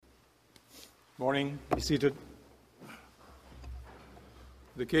Morning. Be seated.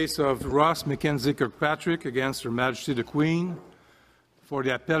 The case of Ross Mackenzie Kirkpatrick against Her Majesty the Queen. For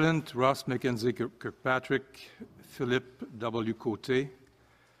the appellant, Ross Mackenzie Kirkpatrick, Philip W. Cote.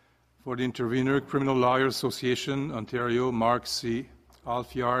 For the intervener, Criminal Lawyers Association, Ontario, Mark C.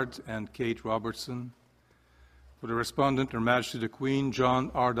 Alfiard and Kate Robertson. For the respondent, Her Majesty the Queen,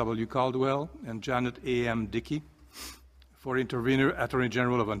 John R. W. Caldwell and Janet A. M. Dickey. For the intervener, Attorney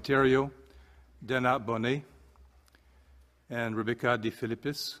General of Ontario, Dana Bonnet and Rebecca De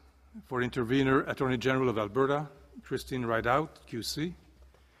Philippis. For intervener, Attorney General of Alberta, Christine Rideout, QC.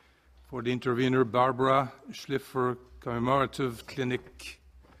 For the intervener, Barbara Schliffer Commemorative Clinic,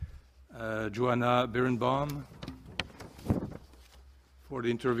 Joanna Birnbaum. For the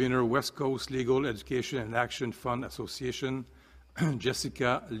intervener, West Coast Legal Education and Action Fund Association,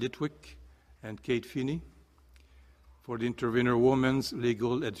 Jessica Litwick and Kate Feeney. For the intervener, Women's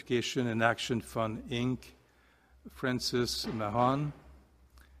Legal Education and Action Fund, Inc., Francis Mahon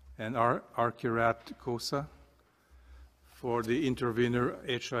and Arkirat Kosa. For the intervener,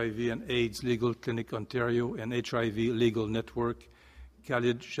 HIV and AIDS Legal Clinic Ontario and HIV Legal Network,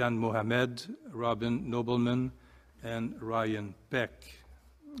 Khalid Jan Mohamed, Robin Nobleman, and Ryan Peck.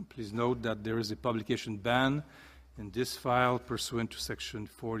 Please note that there is a publication ban in this file pursuant to Section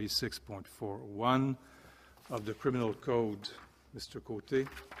 46.41 of the Criminal Code. Mr. Cote.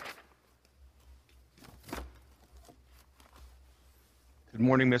 Good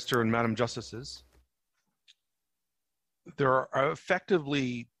morning, Mr. and Madam Justices. There are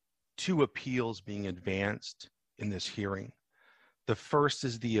effectively two appeals being advanced in this hearing. The first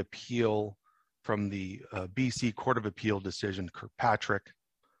is the appeal from the BC Court of Appeal decision, Kirkpatrick,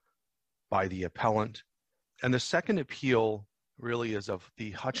 by the appellant. And the second appeal really is of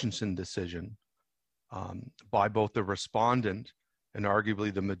the Hutchinson decision by both the respondent and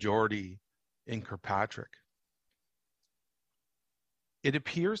arguably the majority in Kirkpatrick. It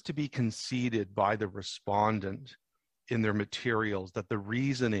appears to be conceded by the respondent in their materials that the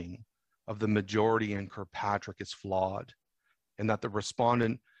reasoning of the majority in Kirkpatrick is flawed, and that the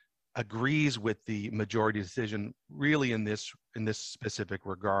respondent agrees with the majority decision really in this specific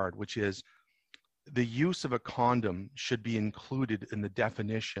regard, which is the use of a condom should be included in the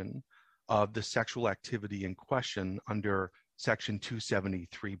definition of the sexual activity in question under Section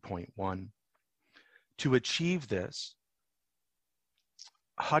 273.1. To achieve this,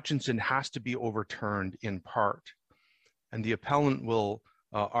 Hutchinson has to be overturned in part, and the appellant will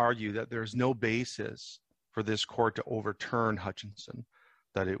argue that there's no basis for this court to overturn Hutchinson,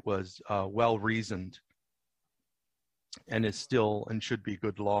 that it was well-reasoned and is still and should be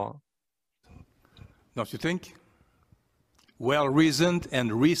good law. Don't you think? Well-reasoned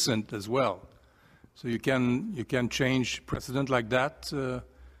and recent as well. So you can change precedent like that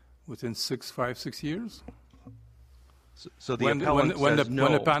within 5, 6 years? So the appellant says no.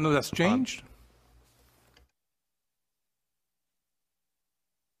 When the panel has changed?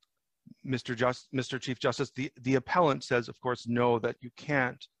 Mr. Chief Justice, the appellant says, of course, no, that you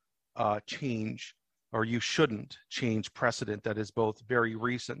can't change, or you shouldn't change precedent that is both very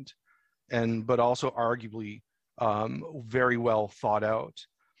recent but also arguably very well thought out.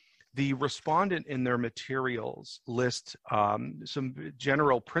 The respondent in their materials list some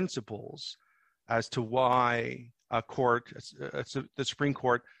general principles as to why a court, the Supreme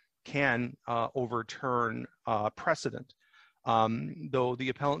Court, can overturn precedent. Though the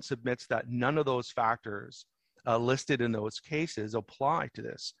appellant submits that none of those factors listed in those cases apply to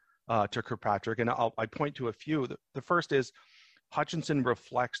this, to Kirkpatrick. And I point to a few. The first is Hutchinson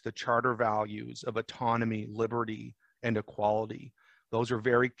reflects the charter values of autonomy, liberty, and equality. Those are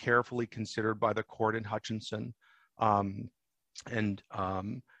very carefully considered by the court in Hutchinson. There's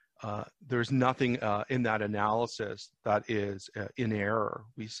nothing in that analysis that is in error,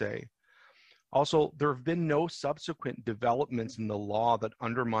 we say. Also, there have been no subsequent developments in the law that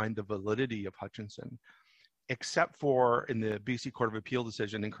undermine the validity of Hutchinson, except for in the BC Court of Appeal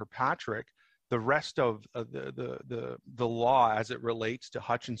decision in Kirkpatrick. The rest of the law as it relates to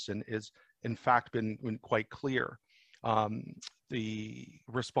Hutchinson is, in fact, been quite clear. The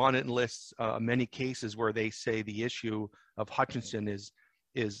respondent lists many cases where they say the issue of Hutchinson is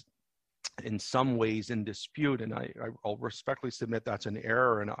in some ways in dispute, and I'll respectfully submit that's an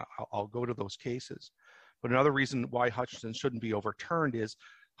error, and I'll go to those cases. But another reason why Hutchinson shouldn't be overturned is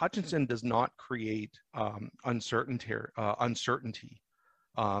Hutchinson does not create uncertainty,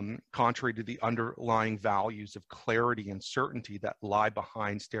 contrary to the underlying values of clarity and certainty that lie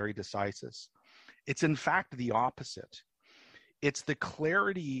behind stare decisis. It's in fact the opposite. It's the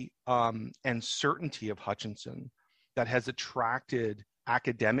clarity and certainty of Hutchinson that has attracted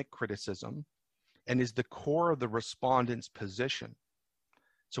academic criticism and is the core of the respondent's position.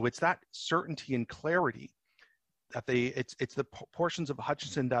 So it's that certainty and clarity that it's the portions of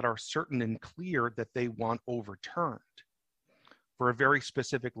Hutchinson that are certain and clear that they want overturned for a very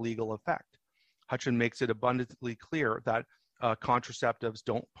specific legal effect. Hutchinson makes it abundantly clear that contraceptives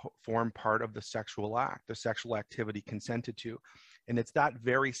don't form part of the sexual act, the sexual activity consented to. And it's that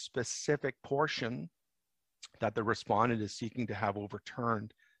very specific portion that the respondent is seeking to have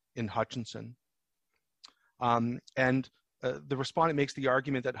overturned in Hutchinson. The respondent makes the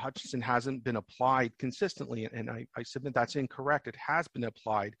argument that Hutchinson hasn't been applied consistently, and I submit that's incorrect. It has been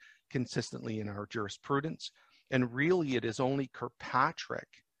applied consistently in our jurisprudence, and really it is only Kirkpatrick,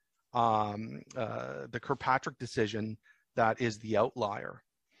 the Kirkpatrick decision, that is the outlier.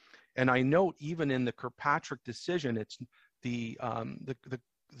 And I note even in the Kirkpatrick decision, it's the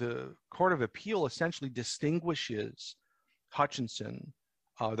Court of Appeal essentially distinguishes Hutchinson,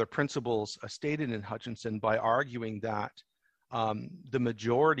 the principles stated in Hutchinson, by arguing that the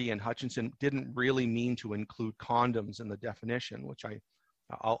majority in Hutchinson didn't really mean to include condoms in the definition, which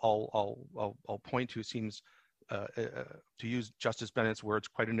I'll point to seems, to use Justice Bennett's words,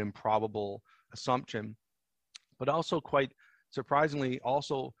 quite an improbable assumption, but also quite surprisingly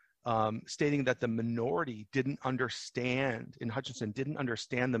also stating that the minority didn't understand, in Hutchinson, didn't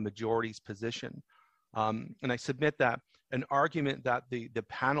understand the majority's position. And I submit that an argument that the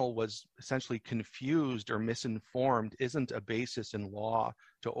panel was essentially confused or misinformed isn't a basis in law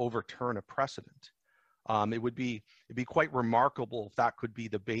to overturn a precedent. It'd be quite remarkable if that could be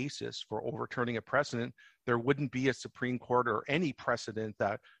the basis for overturning a precedent. There wouldn't be a Supreme Court or any precedent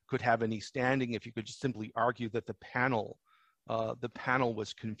that could have any standing if you could just simply argue that the panel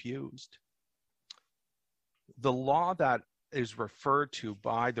was confused. The law that is referred to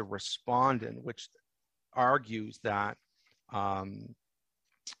by the respondent, which argues that the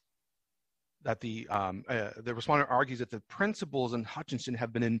respondent argues that the principles in Hutchinson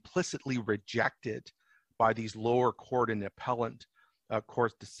have been implicitly rejected by these lower court and appellant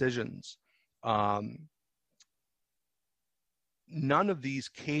court decisions. None of these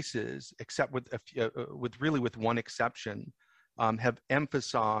cases, except with one exception, have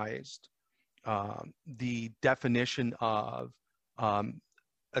emphasized the definition of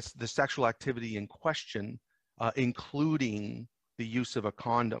the sexual activity in question, including the use of a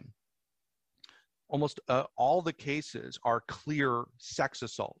condom. Almost all the cases are clear sex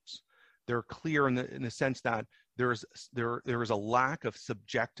assaults. They're clear in the sense that there is a lack of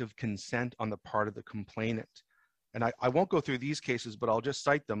subjective consent on the part of the complainant. And I won't go through these cases, but I'll just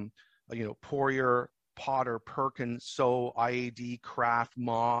cite them. Poirier, Potter, Perkins, So, IAD, Kraft,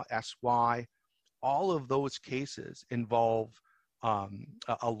 Ma, SY. All of those cases involve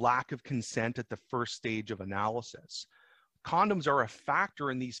a lack of consent at the first stage of analysis. Condoms are a factor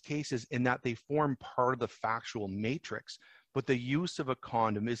in these cases in that they form part of the factual matrix, but the use of a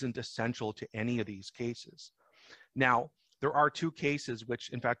condom isn't essential to any of these cases. Now, there are two cases which,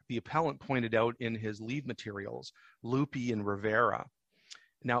 in fact, the appellant pointed out in his leave materials, Lupi and Rivera.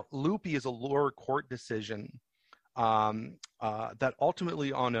 Now, Lupi is a lower court decision that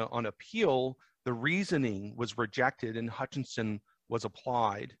ultimately on appeal, the reasoning was rejected and Hutchinson was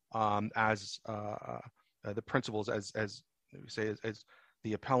applied as the principles as we say, as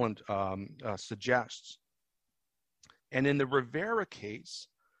the appellant suggests. And in the Rivera case,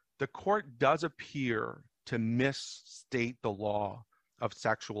 the court does appear to misstate the law of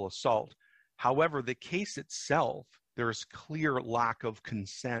sexual assault. However, the case itself, there's clear lack of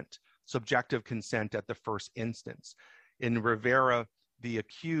consent, subjective consent at the first instance. In Rivera, the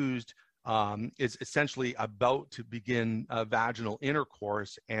accused is essentially about to begin vaginal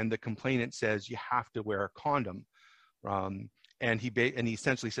intercourse, and the complainant says you have to wear a condom. And he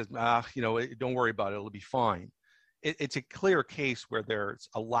essentially says, don't worry about it, it'll be fine. It's a clear case where there's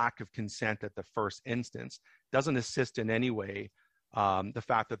a lack of consent at the first instance. Doesn't assist in any way the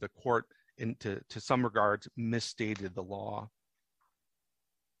fact that the court, to some regards, misstated the law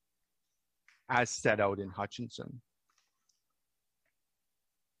as set out in Hutchinson.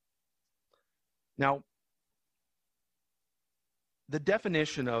 Now, the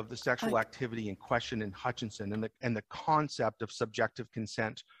definition of the sexual activity in question in Hutchinson and the concept of subjective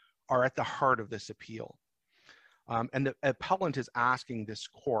consent are at the heart of this appeal. And the appellant is asking this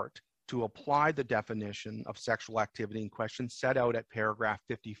court to apply the definition of sexual activity in question set out at paragraph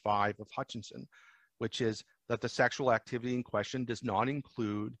 55 of Hutchinson, which is that the sexual activity in question does not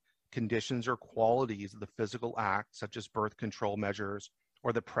include conditions or qualities of the physical act, such as birth control measures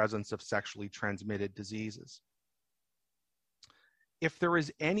or the presence of sexually transmitted diseases. If there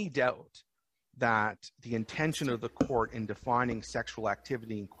is any doubt that the intention of the court in defining sexual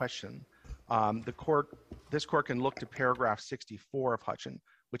activity in question this court can look to paragraph 64 of Hutchin,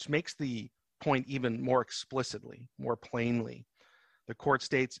 which makes the point even more explicitly, more plainly. The court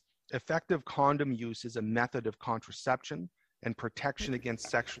states, effective condom use is a method of contraception and protection against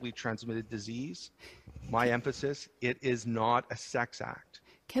sexually transmitted disease. My emphasis, it is not a sex act.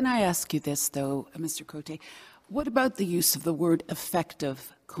 Can I ask you this, though, Mr. Cote? What about the use of the word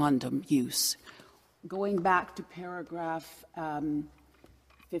effective condom use? Going back to paragraph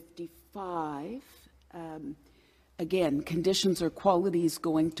 55, again, conditions or qualities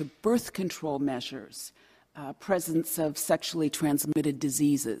going to birth control measures, presence of sexually transmitted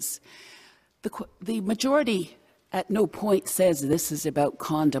diseases. The majority at no point says this is about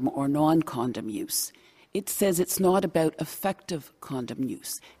condom or non-condom use. It says it's not about effective condom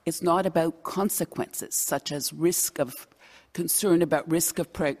use. It's not about consequences, such as concern about risk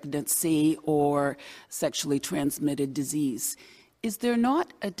of pregnancy or sexually transmitted disease. Is there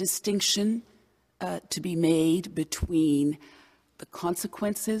not a distinction to be made between the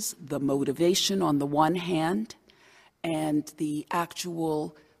consequences, the motivation on the one hand, and the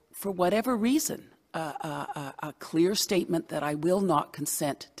actual, for whatever reason, a clear statement that I will not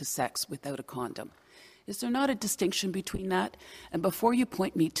consent to sex without a condom? Is there not a distinction between that? And before you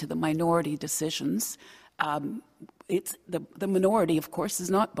point me to the minority decisions, the minority, of course, is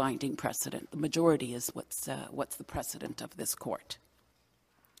not binding precedent. The majority is what's the precedent of this court.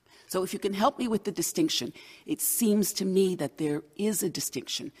 So if you can help me with the distinction, it seems to me that there is a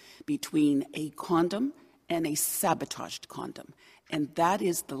distinction between a condom and a sabotaged condom. And that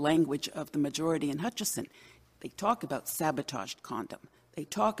is the language of the majority in Hutchison. They talk about sabotaged condom. They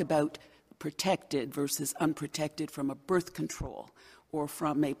talk about protected versus unprotected from a birth control or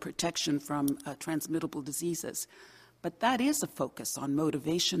from a protection from transmittable diseases. But that is a focus on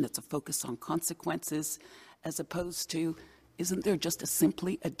motivation. It's a focus on consequences, as opposed to, isn't there just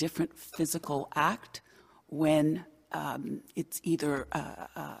simply a different physical act when it's either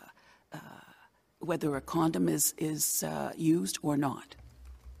whether a condom is used or not?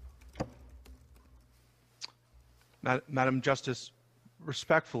 Madam Justice,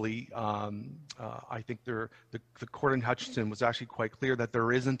 respectfully, I think the court in Hutchison was actually quite clear that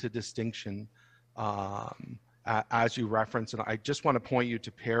there isn't a distinction as you referenced, and I just want to point you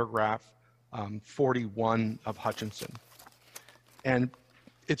to paragraph 41 of Hutchison. And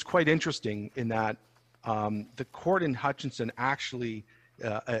it's quite interesting in that the court in Hutchison actually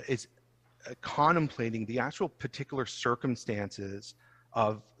is contemplating the actual particular circumstances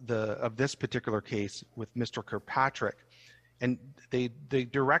of this particular case with Mr. Kirkpatrick. And they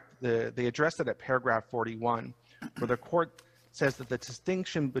address it at paragraph 41, where the court says that the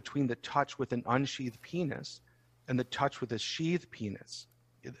distinction between the touch with an unsheathed penis and the touch with a sheathed penis,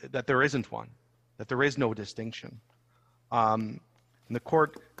 that there isn't one, that there is no distinction. And the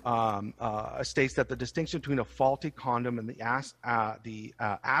court states that the distinction between a faulty condom and the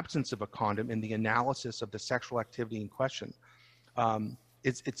absence of a condom in the analysis of the sexual activity in question,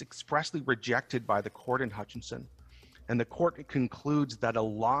 it's expressly rejected by the court in Hutchison. And the court concludes that a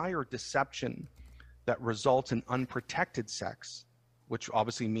lie or deception that results in unprotected sex, which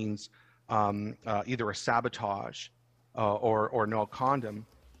obviously means either a sabotage or no condom,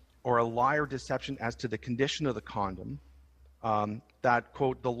 or a lie or deception as to the condition of the condom, that,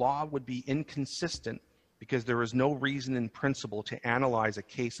 quote, the law would be inconsistent because there is no reason in principle to analyze a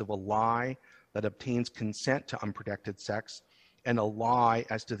case of a lie that obtains consent to unprotected sex and a lie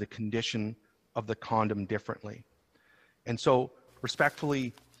as to the condition of the condom differently. And so,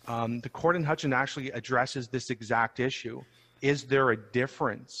 respectfully, the court in Hutchison actually addresses this exact issue. Is there a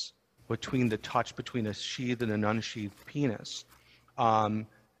difference between the touch between a sheathed and an unsheathed penis? And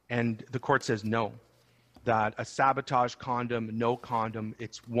the court says no, that a sabotage condom, no condom,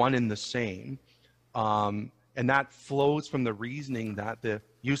 it's one and the same. And that flows from the reasoning that the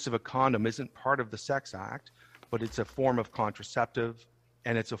use of a condom isn't part of the sex act, but it's a form of contraceptive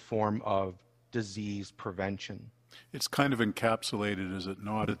and it's a form of disease prevention. It's kind of encapsulated, is it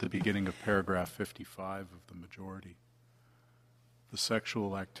not, at the beginning of paragraph 55 of the majority. The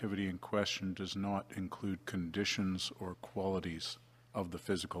sexual activity in question does not include conditions or qualities of the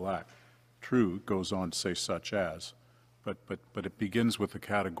physical act. True, it goes on to say such as, but it begins with a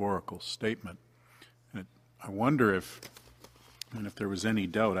categorical statement. And I wonder if there was any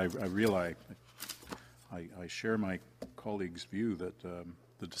doubt, I realize, I share my colleague's view that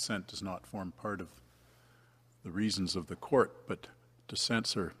the dissent does not form part of the reasons of the court, but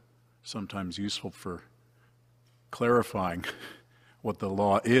dissents are sometimes useful for clarifying what the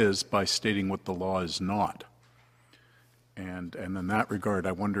law is by stating what the law is not. And in that regard,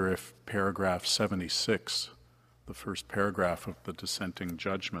 I wonder if paragraph 76, the first paragraph of the dissenting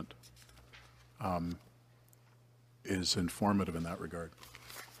judgment, is informative in that regard.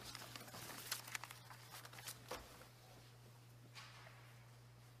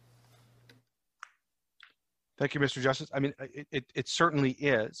 Thank you, Mr. Justice. I mean, it certainly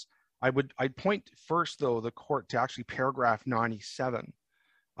is. I'd point first, though, the court to actually paragraph 97,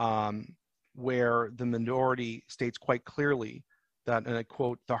 where the minority states quite clearly that, and I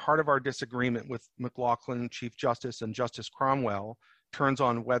quote, "The heart of our disagreement with McLaughlin, Chief Justice, and Justice Cromwell turns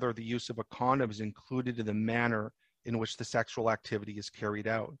on whether the use of a condom is included in the manner in which the sexual activity is carried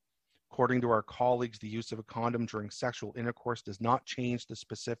out. According to our colleagues, the use of a condom during sexual intercourse does not change the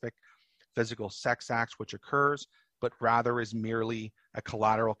specific physical sex acts which occurs, but rather is merely a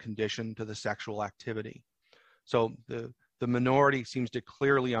collateral condition to the sexual activity." So the minority seems to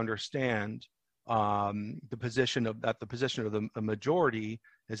clearly understand the position of the majority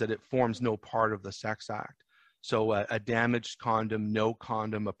is that it forms no part of the sex act. So a damaged condom, no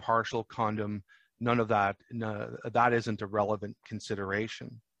condom, a partial condom, none of that, that isn't a relevant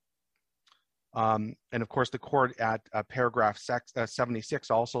consideration. And of course, the court at paragraph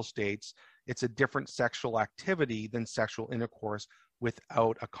 76 also states it's a different sexual activity than sexual intercourse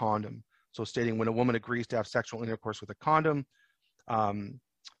without a condom. So stating when a woman agrees to have sexual intercourse with a condom,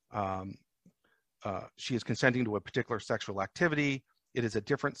 she is consenting to a particular sexual activity. It is a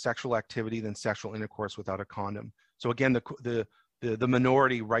different sexual activity than sexual intercourse without a condom. So again, the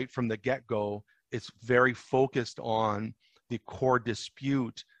minority right from the get-go is very focused on the core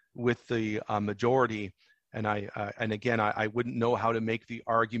dispute with the majority. And again, I wouldn't know how to make the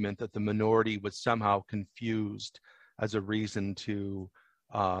argument that the minority was somehow confused as a reason to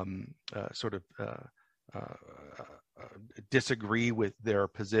disagree with their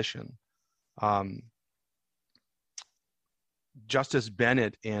position. Justice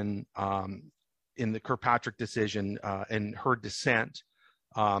Bennett in the Kirkpatrick decision in her dissent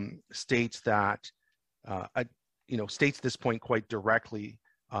states that states this point quite directly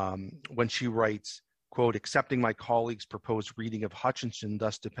when she writes, quote, "Accepting my colleague's proposed reading of Hutchinson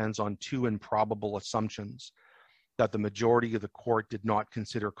thus depends on two improbable assumptions: that the majority of the court did not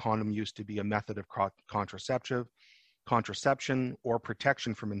consider condom use to be a method of contraception or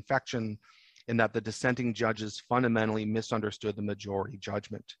protection from infection, and that the dissenting judges fundamentally misunderstood the majority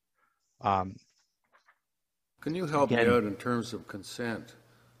judgment." Can you help me out in terms of consent?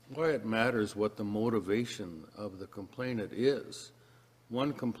 Why it matters what the motivation of the complainant is?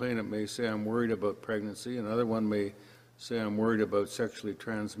 One complainant may say, "I'm worried about pregnancy." Another one may say, "I'm worried about sexually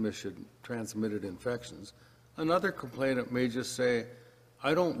transmitted infections." Another complainant may just say,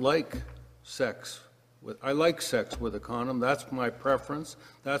 "I don't like sex. I like sex with a condom. That's my preference.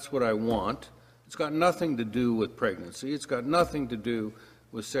 That's what I want. It's got nothing to do with pregnancy. It's got nothing to do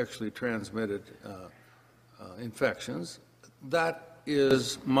with sexually transmitted infections. That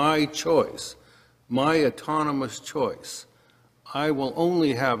is my choice, my autonomous choice. I will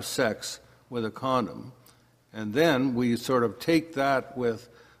only have sex with a condom." And then we sort of take that with,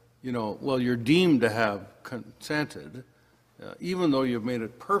 well, you're deemed to have consented, even though you've made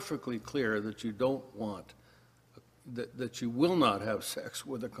it perfectly clear that you don't want, that you will not have sex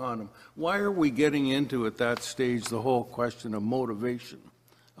with a condom. Why are we getting into, at that stage, the whole question of motivation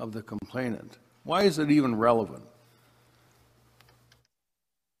of the complainant? Why is it even relevant?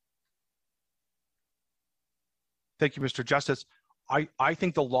 Thank you, Mr. Justice. I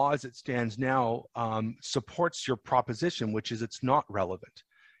think the law as it stands now supports your proposition, which is it's not relevant.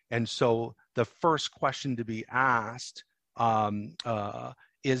 And so the first question to be asked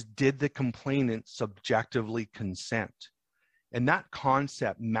is, did the complainant subjectively consent? And that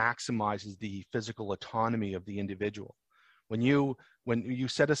concept maximizes the physical autonomy of the individual. When you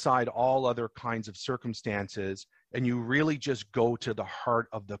set aside all other kinds of circumstances and you really just go to the heart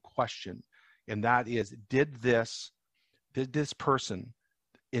of the question, and that is, did this person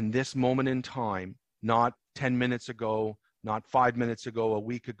in this moment in time, not 10 minutes ago, not 5 minutes ago, a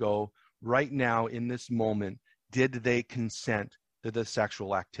week ago, right now in this moment, did they consent to the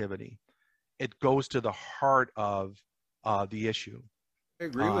sexual activity? It goes to the heart of the issue. I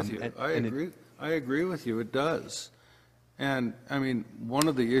agree with you. I agree with you. It does. And I mean, one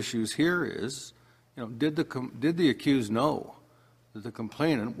of the issues here is, did the accused know that the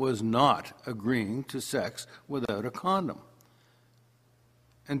complainant was not agreeing to sex without a condom?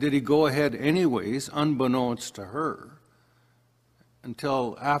 And did he go ahead anyways, unbeknownst to her,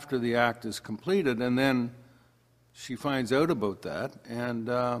 until after the act is completed, and then she finds out about that and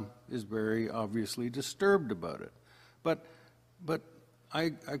is very obviously disturbed about it. But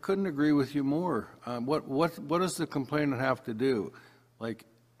I couldn't agree with you more. What does the complainant have to do? Like,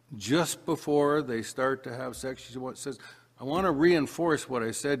 just before they start to have sex, she says, I want to reinforce what I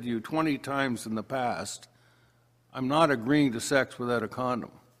said to you 20 times in the past. I'm not agreeing to sex without a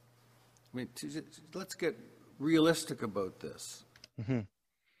condom. I mean, let's get realistic about this. Mm-hmm.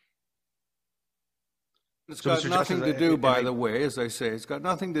 It's got nothing to do, by the way, as I say, it's got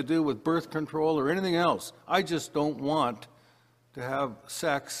nothing to do with birth control or anything else. I just don't want to have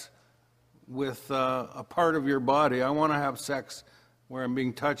sex with a part of your body. I want to have sex where I'm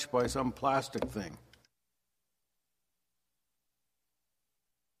being touched by some plastic thing.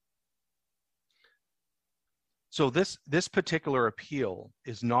 So this particular appeal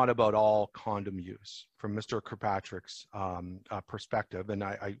is not about all condom use from Mr. Kirkpatrick's perspective, and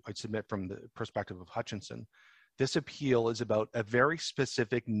I submit from the perspective of Hutchinson. This appeal is about a very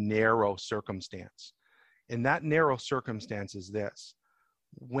specific narrow circumstance. And that narrow circumstance is this: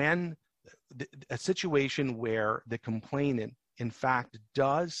 when a situation where the complainant in fact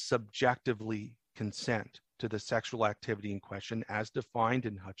does subjectively consent to the sexual activity in question as defined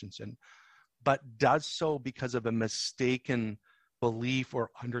in Hutchinson, but does so because of a mistaken belief or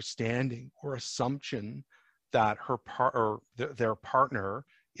understanding or assumption that their partner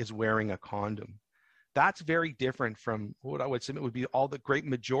is wearing a condom. That's very different from what I would submit would be all the great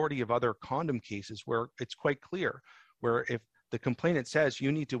majority of other condom cases where it's quite clear, where if the complainant says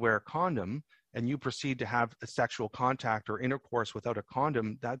you need to wear a condom and you proceed to have a sexual contact or intercourse without a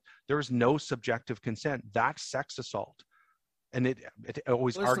condom, that there is no subjective consent. That's sex assault. And it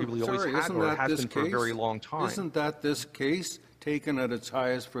always arguably always had, or it has been for a very long time. Isn't that this case taken at its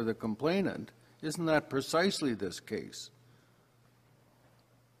highest for the complainant? Isn't that precisely this case?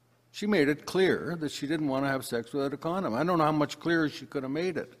 She made it clear that she didn't want to have sex without a condom. I don't know how much clearer she could have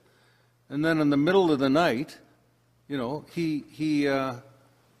made it. And then in the middle of the night, you know, he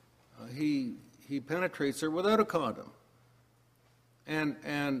penetrates her without a condom.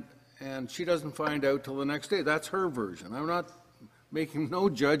 And she doesn't find out till the next day. That's her version. I'm not making no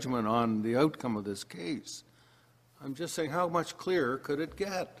judgment on the outcome of this case. I'm just saying, how much clearer could it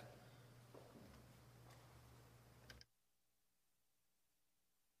get?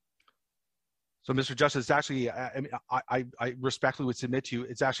 So, Mr. Justice, actually, I respectfully would submit to you,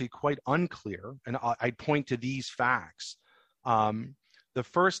 it's actually quite unclear, and I'd point to these facts. The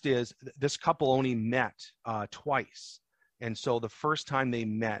first is this couple only met twice. And so the first time they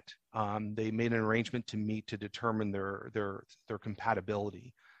met, they made an arrangement to meet to determine their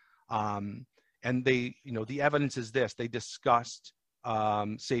compatibility. And they, you know, the evidence is this: they discussed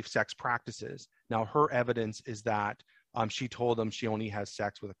safe sex practices. Now, her evidence is that she told him she only has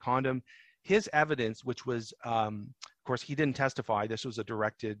sex with a condom. His evidence, which was, of course, he didn't testify. This was a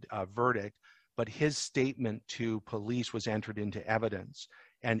directed verdict, but his statement to police was entered into evidence.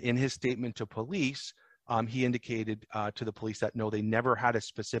 And in his statement to police, he indicated to the police that no, they never had a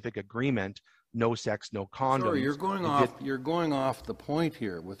specific agreement, no sex, no condoms. Sorry, you're going off the point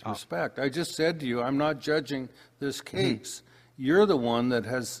here with respect. I just said to you, I'm not judging this case. Mm-hmm. You're the one that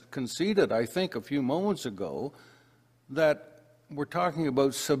has conceded, I think, a few moments ago, that we're talking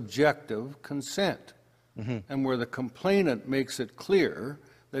about subjective consent. Mm-hmm. And where the complainant makes it clear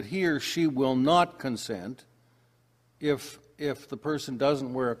that he or she will not consent if the person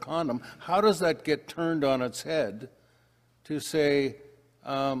doesn't wear a condom. How does that get turned on its head to say,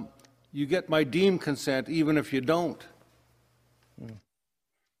 you get my deemed consent even if you don't?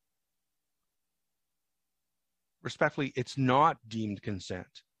 Respectfully, it's not deemed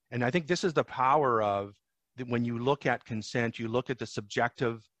consent. And I think this is the power of, when you look at consent, you look at the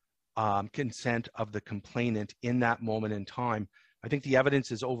subjective consent of the complainant in that moment in time. I think the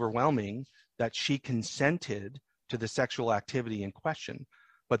evidence is overwhelming that she consented to the sexual activity in question.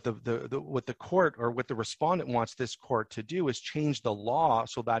 But what the court, or what the respondent wants this court to do, is change the law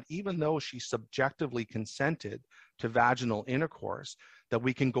so that even though she subjectively consented to vaginal intercourse, that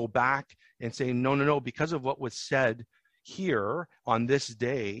we can go back and say, no, because of what was said here on this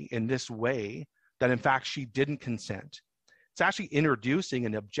day in this way, that in fact she didn't consent. It's actually introducing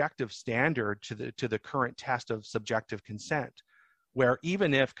an objective standard to the current test of subjective consent, where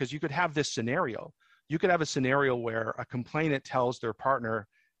even if, because you could have this scenario, you could have a scenario where a complainant tells their partner,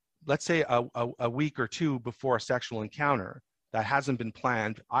 let's say a week or two before a sexual encounter that hasn't been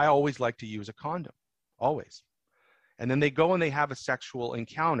planned, I always like to use a condom, always. And then they go and they have a sexual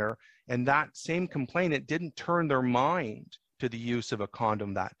encounter, and that same complainant didn't turn their mind to the use of a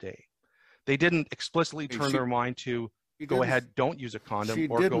condom that day. They didn't explicitly turn their mind to, go ahead, don't use a condom,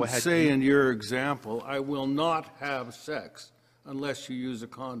 or go ahead. She didn't say in your example, I will not have sex unless you use a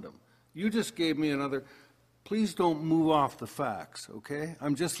condom. You just gave me another. Please don't move off the facts, okay?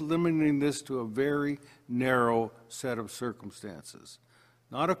 I'm just limiting this to a very narrow set of circumstances.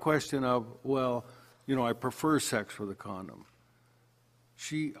 Not a question of, well, I prefer sex with a condom.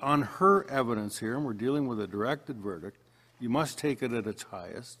 She, on her evidence here, and we're dealing with a directed verdict, you must take it at its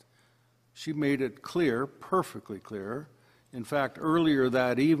highest. She made it clear, perfectly clear. In fact, earlier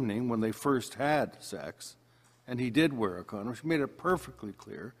that evening when they first had sex, and he did wear a condom, she made it perfectly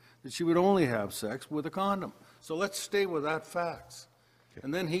clear that she would only have sex with a condom. So let's stay with that facts.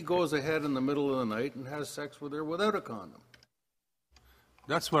 And then he goes ahead in the middle of the night and has sex with her without a condom.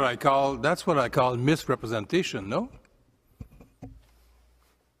 That's what I call misrepresentation, no?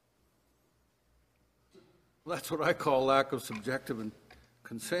 That's what I call lack of subjective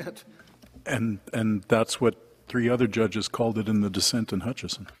consent. And that's what 3 other judges called it in the dissent in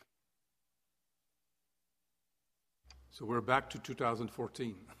Hutchison. So we're back to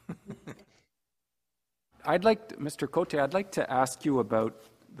 2014. Mr. Cote, I'd like to ask you about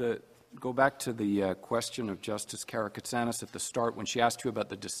go back to the question of Justice Karakatsanis at the start when she asked you about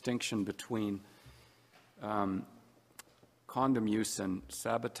the distinction between condom use and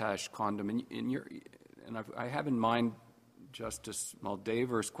sabotage condom. I have in mind Justice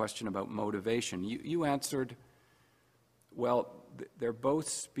Moldaver's question about motivation. You answered, well, they're both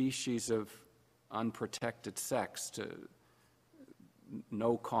species of unprotected sex.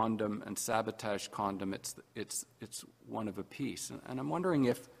 No condom and sabotage condom, it's one of a piece. And I'm wondering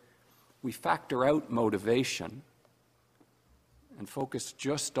if we factor out motivation and focus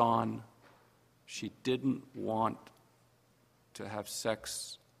just on she didn't want to have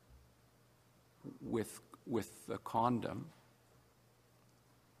sex with a condom,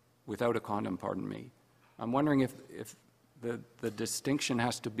 without a condom, pardon me. I'm wondering if the distinction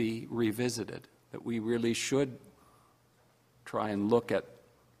has to be revisited, that we really should try and look at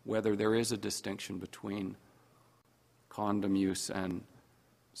whether there is a distinction between condom use and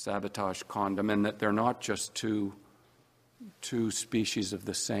sabotage condom, and that they're not just two species of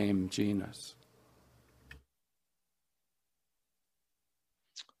the same genus.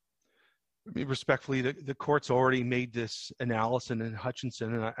 I mean, respectfully, the court's already made this analysis in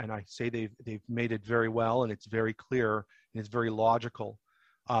Hutchison, and I say they've made it very well, and it's very clear, and it's very logical.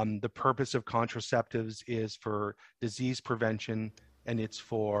 The purpose of contraceptives is for disease prevention, and it's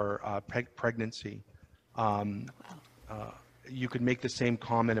for pregnancy. You could make the same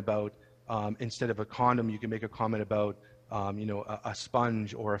comment about, instead of a condom, you can make a comment about, a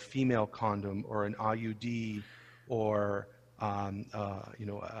sponge or a female condom or an IUD or, an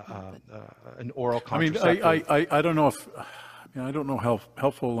oral contraceptive. I don't know if, I don't know how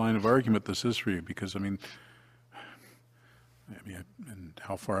helpful a line of argument this is for you, because and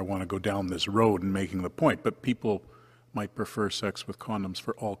how far I want to go down this road in making the point, but people might prefer sex with condoms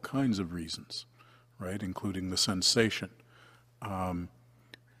for all kinds of reasons, right, including the sensation. I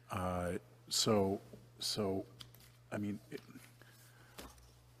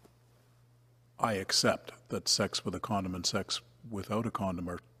accept that sex with a condom and sex without a condom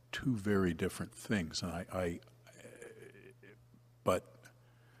are two very different things, and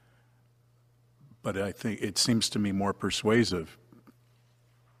but I think it seems to me more persuasive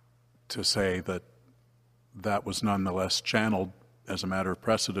to say that that was nonetheless channeled as a matter of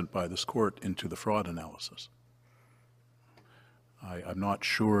precedent by this court into the fraud analysis. I'm not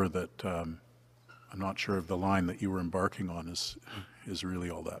sure that I'm not sure if the line that you were embarking on is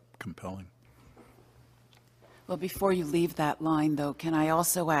really all that compelling. Well, before you leave that line, though, can I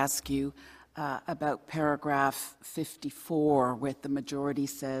also ask you about paragraph 54, where the majority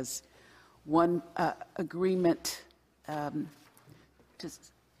says one agreement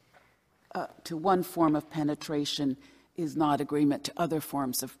to one form of penetration is not agreement to other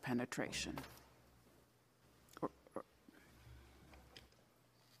forms of penetration?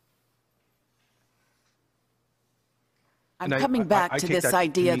 I'm coming back to this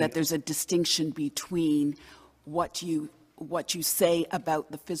idea that there's a distinction between what you say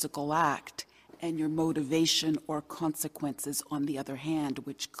about the physical act and your motivation or consequences on the other hand,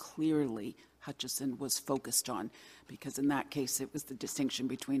 which clearly Hutchison was focused on, because in that case it was the distinction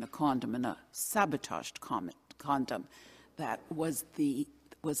between a condom and a sabotaged condom that was the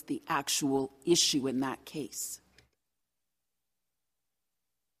actual issue in that case.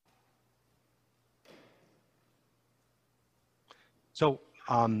 So,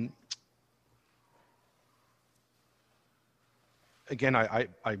 again, I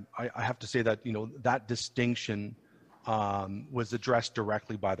have to say that, that distinction was addressed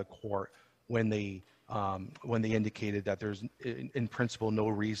directly by the court when they indicated that there's, in principle, no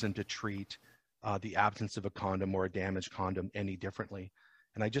reason to treat the absence of a condom or a damaged condom any differently.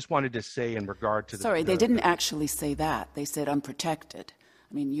 And I just wanted to say in regard to Sorry, they didn't actually say that. They said unprotected.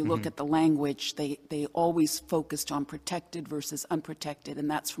 I mean, you look at the language, they always focused on protected versus unprotected, and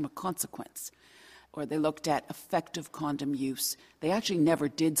that's from a consequence. or they looked at effective condom use. They actually never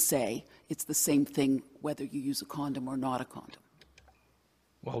did say it's the same thing whether you use a condom or not a condom.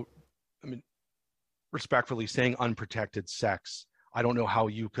 Well, I mean, respectfully, saying unprotected sex, I don't know how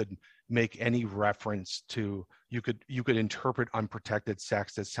you could make any reference to, you could interpret unprotected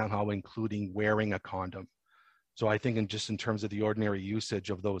sex as somehow including wearing a condom. So I think in terms of the ordinary usage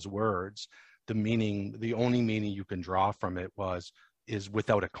of those words, the only meaning you can draw from it is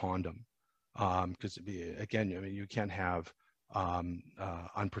without a condom. Because again, I mean, you can't have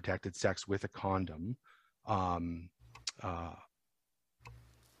unprotected sex with a condom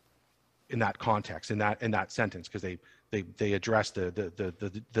in that context, in that sentence, because they address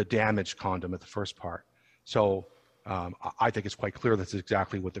the damaged condom at the first part. So I think it's quite clear that's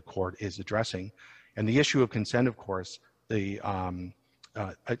exactly what the court is addressing. And the issue of consent, of course, a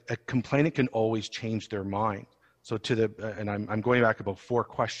complainant can always change their mind. So and I'm going back about 4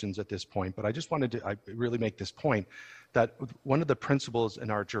 questions at this point, but I just wanted to really make this point that one of the principles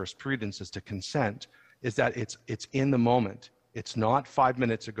in our jurisprudence as to consent is that it's in the moment. It's not 5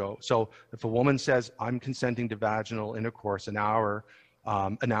 minutes ago. So if a woman says, I'm consenting to vaginal intercourse an hour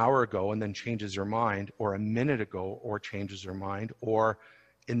ago and then changes her mind, or a minute ago or changes her mind, or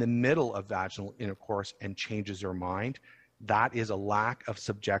in the middle of vaginal intercourse and changes her mind, that is a lack of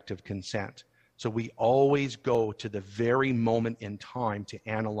subjective consent. So we always go to the very moment in time to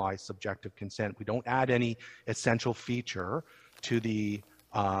analyze subjective consent. We don't add any essential feature to the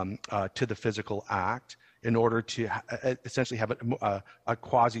physical act in order to essentially have a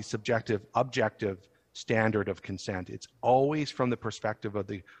quasi-subjective, objective standard of consent. It's always from the perspective of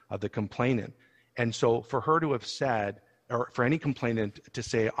the complainant. And so for her to have said, or for any complainant to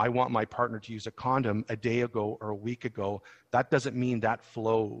say, I want my partner to use a condom a day ago or a week ago, that doesn't mean that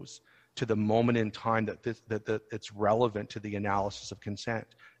flows to the moment in time that it's relevant to the analysis of consent.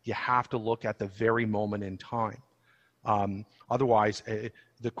 You have to look at the very moment in time. Otherwise,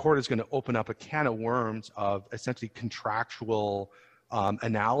 the court is going to open up a can of worms of essentially contractual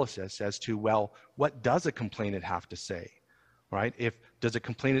analysis as to, well, what does a complainant have to say, right? Does a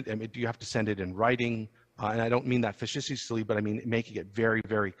complainant, I mean, do you have to send it in writing? And I don't mean that facetiously, but I mean making it very,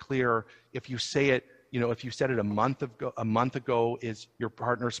 very clear. If you say it, if you said it a month ago, is your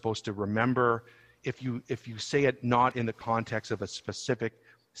partner supposed to remember? If you say it not in the context of a specific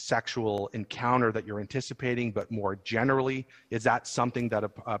sexual encounter that you're anticipating, but more generally, is that something that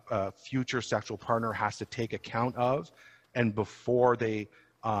a future sexual partner has to take account of? And before they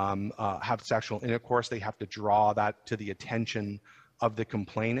have sexual intercourse, they have to draw that to the attention of the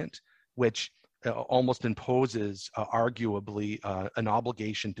complainant, which almost imposes arguably an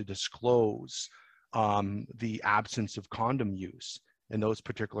obligation to disclose the absence of condom use in those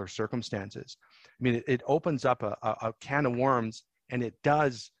particular circumstances. I mean, it opens up a can of worms, and it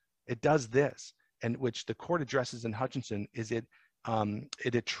does this, and which the court addresses in Hutchinson, is it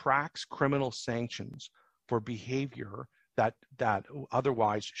attracts criminal sanctions for behavior that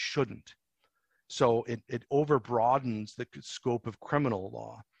otherwise shouldn't. So it overbroadens the scope of criminal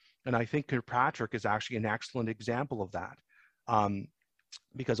law. And I think Kirkpatrick is actually an excellent example of that.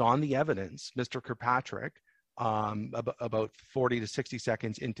 Because on the evidence, Mr. Kirkpatrick, about 40 to 60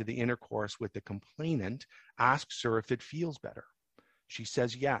 seconds into the intercourse with the complainant, asks her if it feels better. She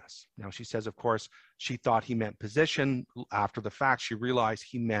says yes. Now, she says, of course, she thought he meant position. After the fact, she realized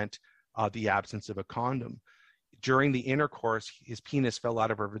he meant the absence of a condom. During the intercourse, his penis fell out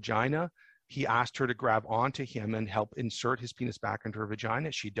of her vagina. He asked her to grab onto him and help insert his penis back into her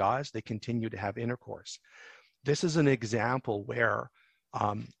vagina. She does. They continue to have intercourse. This is an example where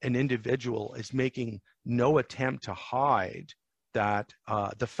an individual is making no attempt to hide that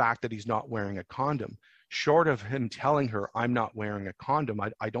the fact that he's not wearing a condom. Short of him telling her, I'm not wearing a condom,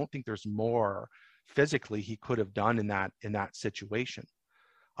 I don't think there's more physically he could have done in that situation.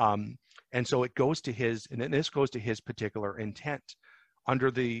 And so it goes to his, and this goes to his particular intent.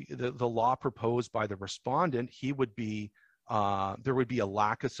 Under the law proposed by the respondent, he would be there would be a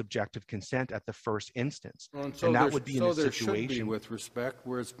lack of subjective consent at the first instance. Well, so and that would be in a there situation should be, with respect,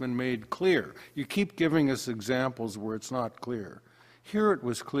 where it's been made clear. You keep giving us examples where it's not clear. Here it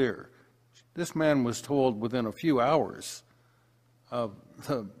was clear. This man was told within a few hours of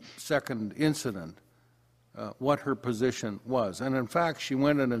the second incident what her position was. And in fact, she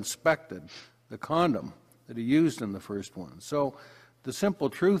went and inspected the condom that he used in the first one. So the simple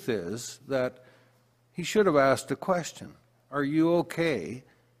truth is that he should have asked a question. Are you okay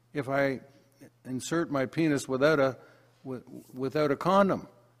if I insert my penis without a condom?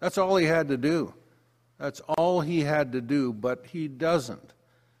 That's all he had to do. That's all he had to do, but he doesn't.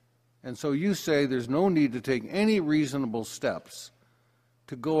 And so you say there's no need to take any reasonable steps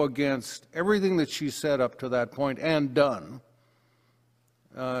to go against everything that she said up to that point and done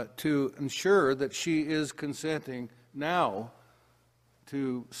to ensure that she is consenting now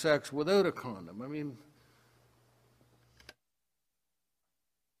to sex without a condom. I mean,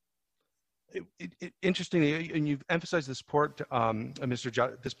 interestingly, and you've emphasized this point,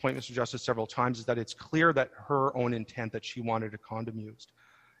 Mr. Justice, several times, is that it's clear that her own intent that she wanted a condom used.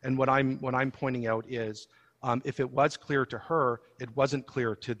 And what I'm pointing out is, if it was clear to her, it wasn't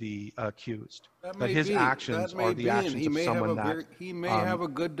clear to the accused. That his actions are the actions of someone that he may have a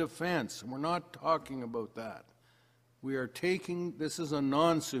good defense. We're not talking about that. We are taking, this is a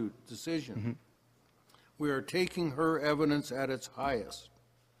non-suit decision. Mm-hmm. We are taking her evidence at its highest.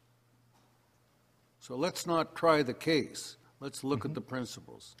 So let's not try the case. Let's look at the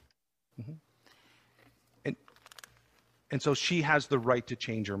principles. And so she has the right to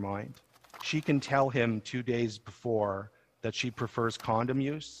change her mind. She can tell him 2 days before that she prefers condom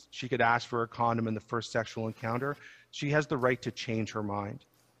use. She could ask for a condom in the first sexual encounter. She has the right to change her mind.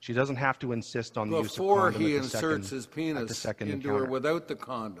 She doesn't have to insist on the use of condom before he inserts his penis into her without the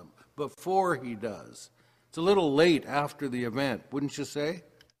condom. Before he does. It's a little late after the event, wouldn't you say?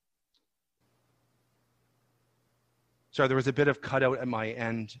 Sorry, there was a bit of cutout at my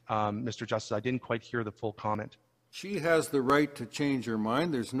end, Mr. Justice. I didn't quite hear the full comment. She has the right to change her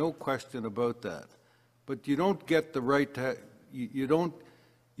mind. There's no question about that. But you don't get the right to, you don't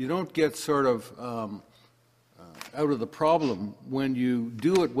get sort of out of the problem when you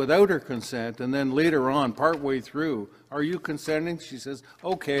do it without her consent, and then later on, partway through, are you consenting? She says,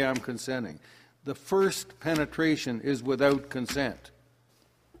 okay, I'm consenting. The first penetration is without consent.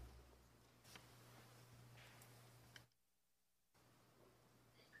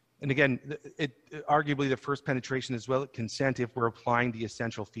 And again, arguably the first penetration is well consent if we're applying the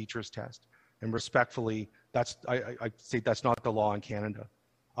essential features test. And respectfully, I say that's not the law in Canada.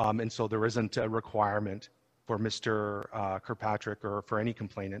 And so there isn't a requirement for Mr. Kirkpatrick or for any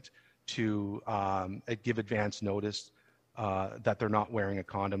complainant to give advance notice that they're not wearing a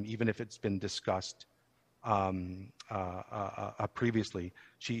condom, even if it's been discussed previously.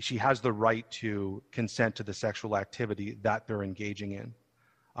 She has the right to consent to the sexual activity that they're engaging in.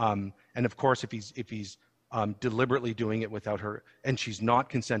 And of course, if he's deliberately doing it without her, and she's not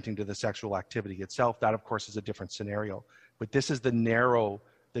consenting to the sexual activity itself, that of course is a different scenario. But this is the narrow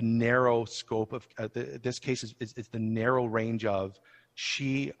scope of this case is the narrow range of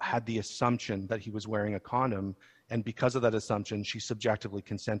she had the assumption that he was wearing a condom, and because of that assumption, she subjectively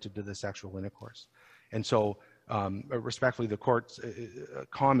consented to the sexual intercourse. And so, respectfully, the court's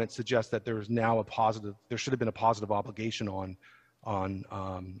comment suggests that there is now there should have been a positive obligation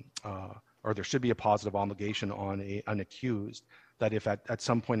or there should be a positive obligation on an accused that if at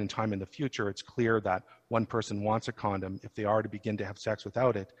some point in time in the future it's clear that one person wants a condom, if they are to begin to have sex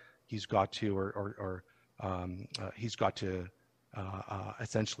without it, he's got to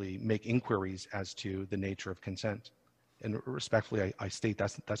essentially make inquiries as to the nature of consent. And respectfully, I state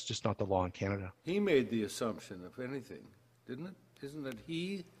that's just not the law in Canada. He made the assumption, if anything, didn't it? Isn't it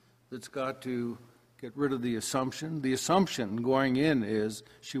he that's got to get rid of the assumption? The assumption going in is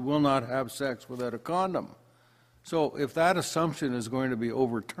she will not have sex without a condom. So if that assumption is going to be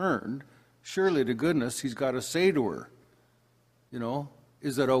overturned, surely to goodness he's got to say to her, you know,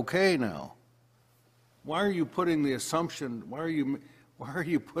 is it okay now? Why are you putting the assumption, why are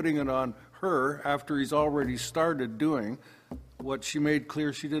you putting it on her after he's already started doing what she made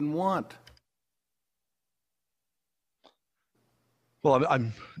clear she didn't want? Well,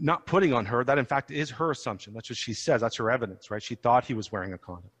 I'm not putting on her. That, in fact, is her assumption. That's what she says. That's her evidence, right? She thought he was wearing a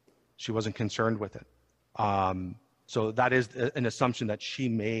condom. She wasn't concerned with it. So that is an assumption that she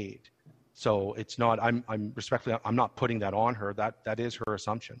made. So it's not, I'm respectfully, I'm not putting that on her. That is her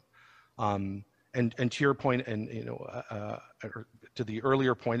assumption. And to your point, and to the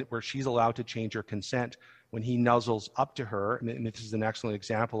earlier point where she's allowed to change her consent, when he nuzzles up to her, and this is an excellent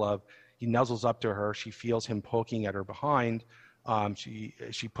example of, he nuzzles up to her, she feels him poking at her behind, she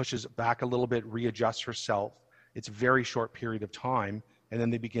pushes back a little bit, readjusts herself. It's a very short period of time, and then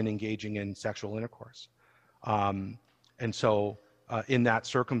they begin engaging in sexual intercourse. And so in that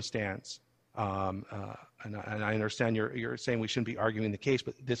circumstance, and I understand you're saying we shouldn't be arguing the case,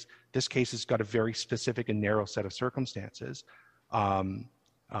 but this case has got a very specific and narrow set of circumstances.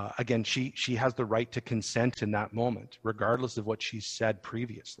 Again, she has the right to consent in that moment, regardless of what she said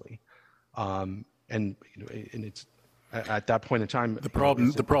previously. And it's at that point in time. The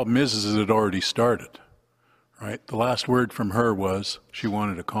problem is it already started, right? The last word from her was she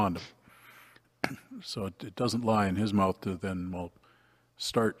wanted a condom. So it doesn't lie in his mouth to then, well,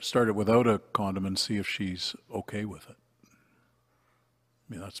 start it without a condom and see if she's okay with it.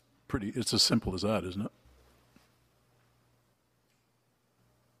 I mean, that's pretty, it's as simple as that, isn't it?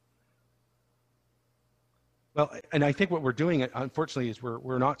 Well, and I think what we're doing, unfortunately, is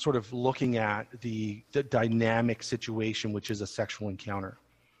we're not sort of looking at the dynamic situation, which is a sexual encounter,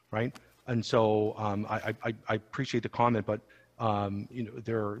 right? And so I appreciate the comment, but you know,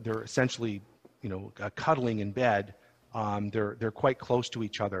 they're essentially, you know, cuddling in bed. They're quite close to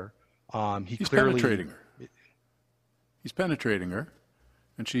each other. He's penetrating her. He's penetrating her,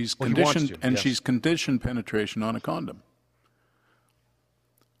 and she's she's conditioned penetration on a condom.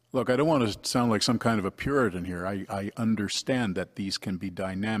 Look, I don't want to sound like some kind of a Puritan here. I understand that these can be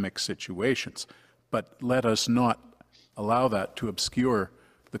dynamic situations, but let us not allow that to obscure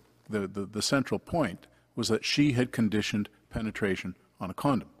the central point, was that she had conditioned penetration on a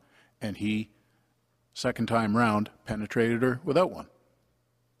condom, and he, second time round, penetrated her without one,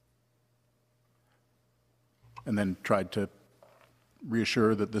 and then tried to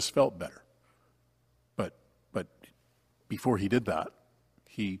reassure that this felt better. But before he did that,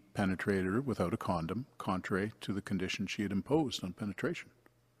 he penetrated her without a condom, contrary to the condition she had imposed on penetration.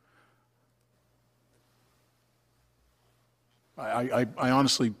 I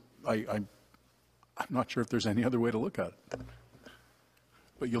honestly, I'm not sure if there's any other way to look at it.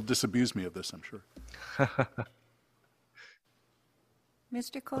 But you'll disabuse me of this, I'm sure.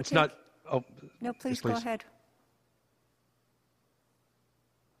 Mr. Cote? It's not. Oh, no, please, yes, go ahead.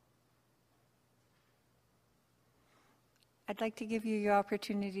 I'd like to give you your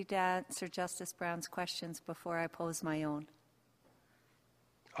opportunity to answer Justice Brown's questions before I pose my own.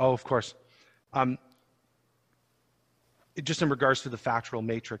 Oh, of course. Just in regards to the factual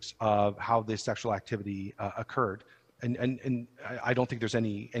matrix of how this sexual activity occurred, and I don't think there's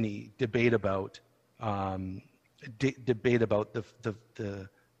any debate about debate about the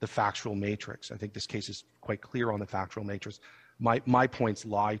factual matrix. I think this case is quite clear on the factual matrix. My points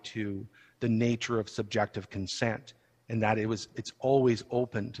lie to the nature of subjective consent, and that it's always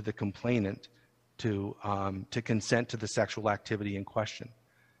open to the complainant to consent to the sexual activity in question.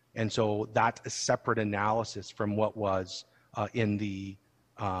 And so that's a separate analysis from what was in the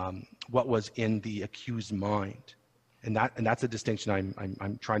accused mind, and that's a distinction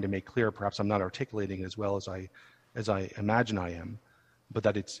I'm trying to make clear. Perhaps I'm not articulating it as well as I imagine I am, but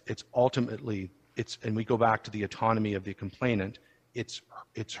that it's ultimately and we go back to the autonomy of the complainant. It's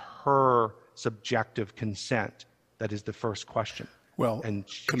her subjective consent that is the first question. Well, and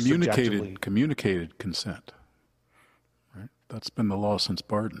communicated consent, right? That's been the law since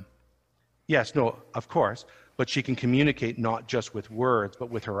Barden. Yes, no, of course, but she can communicate not just with words,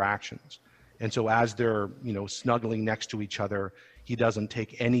 but with her actions. And so as they're, you know, snuggling next to each other, he doesn't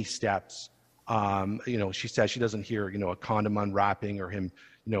take any steps. You know, she says she doesn't hear, you know, a condom unwrapping or him,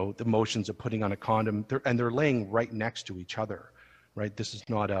 you know, the motions of putting on a condom. They're laying right next to each other, right? This is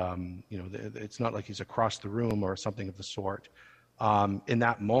not, you know, it's not like he's across the room or something of the sort. In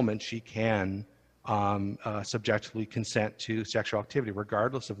that moment, she can subjectively consent to sexual activity,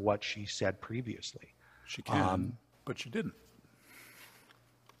 regardless of what she said previously. She can, but she didn't.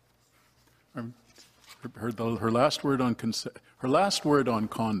 Her last word on consent, her last word on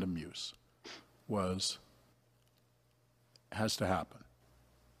condom use was "has to happen,"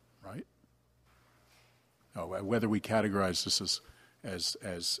 right? Now, whether we categorize this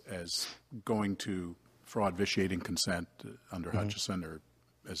as going to fraud vitiating consent under Hutchison, or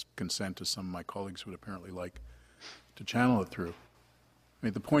as consent, as some of my colleagues would apparently like to channel it through. I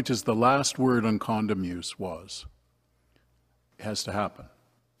mean, the point is, the last word on condom use was "it has to happen."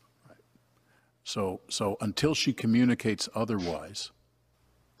 Right? So until she communicates otherwise,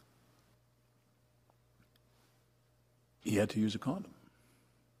 he had to use a condom.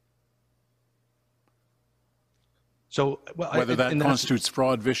 So, well, whether that constitutes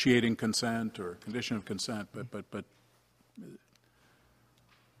fraud vitiating consent or condition of consent, but.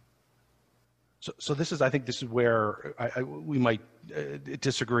 So this is, I think this is where we might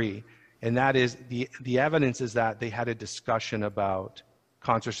disagree, and that is the evidence is that they had a discussion about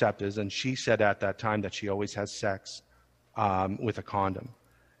contraceptives, and she said at that time that she always has sex with a condom.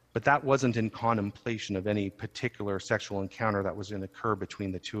 But that wasn't in contemplation of any particular sexual encounter that was going to occur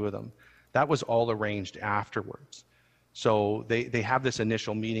between the two of them. That was all arranged afterwards. So they have this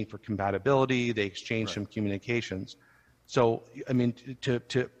initial meeting for compatibility, they exchange some communications. So, I mean,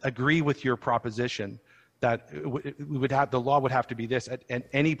 to agree with your proposition that we would have, the law would have to be this at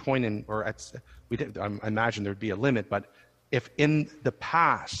any point in, or I imagine there'd be a limit, but if in the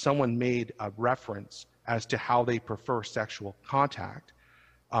past someone made a reference as to how they prefer sexual contact,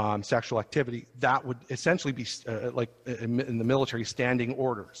 sexual activity, that would essentially be like in the military, standing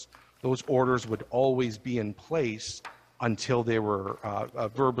orders. Those orders would always be in place until they were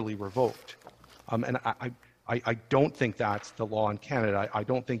verbally revoked. And I don't think that's the law in Canada. I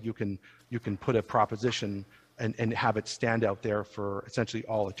don't think you can put a proposition and have it stand out there for essentially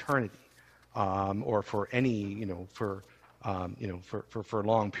all eternity, or for any, for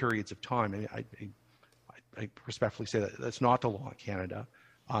long periods of time. I respectfully say that that's not the law in Canada.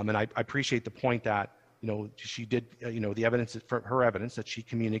 And I appreciate the point that, she did, the evidence, her evidence that she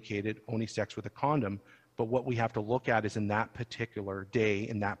communicated only sex with a condom. But what we have to look at is in that particular day,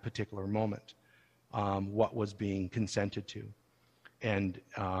 in that particular moment, what was being consented to. And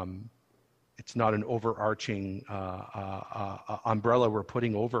it's not an overarching umbrella we're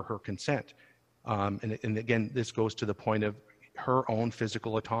putting over her consent. And again, this goes to the point of her own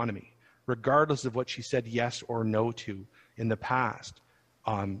physical autonomy. Regardless of what she said yes or no to in the past,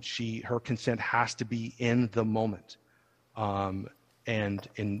 her consent has to be in the moment. And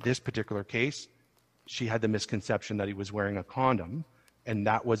in this particular case, she had the misconception that he was wearing a condom, and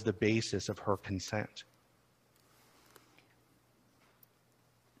that was the basis of her consent.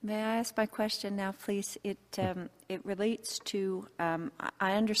 May I ask my question now, please? It relates to,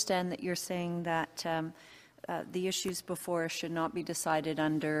 I understand that you're saying that the issues before us should not be decided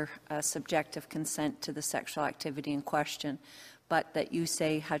under subjective consent to the sexual activity in question, but that you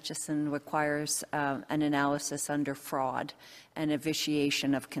say Hutchison requires an analysis under fraud and a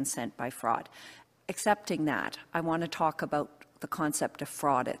vitiation of consent by fraud. Accepting that, I want to talk about the concept of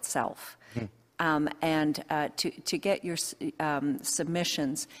fraud itself. And to get your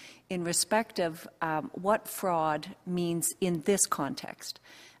submissions in respect of what fraud means in this context.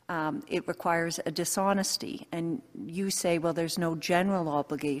 It requires a dishonesty, and you say, well, there's no general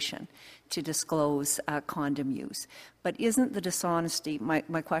obligation to disclose condom use. But isn't the dishonesty, my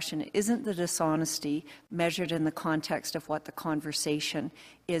question, isn't the dishonesty measured in the context of what the conversation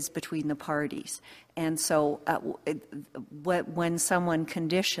is between the parties? And so when someone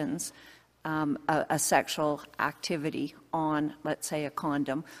conditions a sexual activity on, let's say, a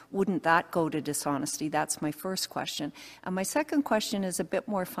condom, wouldn't that go to dishonesty? That's my first question. And my second question is a bit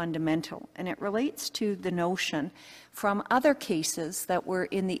more fundamental, and it relates to the notion from other cases that were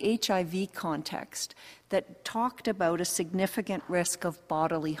in the HIV context that talked about a significant risk of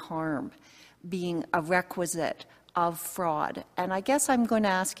bodily harm being a requisite of fraud. And I guess I'm going to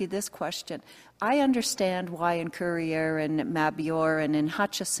ask you this question. I understand why in Courier and Mabior and in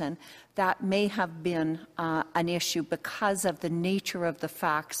Hutchison that may have been an issue because of the nature of the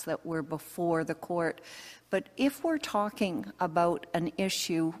facts that were before the court. But if we're talking about an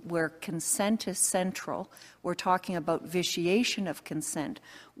issue where consent is central, we're talking about vitiation of consent,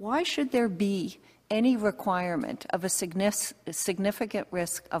 why should there be any requirement of a significant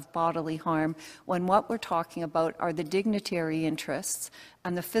risk of bodily harm when what we're talking about are the dignitary interests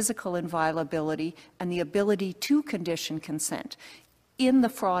and the physical inviolability and the ability to condition consent in the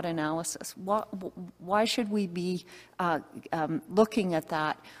fraud analysis? Why should we be looking at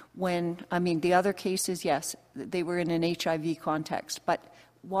that when, I mean, the other cases, yes, they were in an HIV context, but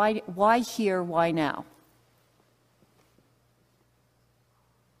why here, why now?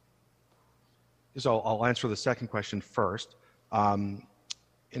 So I'll answer the second question first.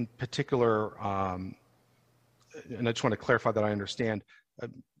 In particular, and I just want to clarify that I understand,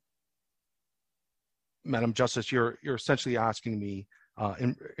 Madam Justice, you're essentially asking me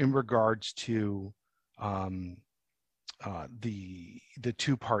in regards to the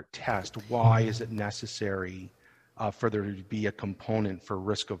two-part test, why is it necessary for there to be a component for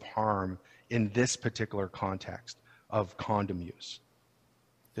risk of harm in this particular context of condom use?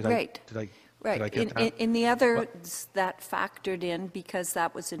 Right. Right. In the others, that factored in because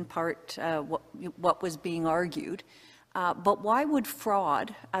that was in part what was being argued. But why would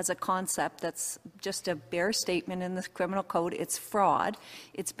fraud, as a concept that's just a bare statement in the criminal code, it's fraud,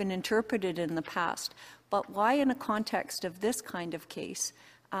 it's been interpreted in the past, but why in a context of this kind of case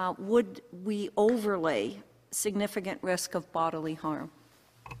would we overlay significant risk of bodily harm?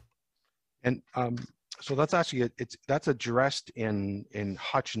 And so that's actually, that's addressed in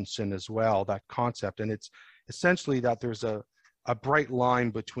Hutchison as well, that concept. And it's essentially that there's a bright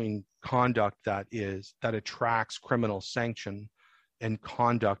line between conduct that attracts criminal sanction and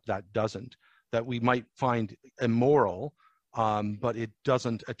conduct that doesn't, that we might find immoral, but it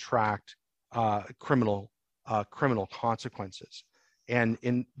doesn't attract criminal consequences. And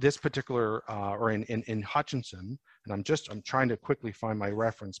in this particular, or in Hutchison, and I'm trying to quickly find my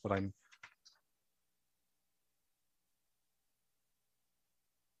reference, but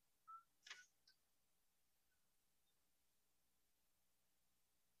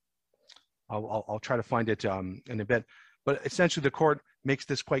I'll try to find it in a bit. But essentially, the court makes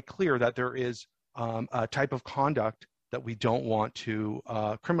this quite clear that there is a type of conduct that we don't want to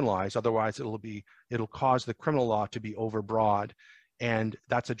criminalize. Otherwise, it'll cause the criminal law to be overbroad. And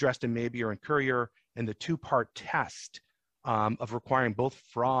that's addressed in Mabior and Currier, and the two-part test of requiring both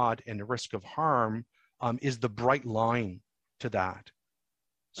fraud and the risk of harm is the bright line to that.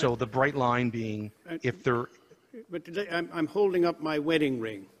 So the bright line being if there... But today I'm holding up my wedding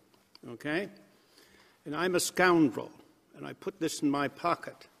ring, okay? And I'm a scoundrel, and I put this in my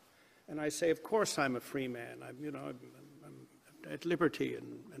pocket, and I say, of course I'm a free man. I'm at liberty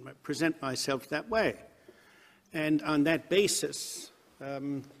and I present myself that way. And on that basis,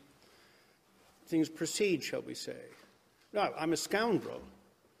 things proceed, shall we say. No, I'm a scoundrel,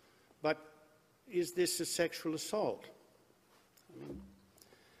 but is this a sexual assault? I mean,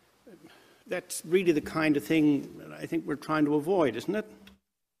 that's really the kind of thing that I think we're trying to avoid, isn't it?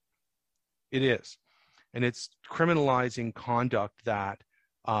 It is. And it's criminalizing conduct that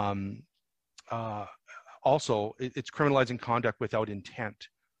also, it's criminalizing conduct without intent.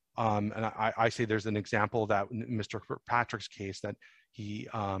 And I say there's an example of that in Mr. Kirkpatrick's case, that he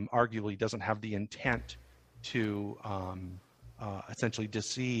arguably doesn't have the intent to essentially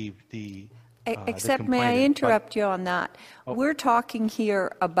deceive the Except, may I interrupt you on that? We're talking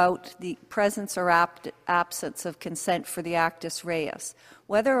here about the presence or absence of consent for the actus reus.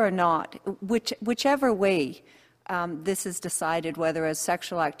 Whether or not, whichever way this is decided, whether as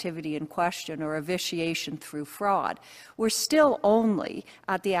sexual activity in question or a vitiation through fraud, we're still only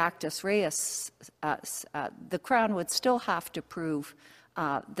at the actus reus. The Crown would still have to prove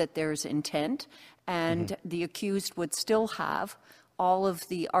that there's intent, and the accused would still have all of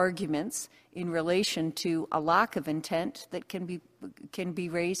the arguments in relation to a lack of intent that can be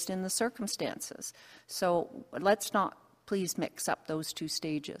raised in the circumstances. So let's not please mix up those two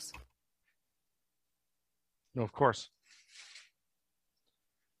stages. No, of course.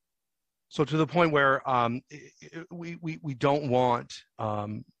 So to the point where we don't want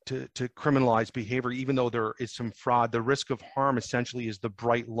to criminalize behavior, even though there is some fraud. The risk of harm essentially is the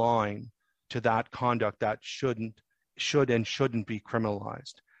bright line to that conduct that should and shouldn't be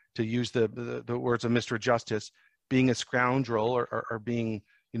criminalized. To use the words of Mr. Justice, being a scoundrel or being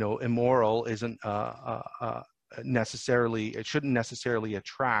immoral isn't necessarily, it shouldn't necessarily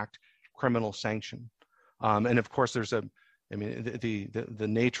attract criminal sanction. And of course, there's the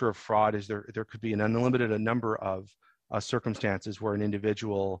nature of fraud is there could be an unlimited number of circumstances where an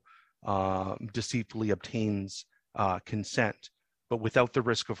individual deceitfully obtains consent, but without the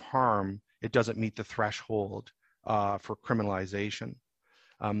risk of harm, it doesn't meet the threshold for criminalization.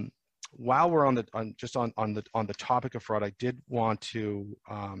 While we're on the topic of fraud, I did want to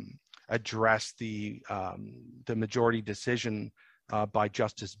address the majority decision by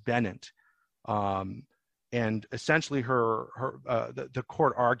Justice Bennett, and essentially the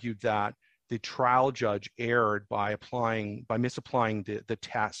court argued that the trial judge erred by misapplying the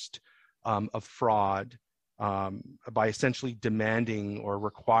test of fraud, by essentially demanding or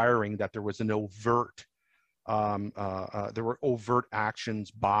requiring that there was an overt there were overt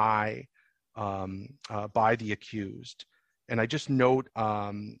actions by the accused. And I just note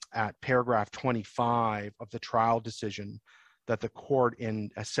at paragraph 25 of the trial decision that the court, in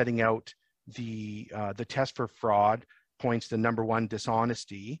setting out the test for fraud, points to number one,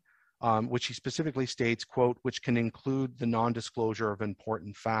 dishonesty, which he specifically states, quote, which can include the non-disclosure of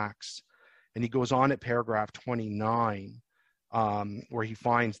important facts. And he goes on at paragraph 29, where he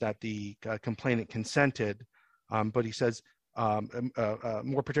finds that the complainant consented, but he says,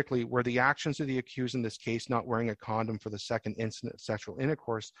 more particularly, were the actions of the accused in this case, not wearing a condom for the second incident of sexual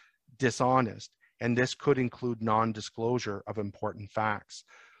intercourse, dishonest, and this could include non-disclosure of important facts.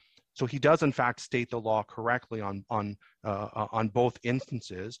 So he does, in fact, state the law correctly on both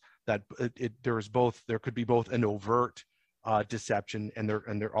instances, that there could be both an overt deception and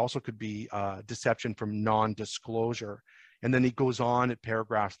there also could be deception from non-disclosure. And then he goes on at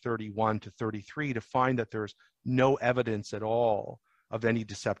paragraphs 31 to 33 to find that there's no evidence at all of any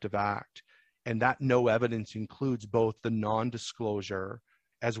deceptive act. And that no evidence includes both the non-disclosure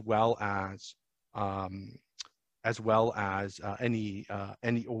as well as any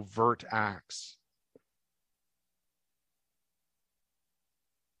overt acts.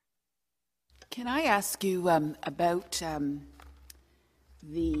 Can I ask you about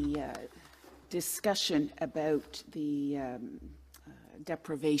the discussion about the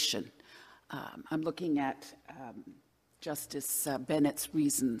deprivation? I'm looking at Justice Bennett's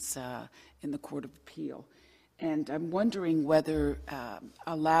reasons in the Court of Appeal, and I'm wondering whether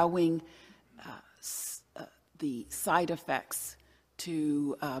allowing the side effects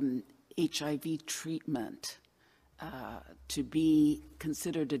to HIV treatment to be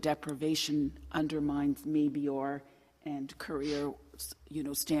considered a deprivation undermines Mabior and Courier,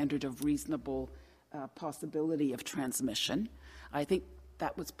 standard of reasonable possibility of transmission. I think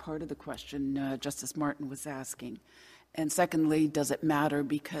that was part of the question Justice Martin was asking. And secondly, does it matter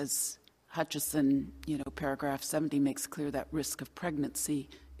because Hutchison, paragraph 70 makes clear that risk of pregnancy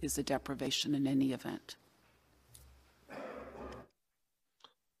is a deprivation in any event.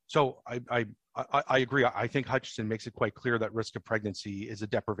 So I agree. I think Hutchison makes it quite clear that risk of pregnancy is a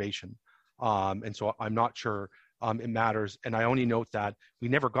deprivation. And so I'm not sure it matters. And I only note that we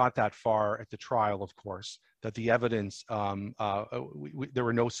never got that far at the trial, of course, that the evidence, there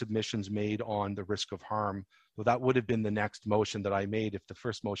were no submissions made on the risk of harm. So that would have been the next motion that I made if the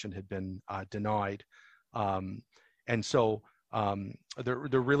first motion had been denied. And so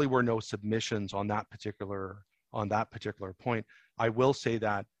there really were no submissions on that particular point. I will say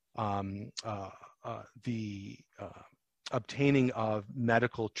that the obtaining of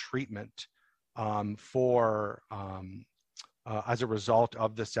medical treatment for as a result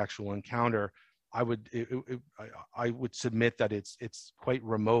of the sexual encounter, I would submit that it's quite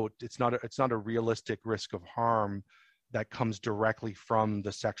remote. It's not a realistic risk of harm that comes directly from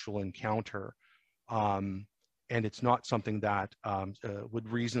the sexual encounter, and it's not something that would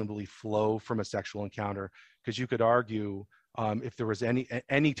reasonably flow from a sexual encounter. Because you could argue if there was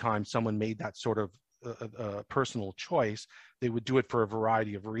any time someone made that sort of personal choice, they would do it for a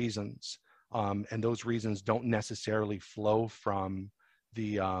variety of reasons, and those reasons don't necessarily flow from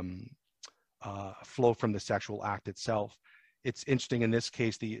the sexual act itself. It's interesting in this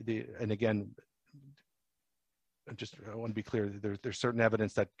case. And again, I want to be clear. There's certain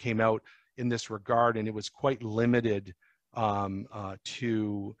evidence that came out in this regard, and it was quite limited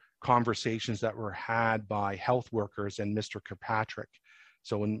to conversations that were had by health workers and Mr. Kirkpatrick.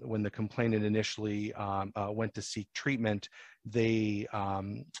 So when the complainant initially went to seek treatment, they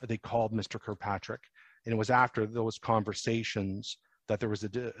called Mr. Kirkpatrick, and it was after those conversations that there was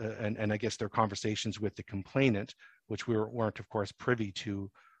and I guess their conversations with the complainant, which we weren't of course privy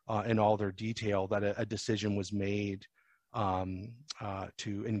to in all their detail, that a decision was made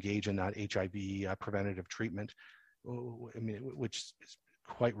to engage in that HIV preventative treatment, which is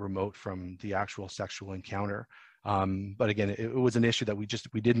quite remote from the actual sexual encounter. But again, it was an issue that we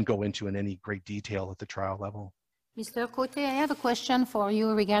didn't go into in any great detail at the trial level. Mr. Cote, I have a question for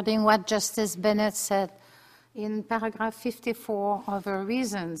you regarding what Justice Bennett said in paragraph 54 of her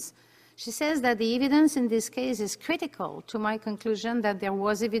reasons. She says that the evidence in this case is critical to my conclusion that there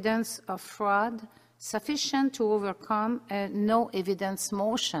was evidence of fraud sufficient to overcome a no evidence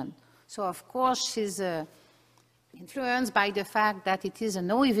motion. So of course she's influenced by the fact that it is a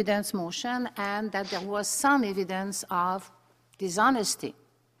no evidence motion and that there was some evidence of dishonesty.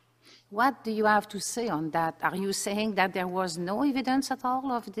 What do you have to say on that? Are you saying that there was no evidence at all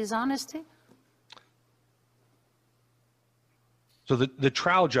of dishonesty? So the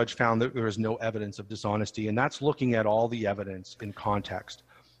trial judge found that there was no evidence of dishonesty, and that's looking at all the evidence in context.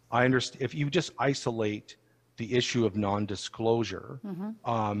 I understand if you just isolate the issue of non-disclosure,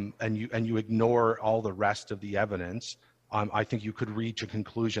 and you ignore all the rest of the evidence, I think you could reach a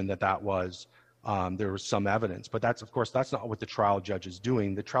conclusion that there was some evidence. But that's not what the trial judge is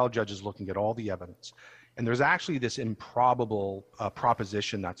doing. The trial judge is looking at all the evidence, and there's actually this improbable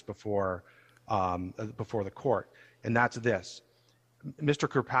proposition that's before the court, and that's this. Mr.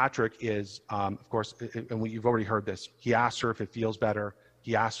 Kirkpatrick is, of course, and you've already heard this, he asked her if it feels better.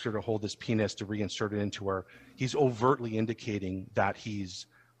 He asked her to hold his penis to reinsert it into her. He's overtly indicating that he's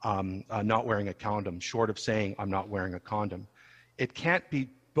not wearing a condom, short of saying, I'm not wearing a condom. It can't be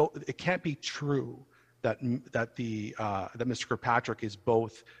true that Mr. Kirkpatrick is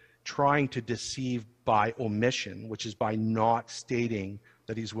both trying to deceive by omission, which is by not stating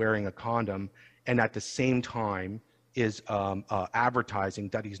that he's wearing a condom, and at the same time is advertising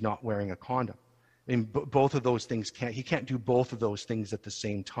that he's not wearing a condom. I mean, both of those things he can't do both of those things at the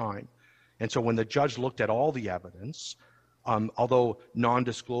same time. And so when the judge looked at all the evidence, although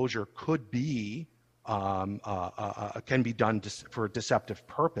non-disclosure could be, can be done for a deceptive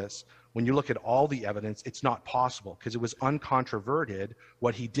purpose, when you look at all the evidence, it's not possible because it was uncontroverted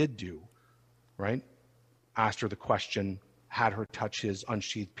what he did do, right? Asked her the question, had her touch his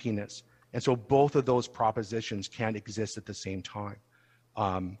unsheathed penis. And so both of those propositions can't exist at the same time.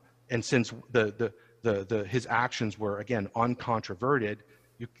 And since his actions were, again, uncontroverted,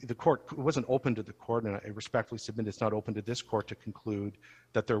 the court wasn't open to the court, and I respectfully submit it's not open to this court to conclude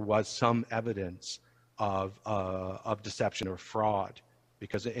that there was some evidence of deception or fraud,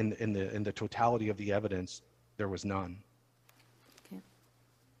 because in the totality of the evidence, there was none. Okay.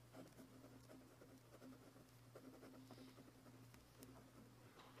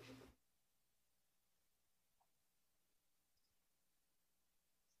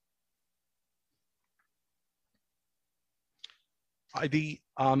 Maybe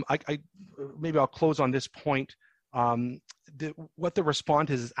I'll close on this point. What the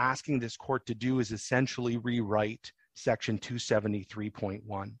respondent is asking this court to do is essentially rewrite Section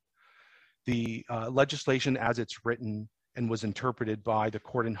 273.1. The legislation as it's written and was interpreted by the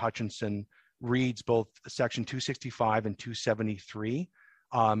court in Hutchinson reads both Section 265 and 273,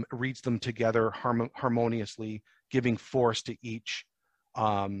 reads them together harmoniously, giving force to each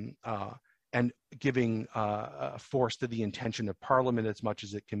and giving force to the intention of Parliament as much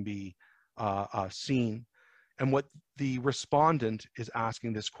as it can be seen. And what the respondent is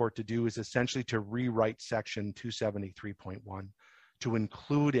asking this court to do is essentially to rewrite Section 273.1 to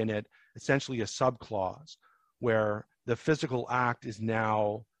include in it essentially a subclause where the physical act is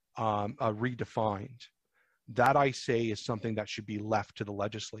now redefined. That, I say, is something that should be left to the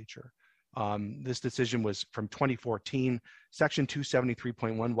legislature. This decision was from 2014. Section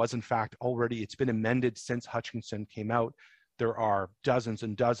 273.1 was, in fact, already, it's been amended since Hutchinson came out. There are dozens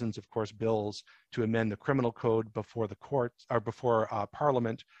and dozens, of course, bills to amend the criminal code before the courts or before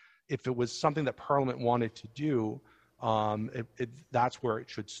Parliament. If it was something that Parliament wanted to do, that's where it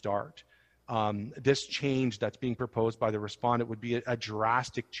should start. This change that's being proposed by the respondent would be a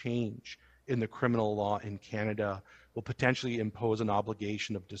drastic change in the criminal law in Canada, will potentially impose an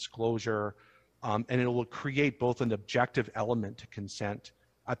obligation of disclosure, and it will create both an objective element to consent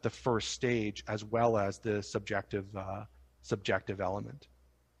at the first stage as well as the subjective element.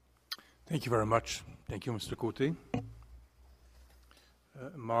 Thank you very much. Thank you, Mr. Cote.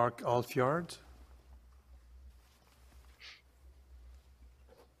 Mark Alfjord.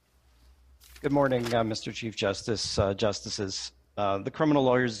 Good morning, Mr. Chief Justice, Justices. The Criminal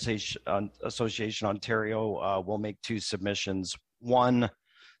Lawyers Association Ontario will make two submissions. One,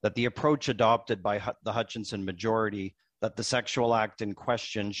 that the approach adopted by the Hutchinson majority, that the sexual act in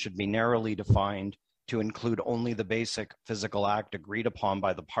question should be narrowly defined to include only the basic physical act agreed upon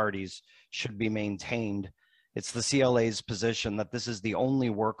by the parties, should be maintained. It's the CLA's position that this is the only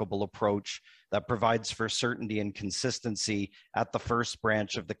workable approach that provides for certainty and consistency at the first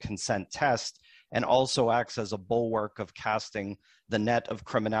branch of the consent test, and also acts as a bulwark of casting the net of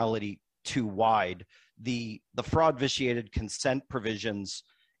criminality too wide. The fraud-vitiated consent provisions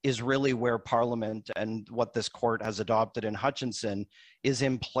is really where Parliament and what this court has adopted in Hutchinson is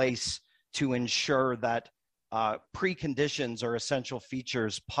in place to ensure that preconditions or essential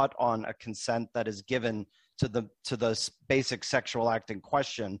features put on a consent that is given to the basic sexual act in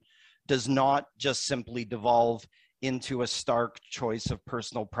question does not just simply devolve into a stark choice of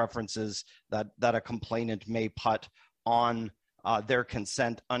personal preferences that a complainant may put on their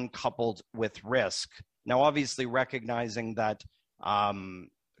consent uncoupled with risk. Now, obviously recognizing that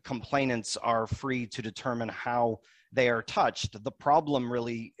complainants are free to determine how they are touched, the problem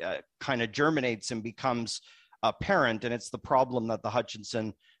really kind of germinates and becomes apparent, and it's the problem that the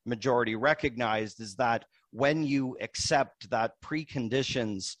Hutchinson majority recognized, is that when you accept that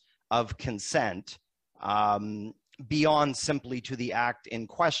preconditions of consent beyond simply to the act in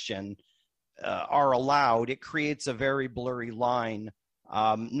question are allowed, it creates a very blurry line,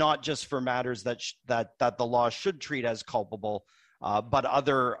 not just for matters that the law should treat as culpable, but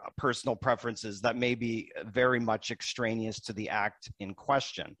other personal preferences that may be very much extraneous to the act in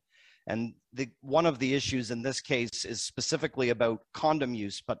question. And one of the issues in this case is specifically about condom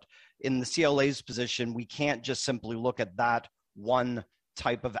use, but in the CLA's position, we can't just simply look at that one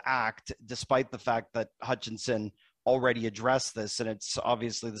type of act, despite the fact that Hutchinson already addressed this, and it's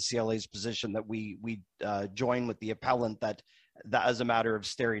obviously the CLA's position that we join with the appellant that as a matter of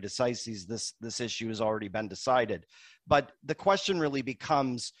stare decisis, this issue has already been decided. But the question really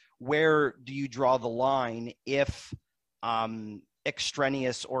becomes, where do you draw the line if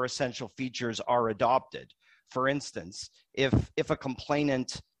extraneous or essential features are adopted? For instance, if a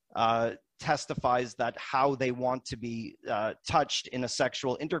complainant testifies that how they want to be touched in a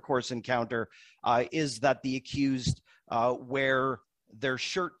sexual intercourse encounter is that the accused wear their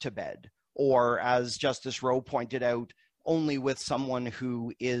shirt to bed, or as Justice Rowe pointed out, only with someone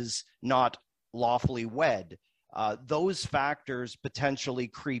who is not lawfully wed. Those factors potentially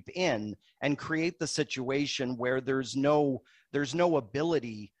creep in and create the situation where there's no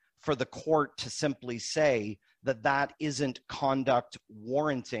ability for the court to simply say that isn't conduct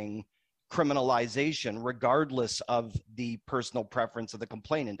warranting criminalization, regardless of the personal preference of the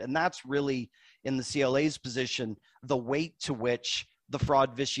complainant. And that's really, in the CLA's position, the weight to which the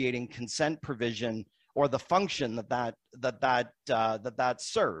fraud vitiating consent provision, or the function that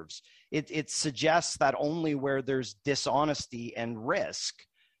serves. It suggests that only where there's dishonesty and risk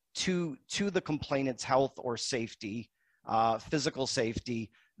to the complainant's health or safety, physical safety,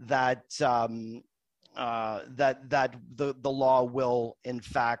 that that the law will in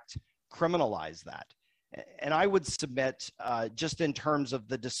fact criminalize that. And I would submit, just in terms of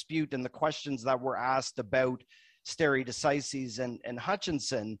the dispute and the questions that were asked about stare decisis and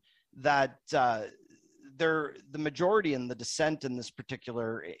Hutchinson, that the majority in the dissent in this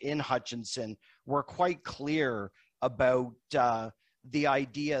particular, in Hutchinson, were quite clear about the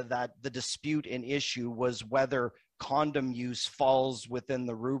idea that the dispute in issue was whether condom use falls within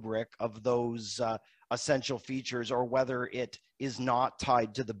the rubric of those essential features or whether it is not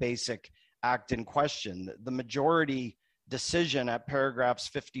tied to the basic act in question. The majority decision at paragraphs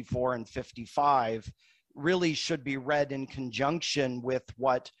 54 and 55 really should be read in conjunction with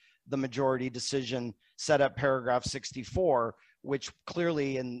what the majority decision said at paragraph 64, which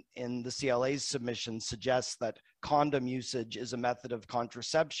clearly in the CLA's submission suggests that condom usage is a method of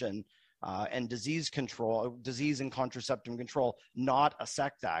contraception and disease and contraceptive control, not a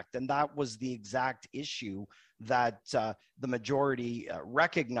SECT act. And that was the exact issue that the majority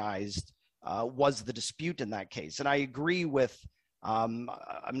recognized was the dispute in that case. And I agree with, I'm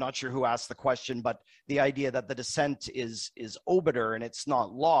not sure who asked the question, but the idea that the dissent is obiter and it's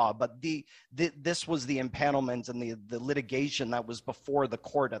not law, but this was the empanelment and the litigation that was before the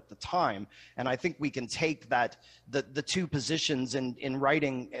court at the time. And I think we can take that, the two positions in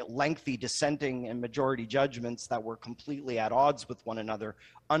writing lengthy dissenting and majority judgments that were completely at odds with one another,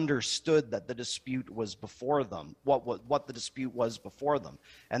 understood that the dispute was before them, what the dispute was before them.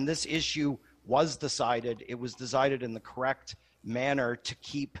 And this issue was decided, it was decided in the correct manner to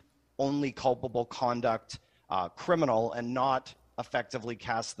keep only culpable conduct criminal and not effectively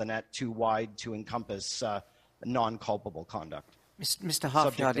cast the net too wide to encompass non-culpable conduct. Mr.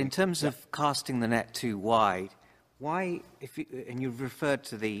 Halfyard, in terms of casting the net too wide, why, and you've referred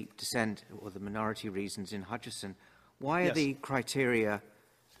to the dissent or the minority reasons in Hutchison, why are the criteria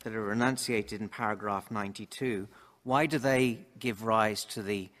that are enunciated in paragraph 92, why do they give rise to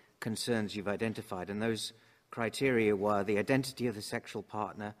the concerns you've identified? And those criteria were the identity of the sexual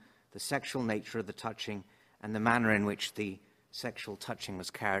partner, the sexual nature of the touching, and the manner in which the sexual touching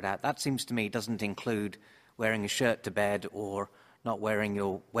was carried out. That seems to me doesn't include wearing a shirt to bed or not wearing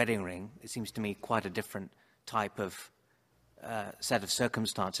your wedding ring. It seems to me quite a different type of set of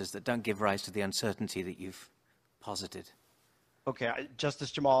circumstances that don't give rise to the uncertainty that you've posited. Okay, Justice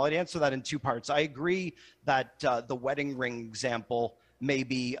Jamal, I'd answer that in two parts. I agree that the wedding ring example may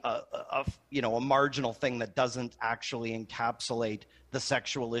be a marginal thing that doesn't actually encapsulate the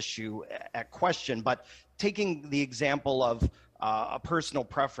sexual issue at question. But taking the example of a personal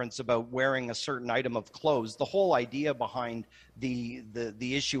preference about wearing a certain item of clothes, the whole idea behind the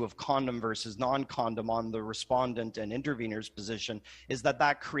issue of condom versus non-condom on the respondent and intervener's position is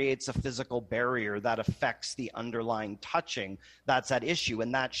that creates a physical barrier that affects the underlying touching that's at issue.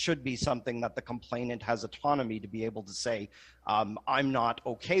 And that should be something that the complainant has autonomy to be able to say, I'm not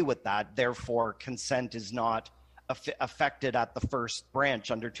okay with that, therefore consent is not affected at the first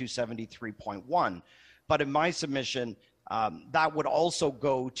branch under 273.1. But in my submission, that would also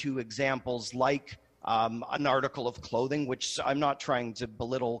go to examples like an article of clothing, which I'm not trying to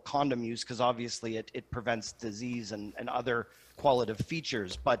belittle condom use because obviously it prevents disease and other qualitative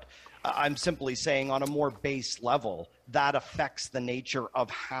features. But I'm simply saying on a more base level, that affects the nature of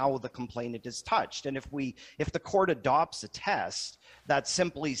how the complainant is touched. And if the court adopts a test that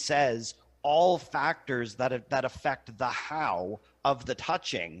simply says all factors that affect the how of the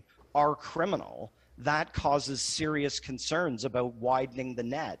touching are criminal, that causes serious concerns about widening the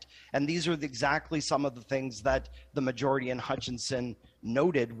net. And these are exactly some of the things that the majority in Hutchinson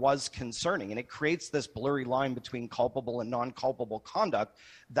noted was concerning. And it creates this blurry line between culpable and non-culpable conduct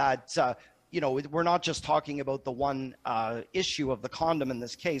that, we're not just talking about the one issue of the condom in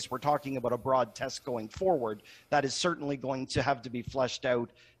this case. We're talking about a broad test going forward that is certainly going to have to be fleshed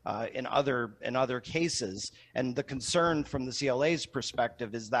out in other cases. And the concern from the CLA's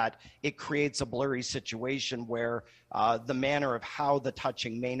perspective is that it creates a blurry situation where the manner of how the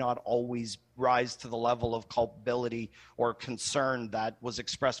touching may not always rise to the level of culpability or concern that was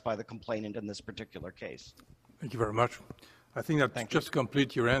expressed by the complainant in this particular case. Thank you very much. I think that just to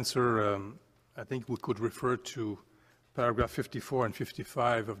complete your answer, I think we could refer to paragraph 54 and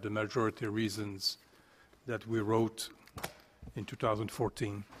 55 of the majority reasons that we wrote in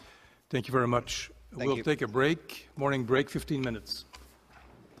 2014. Thank you very much. We'll take a break, morning break, 15 minutes.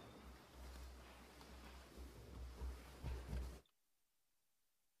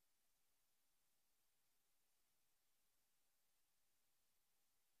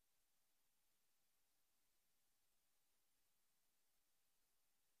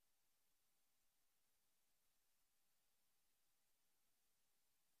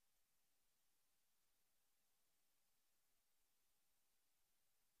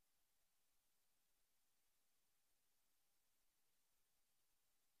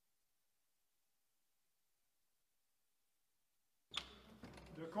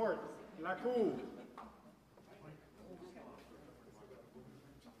 court, la cour.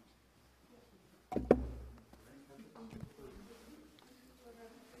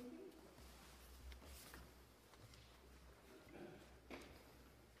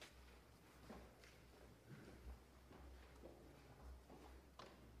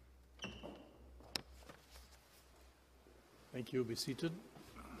 Thank you. Be seated.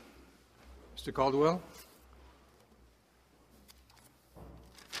 Mr. Caldwell.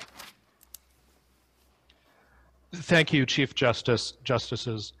 Thank you, Chief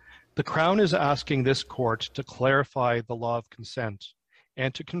Justices. The Crown is asking this court to clarify the law of consent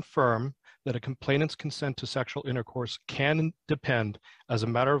and to confirm that a complainant's consent to sexual intercourse can depend, as a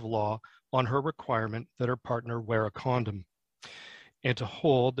matter of law, on her requirement that her partner wear a condom, and to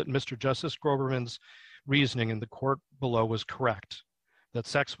hold that Mr. Justice Groberman's reasoning in the court below was correct, that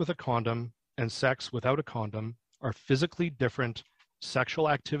sex with a condom and sex without a condom are physically different sexual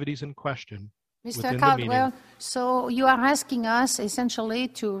activities in question. Mr. Caldwell, so you are asking us essentially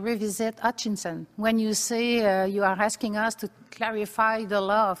to revisit Hutchinson. When you say you are asking us to clarify the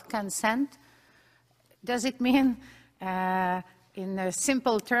law of consent, does it mean in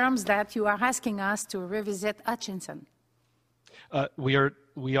simple terms that you are asking us to revisit Hutchinson? We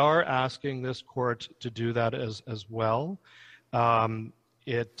are asking this court to do that as well.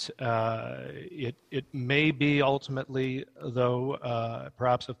 It may be ultimately, though,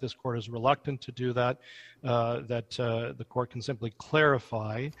 perhaps if this court is reluctant to do that, that the court can simply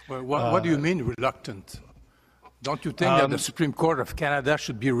clarify. Well, what do you mean reluctant? Don't you think that the Supreme Court of Canada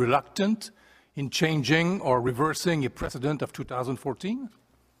should be reluctant in changing or reversing a precedent of 2014?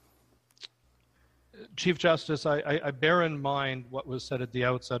 Chief Justice, I bear in mind what was said at the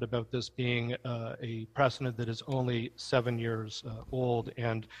outset about this being a precedent that is only 7 years old,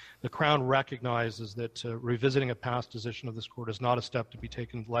 and the Crown recognizes that revisiting a past decision of this court is not a step to be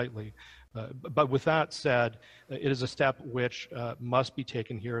taken lightly. But with that said, it is a step which must be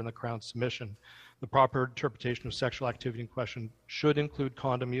taken here in the Crown's submission. The proper interpretation of sexual activity in question should include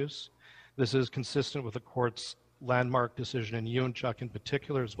condom use. This is consistent with the court's landmark decision in Ewanchuk in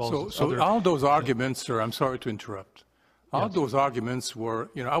particular, as well as other... So all those arguments, sir, I'm sorry to interrupt. All those arguments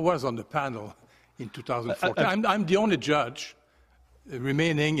were, I was on the panel in 2014. I'm the only judge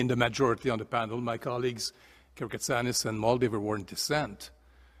remaining in the majority on the panel. My colleagues, Kirkatsanis and Moldaver, were in dissent.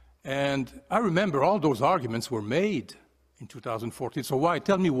 And I remember all those arguments were made in 2014. So why?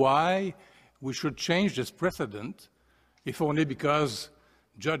 Tell me why we should change this precedent, if only because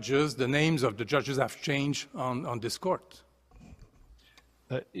the names of the judges have changed on this court.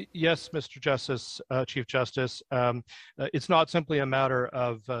 Yes, Mr. Justice, Chief Justice. It's not simply a matter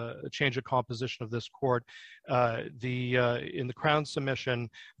of a change of composition of this court. In the Crown submission,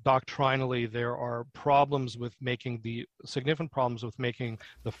 doctrinally, there are significant problems with making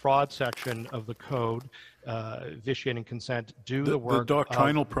the fraud section of the code, vitiating consent, do the work. The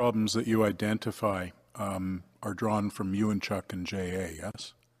doctrinal problems that you identify are drawn from Ewanchuk and J.A.,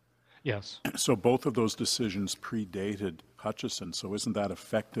 yes? Yes. So both of those decisions predated Hutchison, so isn't that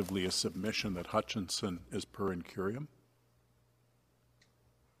effectively a submission that Hutchinson is per incurium?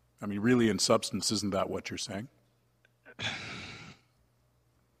 I mean, really, in substance, isn't that what you're saying?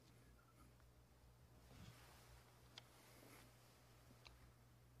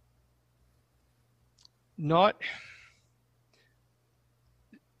 Not...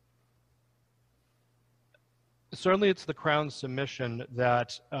 Certainly, it's the Crown's submission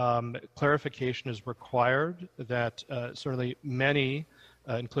that clarification is required, that certainly many,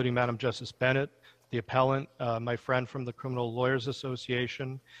 including Madam Justice Bennett, the appellant, my friend from the Criminal Lawyers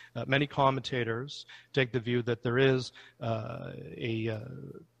Association, many commentators take the view that there is a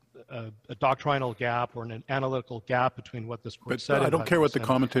doctrinal gap or an analytical gap between what this court said. But I don't care what the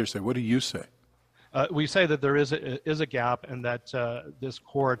commentators say. What do you say? We say that there is a gap, and that this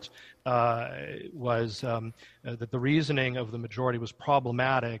court was that the reasoning of the majority was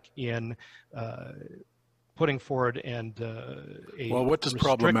problematic in putting forward well, what does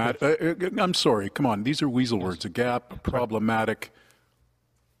problematic? I'm sorry. Come on, these are weasel words. A gap, problematic.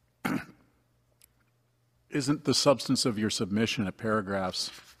 Isn't the substance of your submission at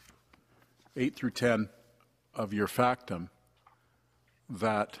paragraphs 8 through 10 of your factum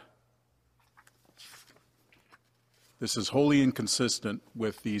that this is wholly inconsistent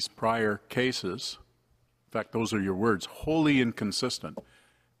with these prior cases? In fact, those are your words, wholly inconsistent.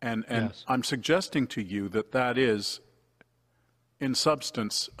 And yes. I'm suggesting to you that that is, in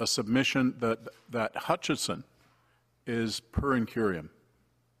substance, a submission that Hutchison is per incurium.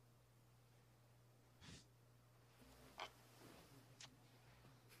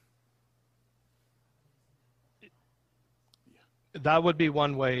 That would be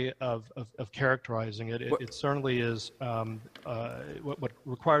one way of characterizing it. It certainly is what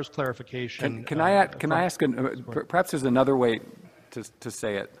requires clarification. Can I ask? Perhaps there's another way to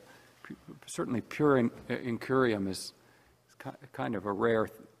say it. Certainly, pure incurium is kind of a rare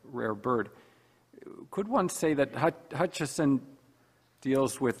bird. Could one say that Hutchison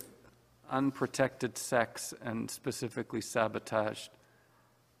deals with unprotected sex and specifically sabotaged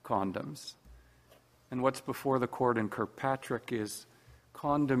condoms? And what's before the court in Kirkpatrick is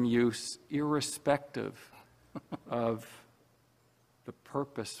condom use irrespective of the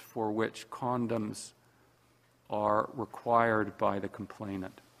purpose for which condoms are required by the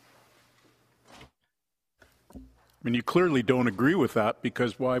complainant. I mean, you clearly don't agree with that,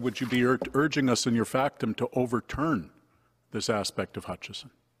 because why would you be urging us in your factum to overturn this aspect of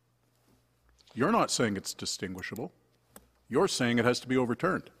Hutchison? You're not saying it's distinguishable. You're saying it has to be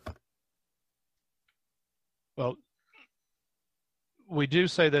overturned. Well, we do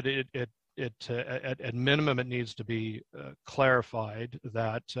say that at minimum it needs to be clarified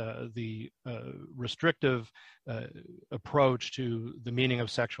that the restrictive approach to the meaning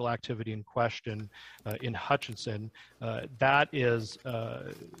of sexual activity in question in Hutchison, that is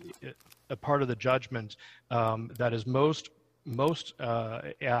a part of the judgment that is most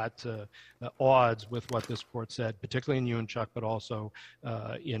at odds with what this court said, particularly in Ewanchuk, but also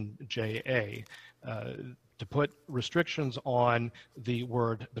in JA. To put restrictions on the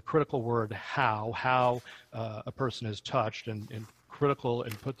critical word how a person is touched, and critical,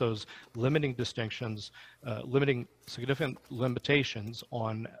 and put those limiting distinctions, limiting significant limitations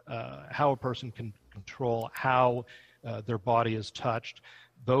on how a person can control how their body is touched.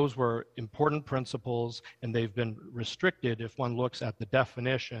 Those were important principles, and they've been restricted if one looks at the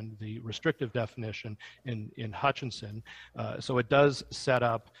definition, the restrictive definition in Hutchison. So it does set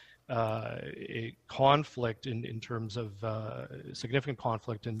up a conflict in terms of significant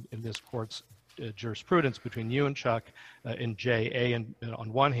conflict in this court's jurisprudence between Ewanchuk and JA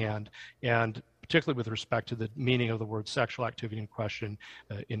on one hand, and particularly with respect to the meaning of the word sexual activity in question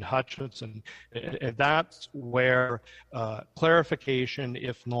in Hutchison. And that's where clarification,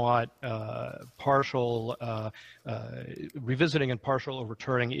 if not partial revisiting and partial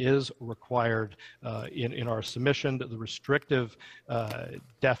overturning, is required in our submission. The restrictive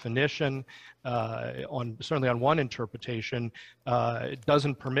definition, certainly on one interpretation,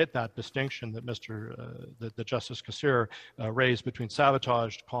 doesn't permit that distinction that that Justice Kassir raised between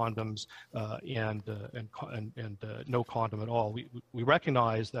sabotaged condoms and no condom at all. We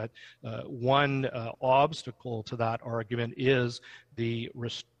recognize that one obstacle to that argument is the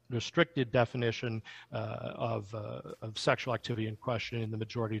restricted definition of sexual activity in question in the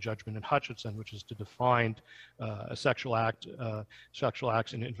majority judgment in Hutchison, which is to define a sexual acts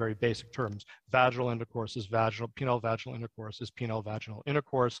in very basic terms. Vaginal intercourse is penile vaginal intercourse is penile vaginal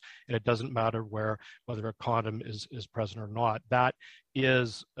intercourse, and it doesn't matter whether a condom is present or not. That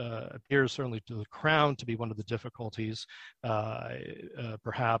appears certainly to the Crown to be one of the difficulties,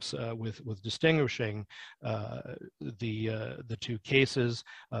 perhaps with distinguishing the two cases,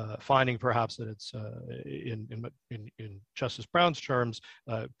 finding perhaps that it's in Justice Brown's terms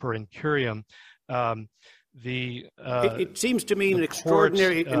per incurium. It seems to me an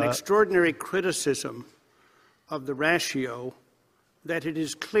extraordinary criticism of the ratio that it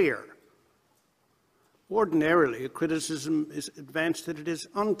is clear. Ordinarily, a criticism is advanced that it is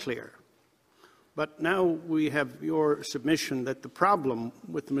unclear. But now we have your submission that the problem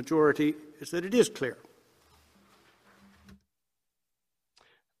with the majority is that it is clear.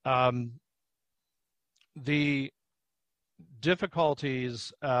 The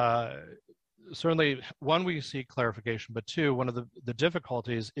difficulties, certainly, one, we seek clarification, but two, one of the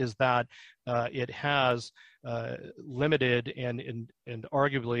difficulties is that it has limited and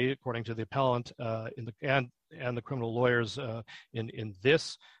arguably, according to the appellant and the criminal lawyers in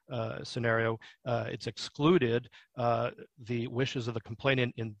this scenario, it's excluded the wishes of the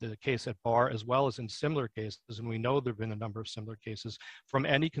complainant in the case at bar, as well as in similar cases, and we know there have been a number of similar cases, from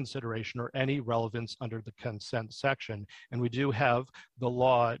any consideration or any relevance under the consent section. And we do have the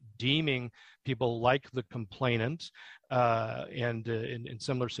law deeming people like the complainant and in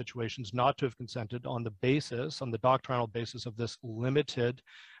similar situations not to have consented on the doctrinal basis of this limited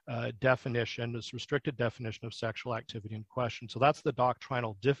definition, this restricted definition of sexual activity in question. So that's the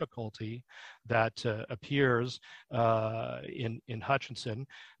doctrinal difficulty that appears in Hutchison.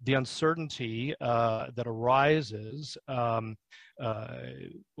 The uncertainty that arises, well,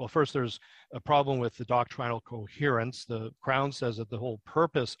 first there's a problem with the doctrinal coherence. The Crown says that the whole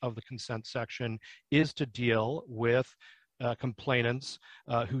purpose of the consent section is to deal with complainants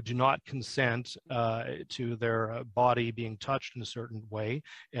who do not consent to their body being touched in a certain way,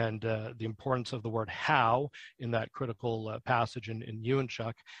 and the importance of the word how in that critical passage in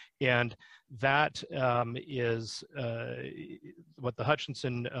Ewanchuk. And that is what the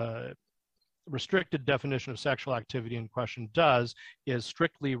Hutchinson restricted definition of sexual activity in question does, is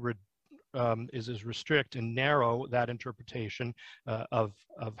strictly is restrict and narrow that interpretation of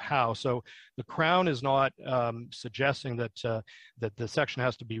how. So the Crown is not suggesting that that the section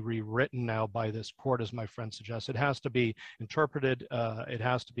has to be rewritten now by this court, as my friend suggests. It has to be interpreted. It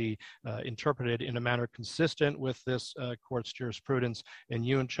has to be interpreted in a manner consistent with this court's jurisprudence in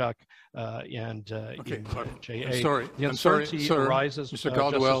Ewanchuk and in J.A. Sorry, The uncertainty arises, Mr.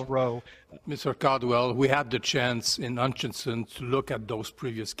 Caldwell. Justice Rowe. Mr. Caldwell, we had the chance in Hutchinson to look at those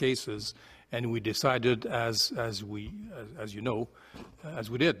previous cases, and we decided, as you know, as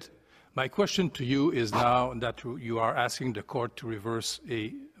we did. My question to you is now that you are asking the court to reverse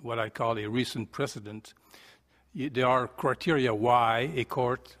what I call a recent precedent. There are criteria why a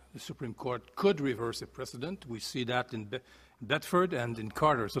court, the Supreme Court, could reverse a precedent. We see that in Bedford and in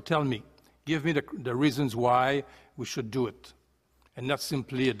Carter. So tell me, give me the reasons why we should do it, and not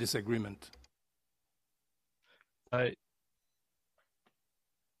simply a disagreement.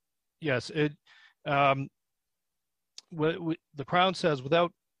 Yes, the Crown says,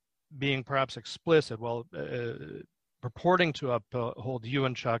 without being perhaps explicit, well, purporting to uphold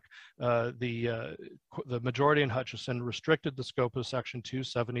Ewanchuk, the majority in Hutchinson restricted the scope of Section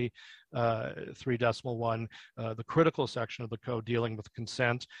 273.1, the critical section of the code dealing with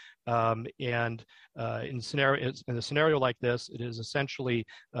consent. And in a scenario like this, it is essentially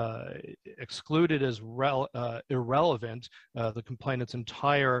excluded as irrelevant the complainant's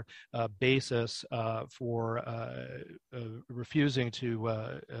entire basis for refusing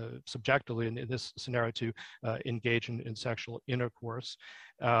to subjectively, in this scenario, to engage in sexual intercourse.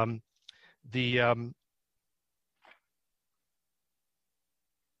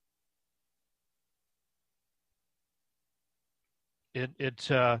 It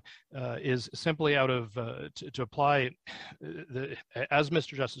is simply out of, to apply, as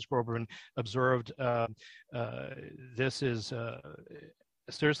Mr. Justice Groban observed, this is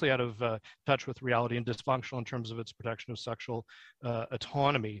seriously out of touch with reality and dysfunctional in terms of its protection of sexual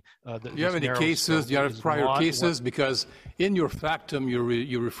autonomy. Do you have any cases, do you have prior cases? Because in your factum,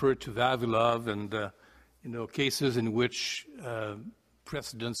 you refer to Vavilov and cases in which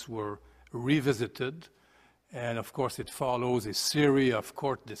precedents were revisited. And of course, it follows a series of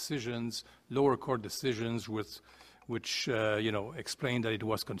court decisions, lower court decisions, which explained that it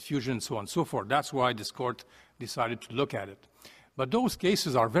was confusion, so on and so forth. That's why this court decided to look at it. But those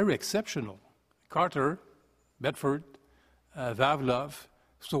cases are very exceptional. Carter, Bedford, Vavilov.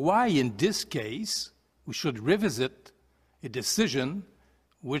 So why in this case we should revisit a decision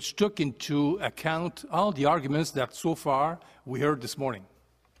which took into account all the arguments that so far we heard this morning?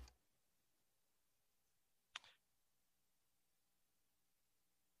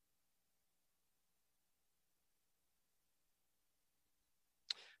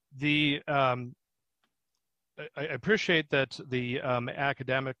 I appreciate that the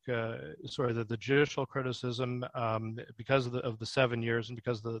academic, the judicial criticism, because of the 7 years and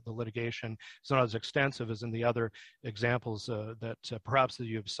because the litigation is not as extensive as in the other examples that perhaps that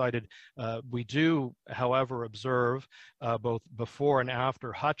you have cited. We do, however, observe both before and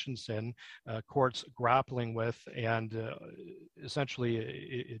after Hutchinson, courts grappling with and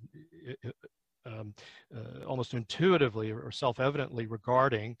essentially almost intuitively or self-evidently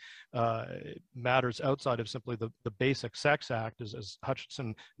regarding matters outside of simply the basic sex act, as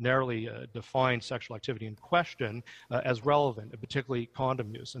Hutchinson narrowly defined sexual activity in question as relevant, particularly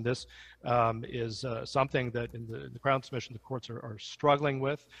condom use. And this is something that in the Crown submission the courts are struggling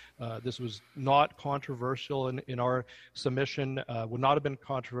with. This was not controversial in our submission, would not have been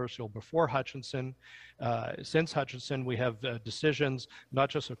controversial before Hutchinson. Since Hutchinson, we have decisions not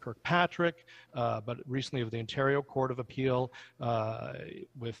just of Kirkpatrick, but recently of the Ontario Court of Appeal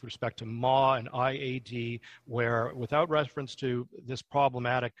with respect to MAW and IAD, where without reference to this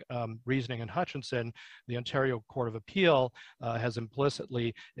problematic reasoning in Hutchinson, the Ontario Court of Appeal has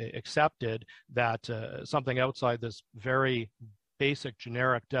implicitly accepted that something outside this very basic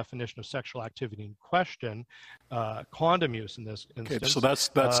generic definition of sexual activity in question, condom use in this instance. Okay, so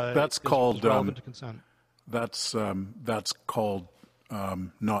that's called relevant to consent. That's called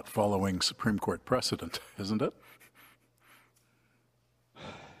not following Supreme Court precedent, isn't it?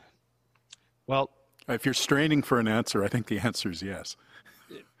 Well, if you're straining for an answer, I think the answer is yes.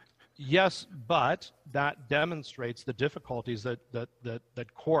 Yes, but that demonstrates the difficulties that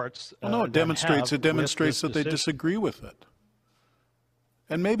courts. Well, no, it demonstrates that they disagree with it.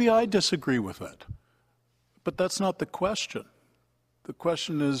 And maybe I disagree with it, but that's not the question. The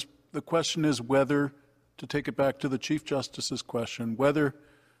question is whether, to take it back to the Chief Justice's question, whether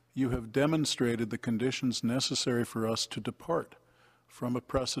you have demonstrated the conditions necessary for us to depart from a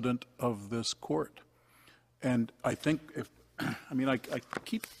precedent of this court. And I think I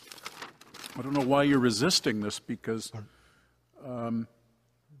don't know why you're resisting this, because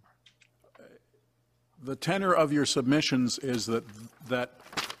the tenor of your submissions is that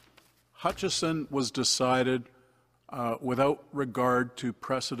Hutchison was decided without regard to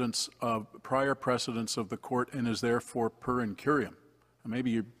prior precedents of the court, and is therefore per incurium.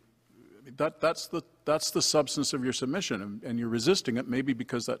 Maybe that's the substance of your submission, and you're resisting it. Maybe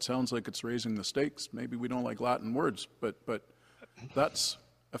because that sounds like it's raising the stakes. Maybe we don't like Latin words, but that's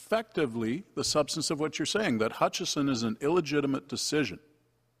effectively the substance of what you're saying. That Hutchison is an illegitimate decision.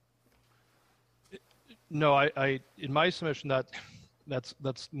 No, in my submission,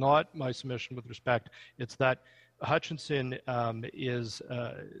 that's not my submission with respect. It's that Hutchison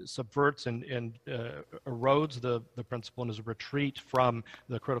subverts and erodes the principle and is a retreat from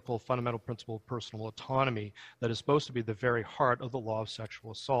the critical fundamental principle of personal autonomy that is supposed to be the very heart of the law of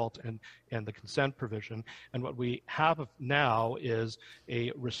sexual assault and the consent provision. And what we have now is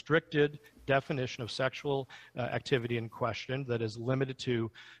a restricted definition of sexual activity in question that is limited to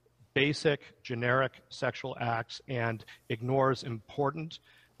basic generic sexual acts and ignores important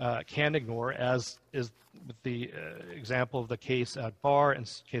can ignore, as is the example of the case at bar and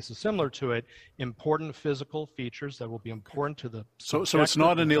cases similar to it, important physical features that will be important to the So it's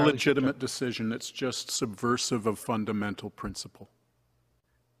not an illegitimate decision, it's just subversive of fundamental principle.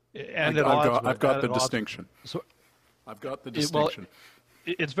 And I've got the distinction. So I've got the distinction.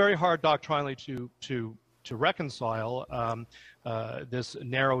 It's very hard doctrinally to reconcile this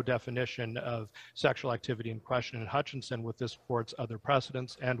narrow definition of sexual activity in question in Hutchison with this court's other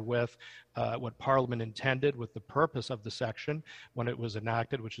precedents and with what Parliament intended with the purpose of the section when it was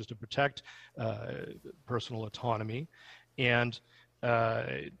enacted, which is to protect personal autonomy. And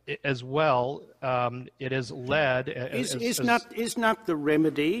as well, it is led... Is not the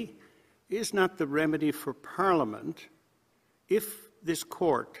remedy for Parliament if this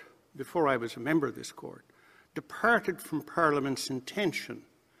court, before I was a member of this court, departed from Parliament's intention,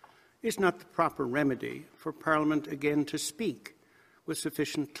 is not the proper remedy for Parliament again to speak with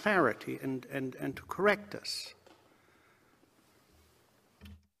sufficient clarity and to correct us?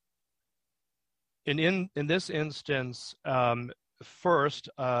 In this instance, first,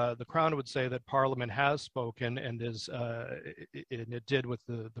 the Crown would say that Parliament has spoken and it did with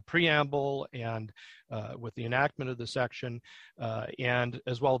the preamble and with the enactment of the section, and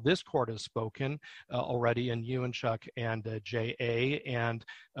as well this court has spoken already in Ewanchuk and J.A., and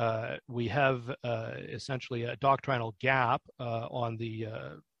we have essentially a doctrinal gap on the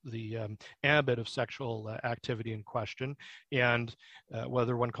ambit of sexual activity in question, and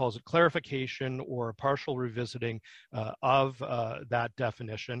whether one calls it clarification or a partial revisiting of that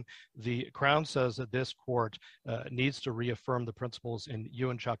definition, the Crown says that this court needs to reaffirm the principles in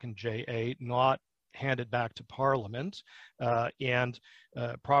Ewanchuk and J.A., not hand it back to Parliament, and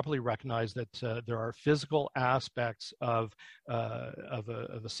properly recognize that there are physical aspects of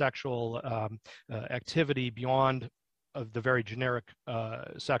a sexual activity beyond of the very generic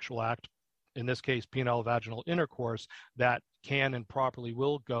sexual act, in this case penile vaginal intercourse, that can and properly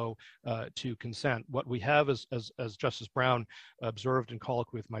will go to consent. What we have, as Justice Brown observed in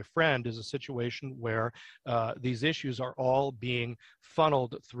colloquy with my friend, is a situation where these issues are all being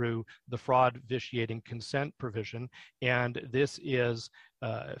funneled through the fraud vitiating consent provision, and this is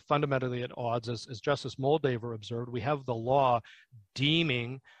fundamentally at odds, as Justice Moldaver observed. We have the law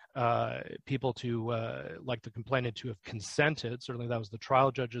deeming people to, like the complainant, to have consented. Certainly that was the trial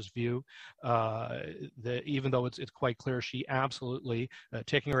judge's view, even though it's quite clear she absolutely,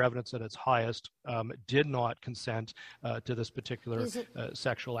 taking her evidence at its highest, did not consent to this particular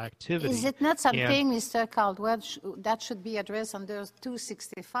sexual activity. Is it not something, Mr. Caldwell, that should be addressed under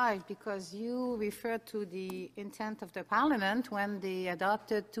 265, because you refer to the intent of the Parliament when they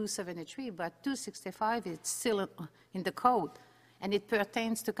adopted 273, but 265 is still in the code. And it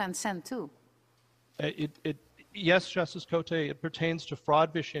pertains to consent too. Yes, Justice Cote, it pertains to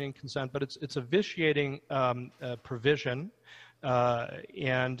fraud vitiating consent, but it's a vitiating provision.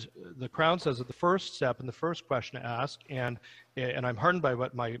 And the Crown says that the first step and the first question to ask, and I'm heartened by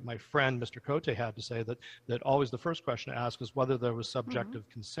what my friend Mr. Cote had to say, that always the first question to ask is whether there was subjective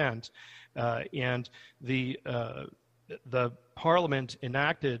consent. And the the Parliament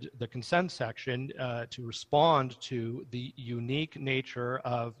enacted the consent section to respond to the unique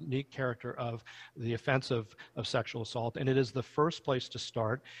character of the offense of sexual assault, and it is the first place to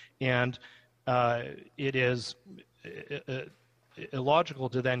start. And it is illogical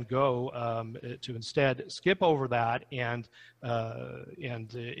to then go to instead skip over that and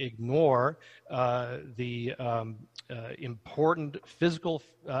ignore the important physical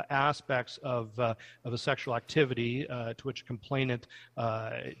aspects of a sexual activity to which a complainant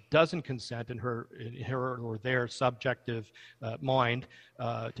doesn't consent in her or their subjective mind,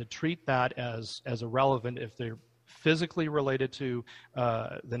 to treat that as irrelevant if they're physically related to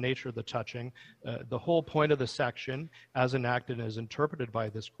the nature of the touching. The whole point of the section, as enacted and as interpreted by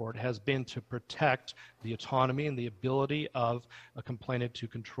this court, has been to protect the autonomy and the ability of a complainant to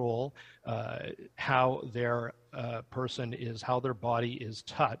control how their person is, how their body is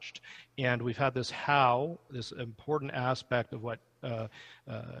touched. And we've had this important aspect of what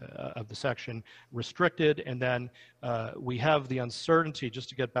of the section restricted, and then we have the uncertainty, just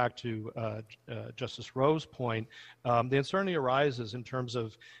to get back to Justice Rowe's point, the uncertainty arises in terms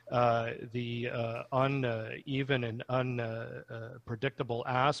of the uneven and unpredictable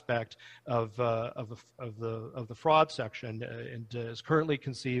aspect of the fraud section. And as currently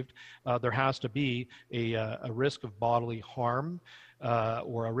conceived, there has to be a risk of bodily harm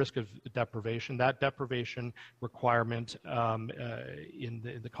or a risk of deprivation. That deprivation requirement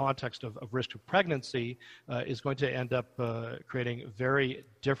in the context of risk of pregnancy is going to end up creating very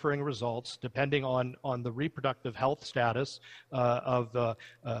differing results depending on the reproductive health status of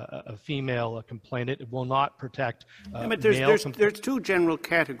a female complainant. It will not protect there's two general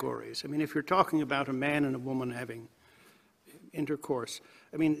categories. I mean, if you're talking about a man and a woman having intercourse,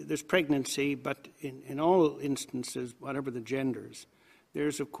 I mean, there's pregnancy, but in all instances, whatever the genders,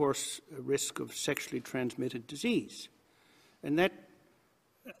 there's, of course, a risk of sexually transmitted disease. And that,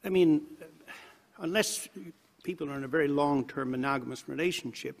 I mean, unless people are in a very long-term monogamous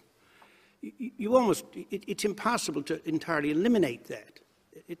relationship, it's impossible to entirely eliminate that.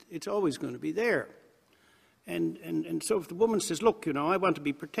 It's always going to be there. And so if the woman says, look, you know, I want to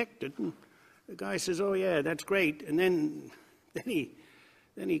be protected, and the guy says, oh, yeah, that's great, and then he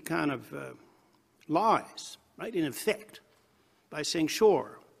kind of lies, right, in effect, by saying,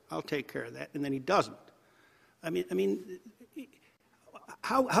 sure, I'll take care of that, and then he doesn't. I mean,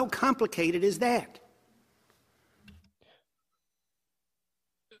 how complicated is that?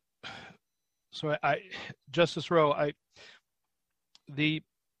 So, Justice Rowe, the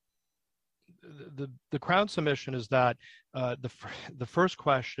Crown submission is that the first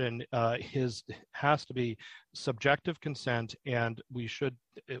question has to be subjective consent, and we should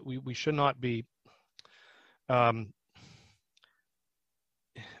not be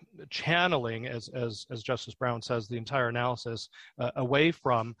channeling, as Justice Brown says, the entire analysis away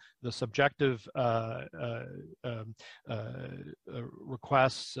from the subjective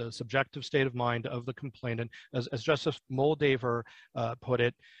requests, subjective state of mind of the complainant. As Justice Moldaver put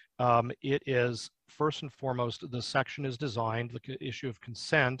it, it is first and foremost, the section is designed, the issue of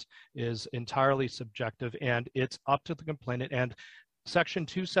consent is entirely subjective, and it's up to the complainant. And Section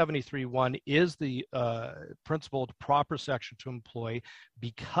 273(1) is the principled proper section to employ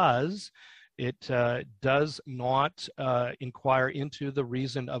because it does not inquire into the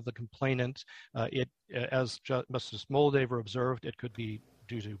reason of the complainant. As Justice Moldaver observed, it could be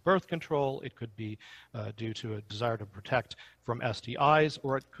due to birth control, it could be due to a desire to protect from STIs,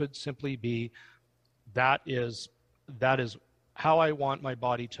 or it could simply be that is how I want my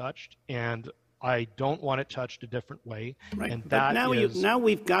body touched, and I don't want it touched a different way. Right. And but now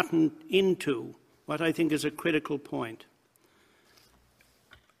we've gotten into what I think is a critical point.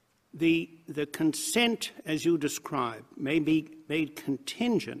 The consent, as you describe, may be made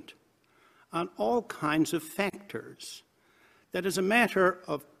contingent on all kinds of factors that, as a matter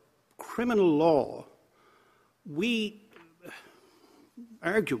of criminal law, we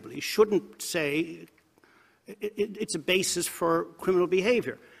arguably shouldn't say it's a basis for criminal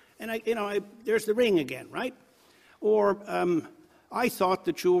behavior. And there's the ring again, right? Or I thought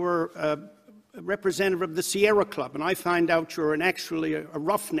that you were a representative of the Sierra Club, and I find out you're actually a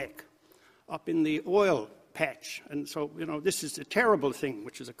roughneck up in the oil patch. And so, this is a terrible thing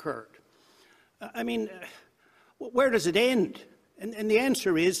which has occurred. Where does it end? And the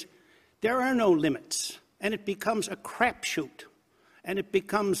answer is there are no limits, and it becomes a crapshoot, and it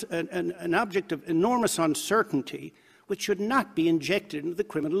becomes an object of enormous uncertainty which should not be injected into the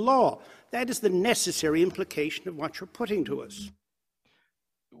criminal law. That is the necessary implication of what you're putting to us.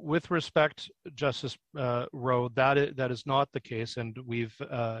 with respect, Justice Rowe, that is not the case, and we've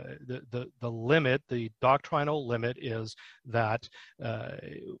the limit, the doctrinal limit, is that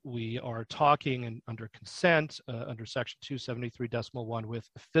we are talking under consent under Section 273.1 with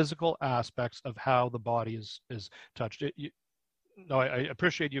physical aspects of how the body is touched. No, I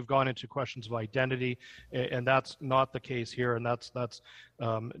appreciate you've gone into questions of identity, and that's not the case here, and that's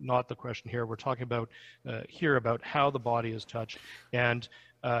not the question here. We're talking about here about how the body is touched, and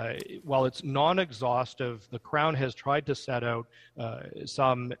while it's non-exhaustive, the Crown has tried to set out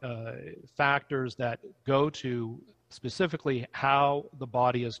some factors that go to specifically how the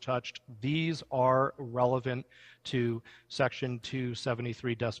body is touched. These are relevant to Section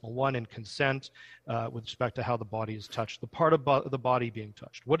 273.1 in consent with respect to how the body is touched, the part of the body being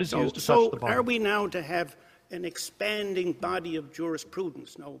touched. What is used to touch the body? So are we now to have an expanding body of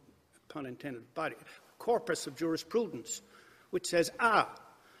jurisprudence, no pun intended, body, corpus of jurisprudence, which says,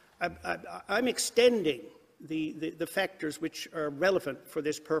 I'm extending the factors which are relevant for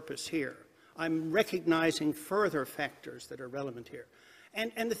this purpose here. I'm recognizing further factors that are relevant here.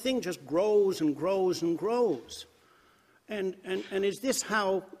 And the thing just grows and grows and grows. And is this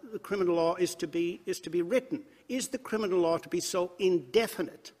how the criminal law is to be written? Is the criminal law to be so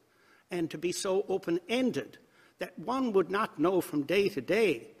indefinite and to be so open-ended that one would not know from day to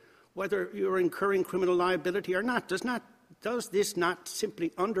day whether you're incurring criminal liability or not? Does this not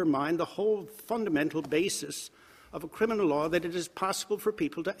simply undermine the whole fundamental basis of a criminal law that it is possible for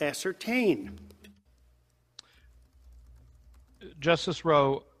people to ascertain? Justice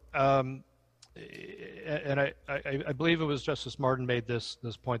Rowe, and I believe it was Justice Martin made this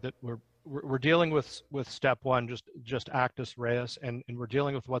point that we're dealing with step one, just actus reus, and we're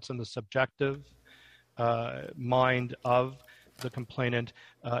dealing with what's in the subjective mind of the complainant.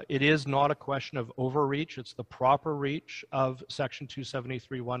 It is not a question of overreach. It's the proper reach of Section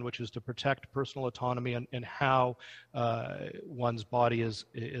 273.1, which is to protect personal autonomy and how one's body is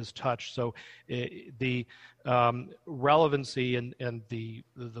touched. So the relevancy and the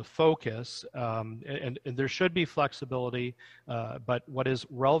focus, and there should be flexibility, but what is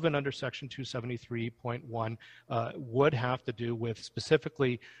relevant under Section 273.1 would have to do with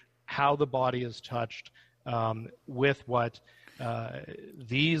specifically how the body is touched, with what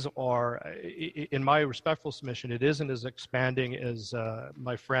these are. In my respectful submission, it isn't as expanding as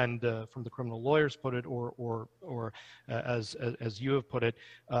my friend from the criminal lawyers put it, or as you have put it.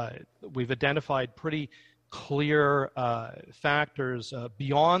 We've identified pretty clear factors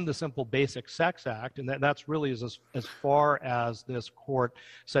beyond the simple basic sex act, and that's really as far as this court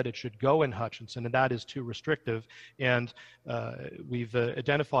said it should go in Hutchinson, and that is too restrictive. And we've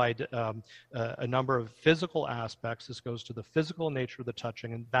identified a number of physical aspects. This goes to the physical nature of the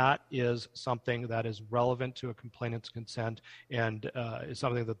touching, and that is something that is relevant to a complainant's consent, and is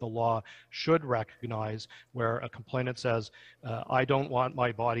something that the law should recognize, where a complainant says, I don't want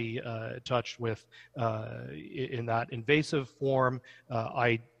my body touched with in that invasive form.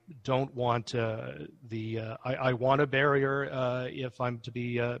 I don't want I want a barrier if I'm to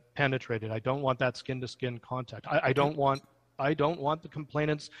be penetrated. I don't want that skin-to-skin contact. I don't want the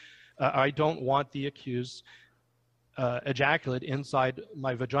complainants. I don't want the accused ejaculate inside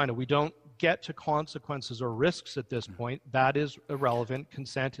my vagina. We don't get to consequences or risks at this point. That is irrelevant.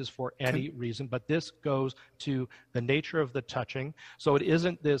 Consent is for any reason, but this goes to the nature of the touching. So it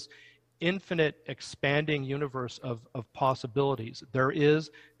isn't this infinite expanding universe of possibilities. There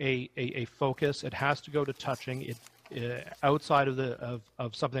is a focus. It has to go to touching. Outside of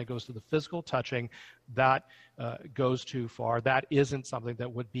something that goes to the physical touching, that goes too far. That isn't something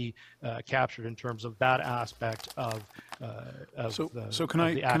that would be captured in terms of that aspect of can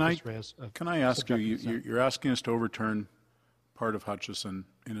I ask you? You're asking us to overturn part of Hutchison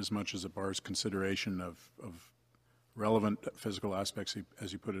in as much as it bars consideration of relevant physical aspects,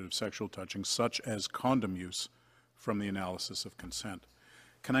 as you put it, of sexual touching, such as condom use, from the analysis of consent.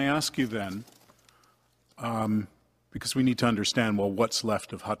 Can I ask you then, because we need to understand, well, what's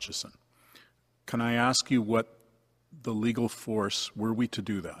left of Hutchison? Can I ask you what the legal force, were we to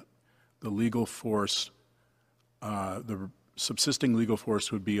do that, the legal force, the subsisting legal force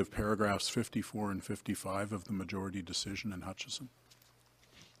would be of paragraphs 54 and 55 of the majority decision in Hutchison?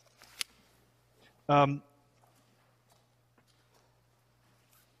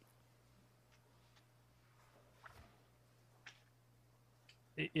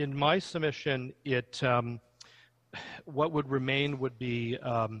 In my submission, what would remain would be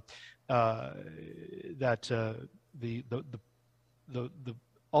that the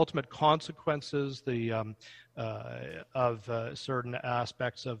ultimate consequences of certain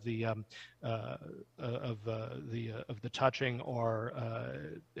aspects of the touching are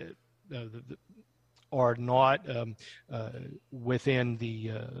are not within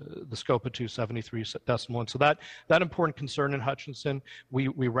the scope of 273.1. So that important concern in Hutchinson,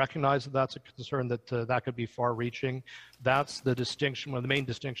 we recognize that that's a concern that that could be far-reaching. That's the distinction. One of the main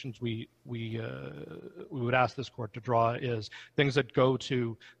distinctions we would ask this court to draw is things that go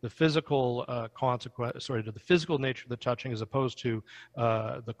to the physical to the physical nature of the touching as opposed to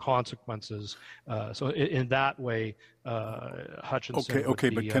the consequences. So in that way, Hutchinson. Okay,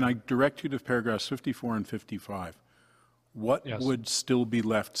 but can I direct you to paragraphs 54 and 55? What would still be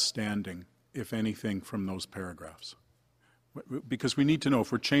left standing, if anything, from those paragraphs? Because we need to know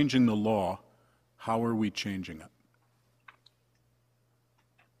if we're changing the law, how are we changing it?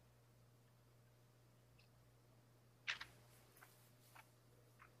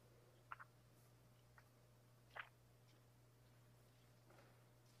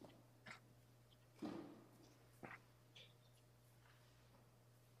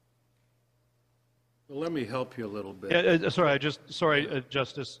 Well, let me help you a little bit.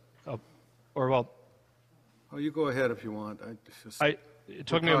 Justice, Oh, you go ahead if you want. It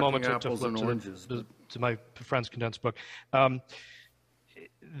took me a moment to flip to my friend's condensed book.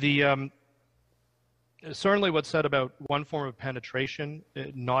 Certainly what's said about one form of penetration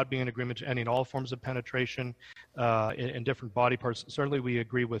not being in agreement to any and all forms of penetration in different body parts, certainly we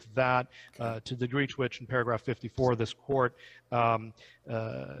agree with that. To the degree to which in paragraph 54 this court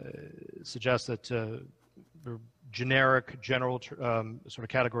suggests that general sort of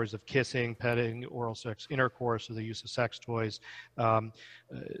categories of kissing, petting, oral sex intercourse, or the use of sex toys.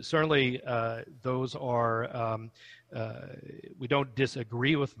 Certainly those are, we don't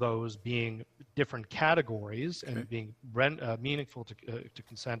disagree with those being different categories and being meaningful to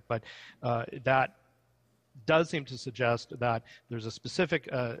consent, but that does seem to suggest that there's a specific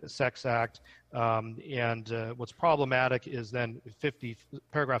sex act, and what's problematic is then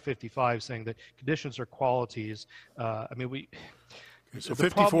paragraph 55 saying that conditions or qualities. So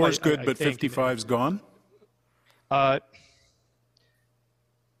 54 is good, but 55 is gone? Not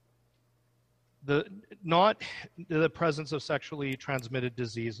the presence of sexually transmitted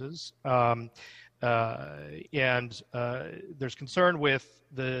diseases, and there's concern with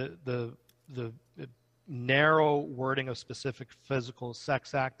the narrow wording of specific physical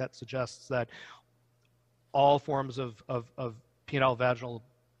sex act that suggests that all forms of penile vaginal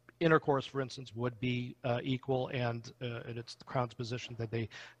intercourse, for instance, would be equal, and it's the Crown's position that they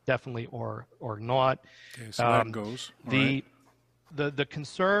definitely or not. Okay, so that goes. The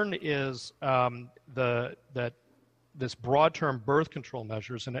concern is that this broad term birth control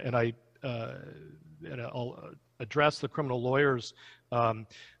measures, and I'll address the criminal lawyer's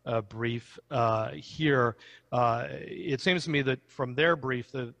brief here. It seems to me that from their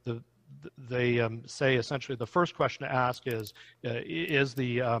brief, they say essentially the first question to ask is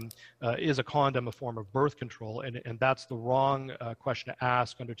a condom a form of birth control? And that's the wrong question to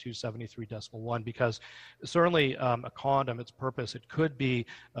ask under 273.1, because certainly a condom, its purpose, it could be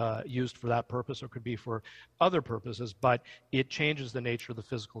used for that purpose or could be for other purposes, but it changes the nature of the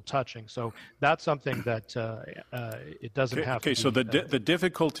physical touching. So that's something that it doesn't have to be. Okay, so the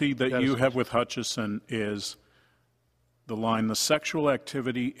difficulty that you have with Hutchison is the line, the sexual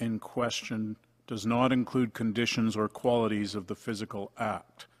activity in question does not include conditions or qualities of the physical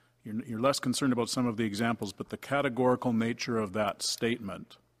act. You're less concerned about some of the examples, but the categorical nature of that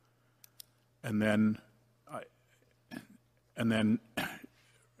statement, and then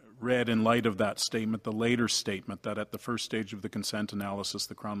read in light of that statement, the later statement that at the first stage of the consent analysis,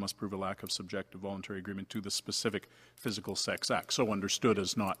 the Crown must prove a lack of subjective voluntary agreement to the specific physical sex act. So understood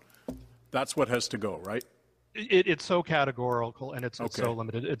as not. That's what has to go, right? It's so categorical and it's so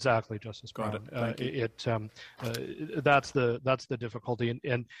limited. Exactly, Justice Brown. Got it. That's the difficulty.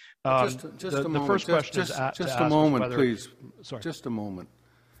 And just a moment. First question just a moment, please. Sorry. Just a moment.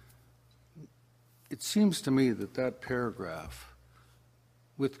 It seems to me that paragraph,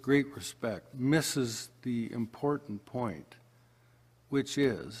 with great respect, misses the important point, which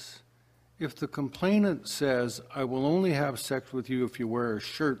is, if the complainant says, "I will only have sex with you if you wear a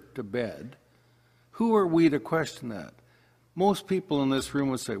shirt to bed," who are we to question that? Most people in this room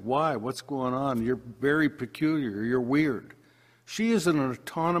would say, "Why? What's going on? You're very peculiar. You're weird." She is an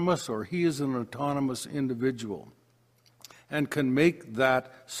autonomous, or he is an autonomous individual and can make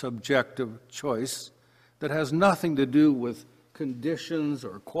that subjective choice that has nothing to do with conditions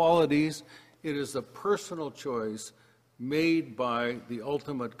or qualities. It is a personal choice made by the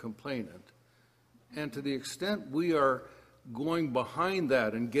ultimate complainant. And to the extent we are going behind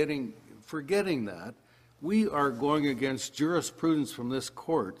that and forgetting that, we are going against jurisprudence from this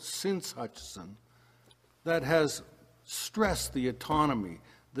court since Hutchison that has stressed the autonomy,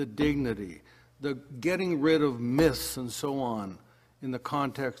 the dignity, the getting rid of myths and so on in the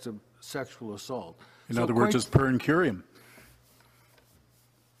context of sexual assault. In other words, it's per incurium.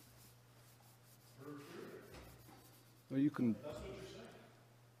 Well, you can.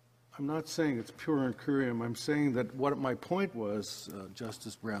 I'm not saying it's pure incurium. I'm saying that what my point was,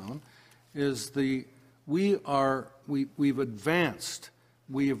 Justice Brown, is we've advanced.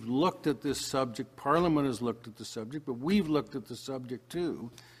 We have looked at this subject. Parliament has looked at the subject, but we've looked at the subject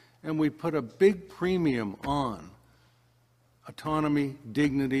too, and we put a big premium on autonomy,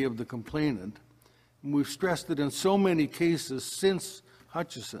 dignity of the complainant. And we've stressed it in so many cases since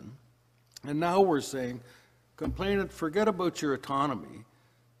Hutchison, and now we're saying, complainant, forget about your autonomy.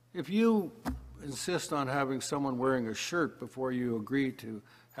 If you insist on having someone wearing a shirt before you agree to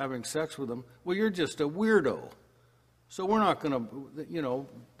having sex with them, well, you're just a weirdo. So we're not going to, you know,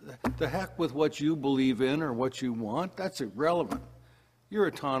 the heck with what you believe in or what you want, that's irrelevant. Your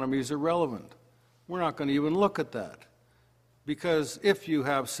autonomy is irrelevant. We're not going to even look at that. Because if you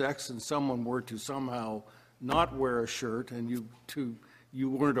have sex and someone were to somehow not wear a shirt and you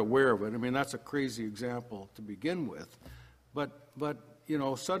weren't aware of it, I mean, that's a crazy example to begin with. But you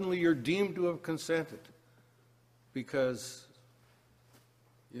know, suddenly you're deemed to have consented because,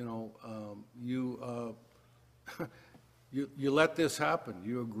 you know, you let this happen.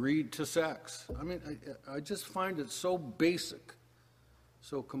 You agreed to sex. I mean, I just find it so basic,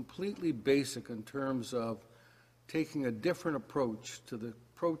 so completely basic in terms of taking a different approach to the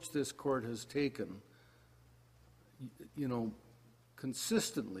approach this court has taken, you know,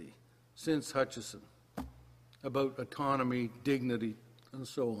 consistently since Hutchison about autonomy, dignity, and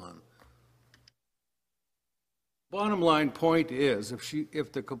so on. Bottom line point is,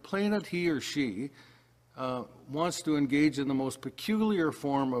 if the complainant, he or she, wants to engage in the most peculiar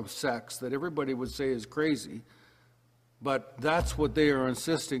form of sex that everybody would say is crazy, but that's what they are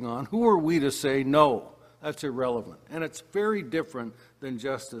insisting on, who are we to say no? That's irrelevant. And it's very different than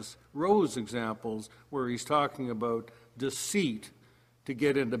Justice Rowe's examples where he's talking about deceit to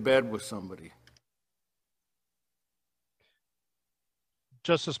get into bed with somebody.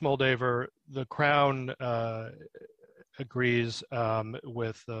 Justice Moldaver, the Crown agrees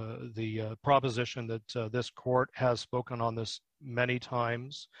with the proposition that this court has spoken on this many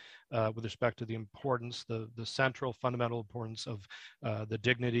times with respect to the importance, the central fundamental importance of the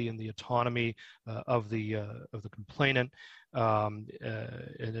dignity and the autonomy of the complainant, and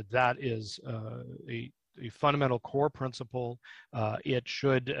that is a fundamental core principle. It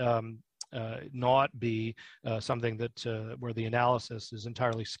should not be something that where the analysis is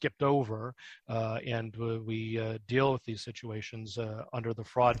entirely skipped over, and we deal with these situations under the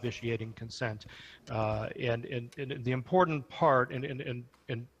fraud vitiating consent. And the important part, and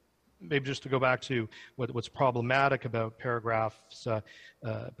maybe just to go back to what's problematic about paragraph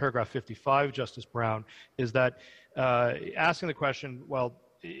 55, Justice Brown, is that asking the question, well,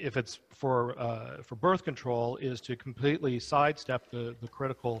 if it's for birth control, is to completely sidestep the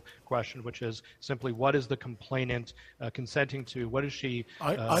critical question, which is simply what is the complainant consenting to? What is she?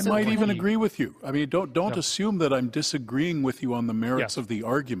 I might even agree with you. I mean, don't assume that I'm disagreeing with you on the merits of the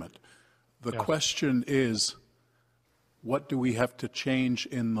argument. The question is, what do we have to change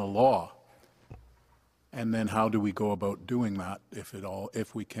in the law? And then how do we go about doing that, if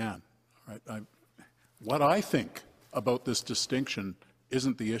we can? Right? What I think about this distinction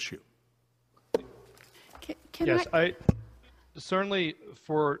isn't the issue. Yes, I certainly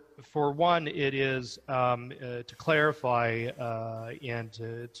for one, it is to clarify and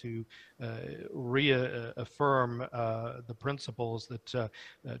to reaffirm the principles that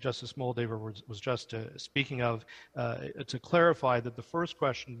Justice Moldaver was just speaking of. To clarify that the first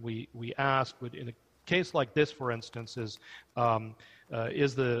question we ask would, in a case like this, for instance, is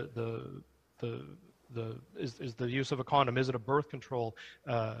the use of a condom, is it a birth control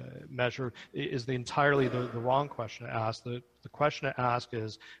measure, is entirely the wrong question to ask. The question to ask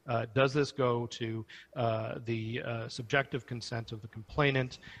is, does this go to the subjective consent of the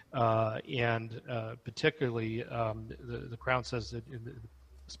complainant, and particularly the Crown says that in the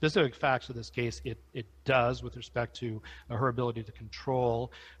specific facts of this case, it does, with respect to her ability to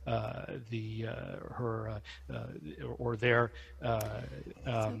control how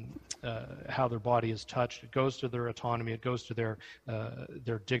their body is touched. It goes to their autonomy. It goes to their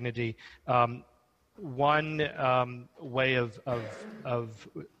dignity. One way of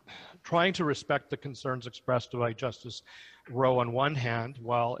trying to respect the concerns expressed by Justice Rowe on one hand,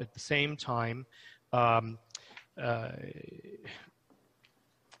 while at the same time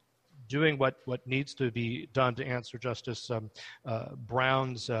doing what needs to be done to answer Justice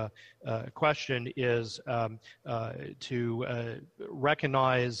Brown's question is to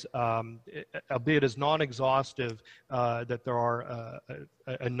recognize, albeit as non-exhaustive, that there are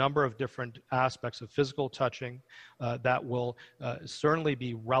a number of different aspects of physical touching that will certainly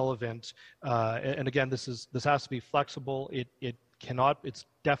be relevant. And again, this has to be flexible. It's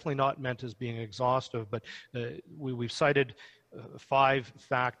definitely not meant as being exhaustive, but we've cited 5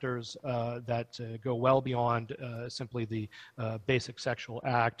 factors that go well beyond simply the basic sexual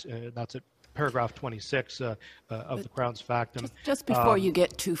act. That's at paragraph 26 of the Crown's factum. Just before you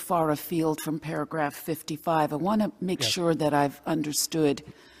get too far afield from paragraph 55, I want to make sure that I've understood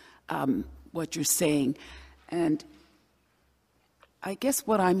what you're saying. And I guess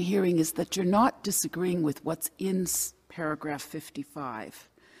what I'm hearing is that you're not disagreeing with what's in paragraph 55,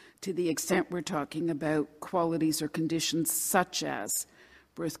 to the extent we're talking about qualities or conditions such as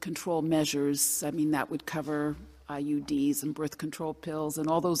birth control measures. I mean, that would cover IUDs and birth control pills and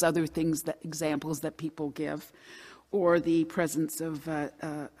all those other things, examples that people give, or the presence of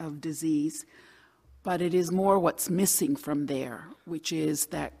disease. But it is more what's missing from there, which is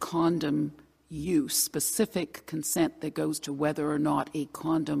that condom use, specific consent that goes to whether or not a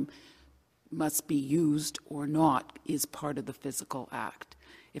condom must be used or not is part of the physical act.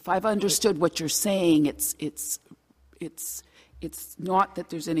 If I've understood what you're saying, it's not that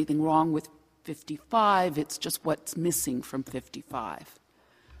there's anything wrong with 55, it's just what's missing from 55.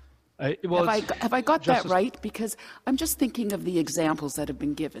 Have I got that right? Because I'm just thinking of the examples that have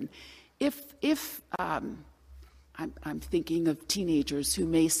been given. If I'm thinking of teenagers who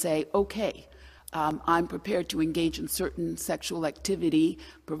may say, okay, I'm prepared to engage in certain sexual activity,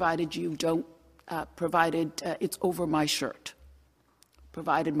 provided you don't, provided it's over my shirt,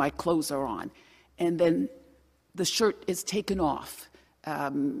 provided my clothes are on, and then the shirt is taken off,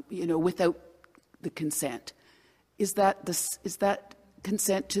 without the consent. Is that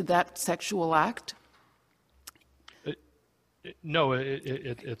consent to that sexual act? No,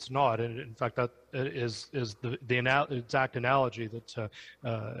 it's not. And in fact, that is the exact analogy that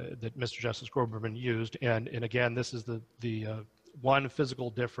Mr. Justice Groberman used. And again, this is the one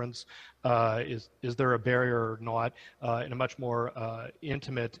physical difference. Is there a barrier or not? In a much more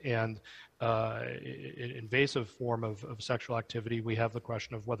intimate and invasive form of sexual activity, we have the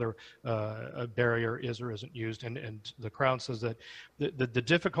question of whether a barrier is or isn't used. And the Crown says that the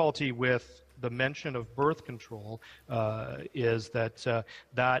difficulty with the mention of birth control is that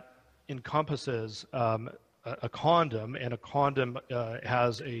that encompasses a condom, and a condom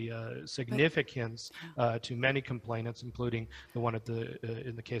has a significance to many complainants, including the one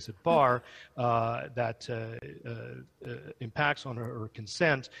in the case at Barr, that impacts on her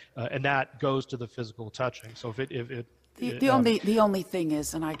consent, and that goes to the physical touching. So the only thing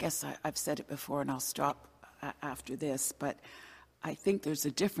is, and I guess I've said it before, and I'll stop after this, but I think there's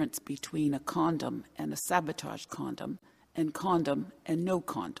a difference between a condom and a sabotage condom and no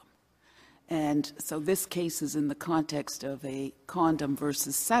condom. And so this case is in the context of a condom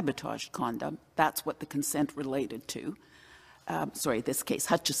versus sabotage condom. That's what the consent related to. This case,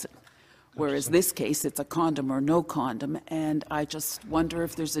 Hutchison. Whereas this case, it's a condom or no condom. And I just wonder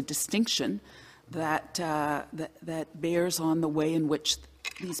if there's a distinction that bears on the way in which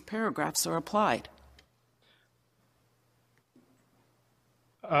these paragraphs are applied.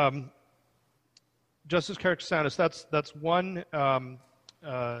 Justice Karakatsanis, that's one,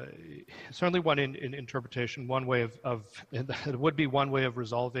 certainly one in interpretation. One way of it would be one way of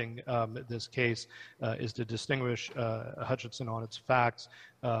resolving this case is to distinguish Hutchison on its facts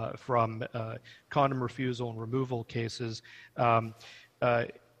from condom refusal and removal cases. The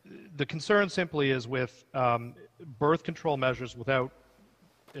concern simply is with birth control measures without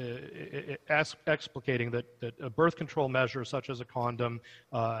explicating that a birth control measure such as a condom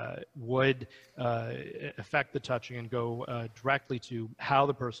would affect the touching and go directly to how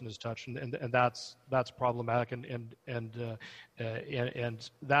the person is touched, and that's problematic, and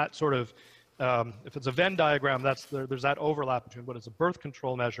that sort of if it's a Venn diagram, there's that overlap between what is a birth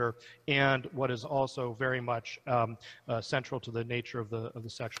control measure and what is also very much central to the nature of the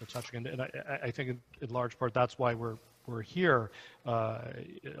sexual touching, and I think in large part that's why we're here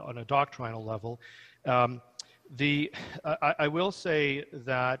on a doctrinal level. I will say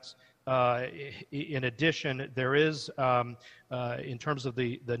that in addition, there is, in terms of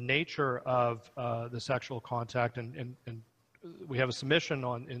the nature of the sexual contact, and we have a submission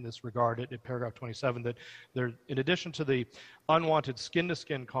in this regard at paragraph 27 that there, in addition to the unwanted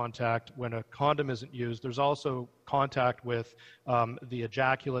skin-to-skin contact when a condom isn't used, there's also contact with the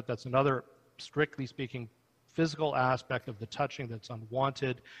ejaculate. That's another, strictly speaking, physical aspect of the touching that's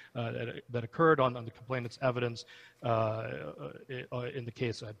unwanted, that occurred on the complainant's evidence in the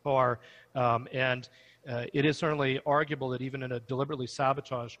case at bar. It is certainly arguable that even in a deliberately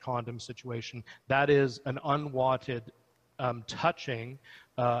sabotaged condom situation, that is an unwanted touching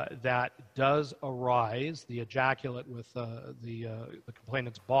that does arise, the ejaculate with the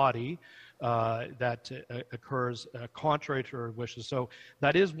complainant's body, that occurs contrary to her wishes. So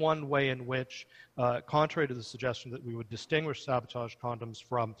that is one way in which, contrary to the suggestion that we would distinguish sabotage condoms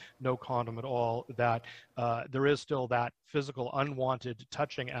from no condom at all, that there is still that physical unwanted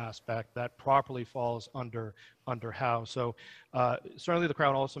touching aspect that properly falls under Howe. So certainly the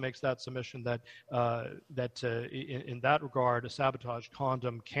Crown also makes that submission that in that regard, a sabotage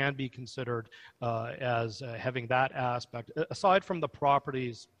condom can be considered as having that aspect, aside from the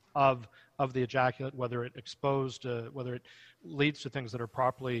properties of the ejaculate, whether it exposed, whether it leads to things that are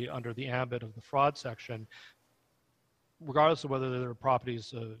properly under the ambit of the fraud section. Regardless of whether there are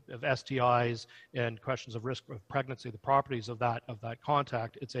properties of STIs and questions of risk of pregnancy, the properties of that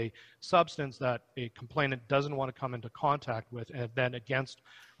contact, it's a substance that a complainant doesn't want to come into contact with, and then against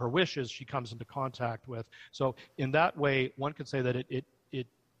her wishes, she comes into contact with. So in that way, one could say that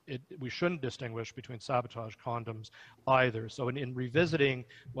we shouldn't distinguish between sabotage condoms either. So in revisiting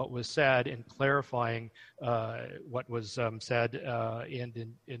what was said and clarifying what was said,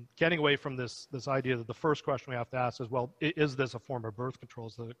 and in getting away from this idea that the first question we have to ask is, well, is this a form of birth control,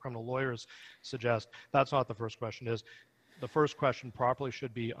 as the criminal lawyers suggest? That's not the first question. The first question properly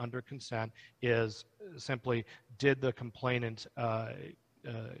should be under consent is simply, did the complainant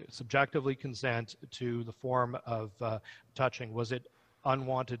subjectively consent to the form of touching? Was it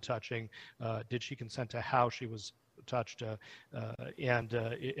unwanted touching? Did she consent to how she was touched? And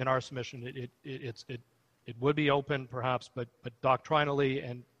in our submission, it would be open perhaps, but doctrinally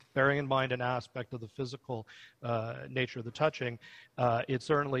and bearing in mind an aspect of the physical nature of the touching, it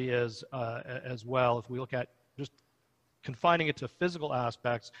certainly is as well. If we look at just confining it to physical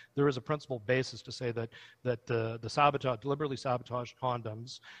aspects, there is a principal basis to say that the deliberately sabotaged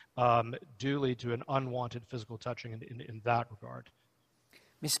condoms do lead to an unwanted physical touching in that regard.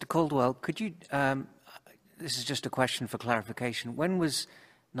 Mr. Caldwell, could you, this is just a question for clarification, when was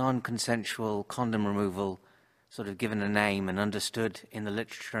non-consensual condom removal sort of given a name and understood in the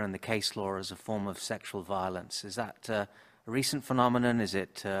literature and the case law as a form of sexual violence? Is that a recent phenomenon? Is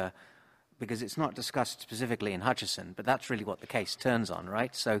it, because it's not discussed specifically in Hutchison, but that's really what the case turns on,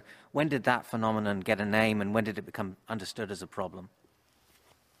 right? So when did that phenomenon get a name, and when did it become understood as a problem?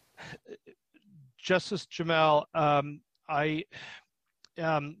 Justice Jamal, I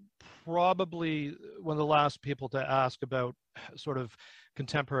probably one of the last people to ask about sort of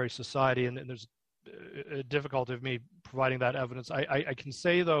contemporary society, and there's a difficulty of me providing that evidence. I can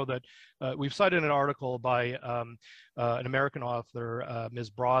say, though, that we've cited an article by an American author,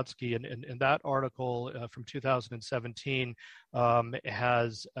 Ms. Brodsky, and that article from 2017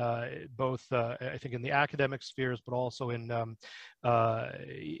 has both, I think, in the academic spheres, but also in the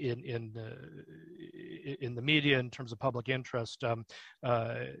media in terms of public interest,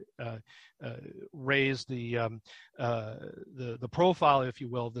 raised the profile, if you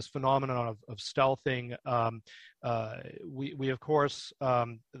will, of this phenomenon of stealthing. We of course,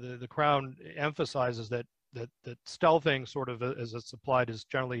 the Crown emphasizes that stealthing, sort of as it's applied, is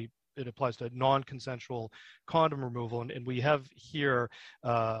generally, it applies to non-consensual condom removal, and we have here,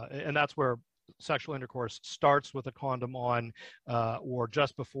 and that's where sexual intercourse starts with a condom on, or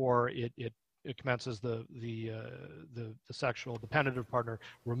just before it commences, the sexual, the penetrative partner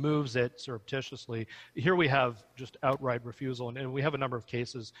removes it surreptitiously. Here we have just outright refusal, and we have a number of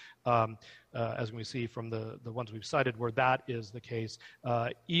cases, as we see from the ones we've cited, where that is the case.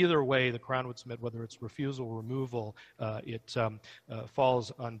 Either way, the Crown would submit, whether it's refusal or removal, it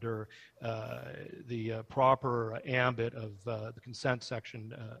falls under the proper ambit of the consent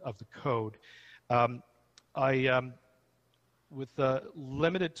section of the code. With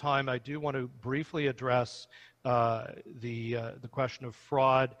limited time, I do want to briefly address the question of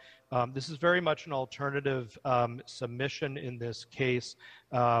fraud. This is very much an alternative submission in this case.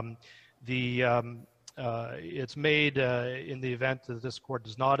 It's made in the event that this court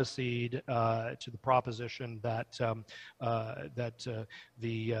does not accede to the proposition that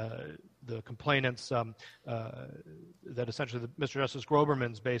the complainant's that essentially Mr. Justice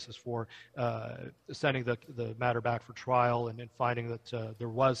Groberman's basis for sending the matter back for trial and finding that there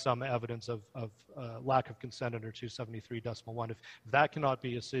was some evidence of lack of consent under 273.1. If that cannot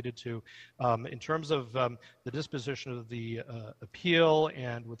be acceded to, in terms of the disposition of the appeal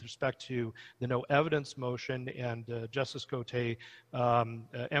and with respect to the no evidence motion, and Justice Cote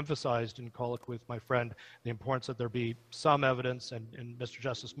emphasized in colloquy with my friend the importance that there be some evidence, and Mr.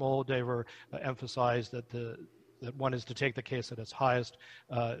 Justice Moldaver emphasized that that one is to take the case at its highest.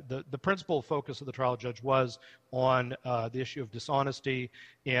 The principal focus of the trial judge was on the issue of dishonesty,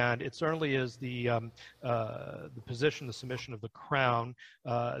 and it certainly is the position, the submission of the Crown,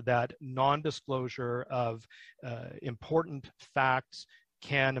 that non-disclosure of important facts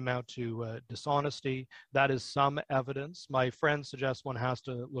can amount to dishonesty. That is some evidence. My friend suggests one has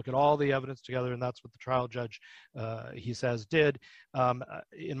to look at all the evidence together, and that's what the trial judge, he says, did.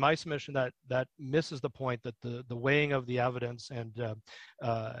 In my submission, that misses the point that the weighing of the evidence and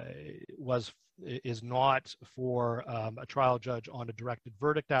is not for a trial judge on a directed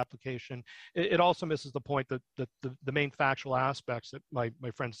verdict application. It also misses the point that the main factual aspects that my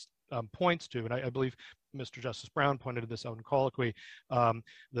friend points to, and I believe Mr. Justice Brown pointed this out in colloquy,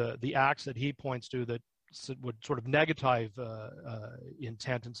 the acts that he points to that would sort of negative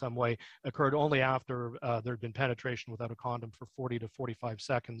intent in some way occurred only after there had been penetration without a condom for 40 to 45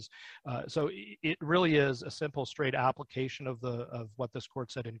 seconds. So it really is a simple, straight application of what this court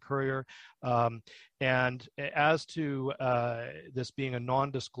said in Courier. And as to this being a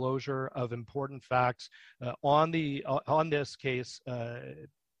non-disclosure of important facts, on this case,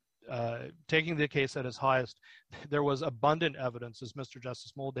 taking the case at its highest, there was abundant evidence, as Mr.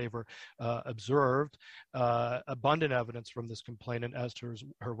 Justice Moldaver observed, abundant evidence from this complainant as to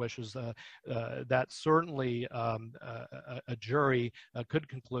her wishes, that certainly a jury could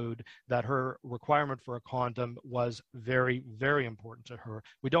conclude that her requirement for a condom was very, very important to her.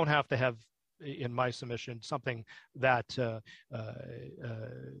 We don't have to have, in my submission, something that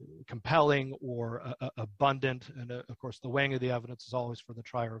compelling or abundant, and of course the weighing of the evidence is always for the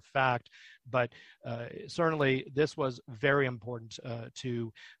trier of fact, but certainly this was very important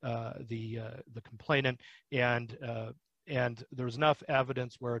to the complainant, and there was enough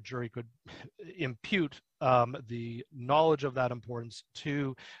evidence where a jury could impute the knowledge of that importance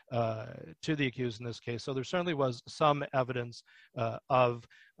to the accused in this case. So there certainly was some evidence of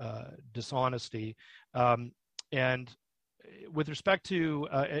dishonesty, and with respect to,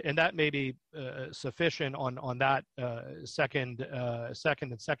 and that may be sufficient on that second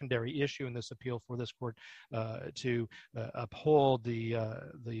and secondary issue in this appeal for this court to uphold the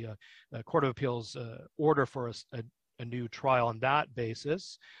Court of Appeals order for a new trial on that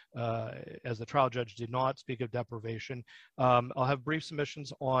basis, as the trial judge did not speak of deprivation. I'll have brief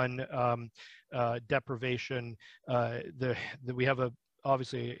submissions on deprivation. We have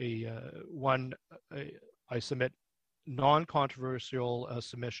obviously I submit non-controversial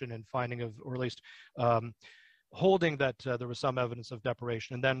submission and finding of, or at least holding that there was some evidence of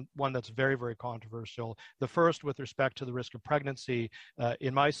deprivation, and then one that's very, very controversial. The first, with respect to the risk of pregnancy,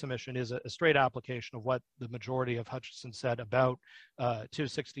 in my submission, is a straight application of what the majority of Hutchinson said about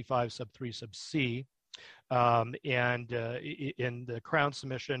 265 sub 3 sub C. And in the Crown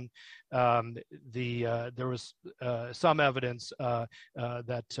submission, there was some evidence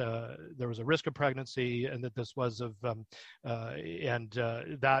that there was a risk of pregnancy, and that this was of, and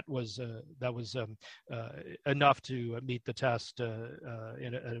that was enough to meet the test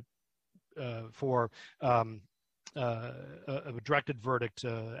for a directed verdict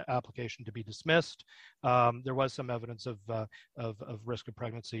application to be dismissed. There was some evidence of risk of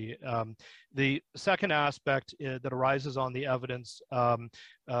pregnancy. The second aspect that arises on the evidence,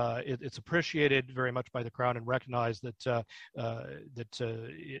 it's appreciated very much by the Crown and recognized that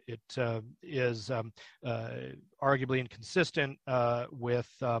it is arguably inconsistent with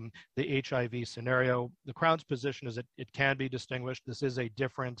the HIV scenario. The Crown's position is that it can be distinguished. This is a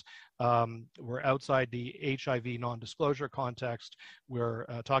different, we're outside the HIV non-disclosure context. We're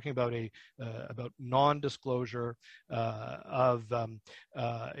talking about about non-disclosure of an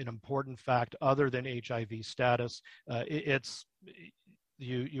important fact other than HIV status.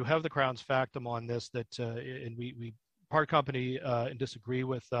 You have the Crown's factum on this, that and we part company and disagree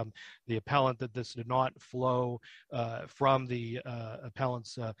with the appellant that this did not flow from the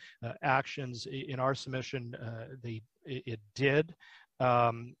appellant's actions. In our submission, it did.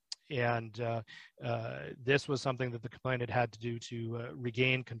 this was something that the complainant had to do to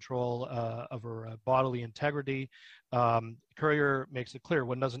regain control of her bodily integrity. Currier makes it clear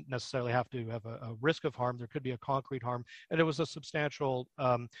one doesn't necessarily have to have a risk of harm. There could be a concrete harm, and it was a substantial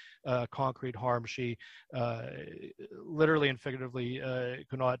concrete harm. She literally and figuratively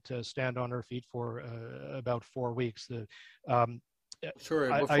could not stand on her feet for about 4 weeks. Sorry,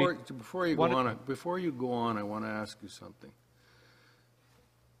 before you go on, I want to ask you something.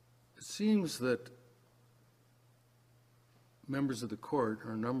 It seems that members of the court,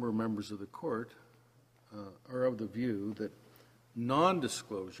 or a number of members of the court, are of the view that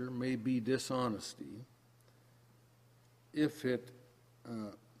non-disclosure may be dishonesty if it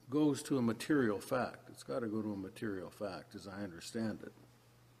goes to a material fact. It's got to go to a material fact, as I understand it.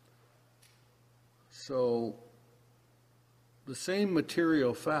 So the same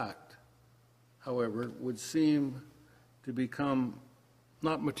material fact, however, would seem to become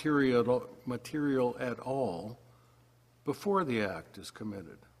not material at all before the act is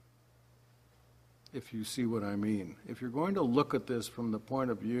committed, if you see what I mean. If you're going to look at this from the point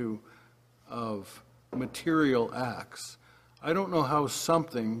of view of material acts, I don't know how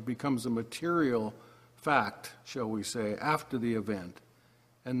something becomes a material fact, shall we say, after the event,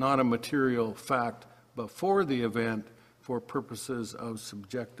 and not a material fact before the event for purposes of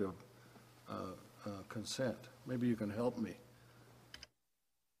subjective consent. Maybe you can help me.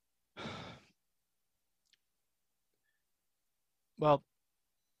 Well,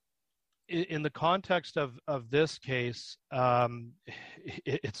 in the context of this case,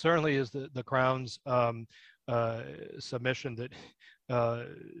 it certainly is the Crown's submission that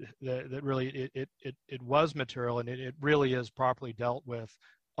that really it was material, and it really is properly dealt with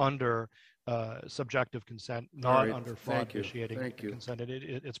under subjective consent, not under fraud initiating consent.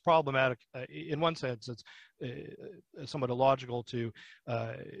 It's problematic in one sense. It's somewhat illogical to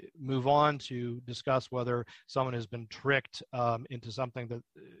move on to discuss whether someone has been tricked into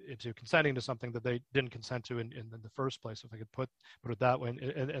consenting to something that they didn't consent to in the first place, if I could put it that way.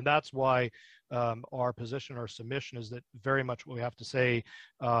 And that's why our position, our submission, is that very much what we have to say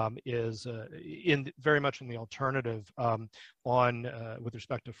is very much in the alternative with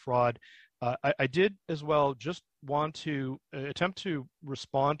respect to fraud. I did as well just want to attempt to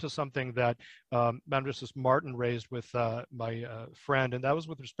respond to something that Madam Justice Martin raised with my friend, and that was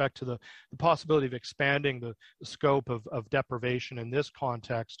with respect to the possibility of expanding the scope of deprivation in this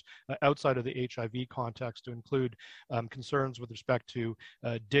context outside of the HIV context to include concerns with respect to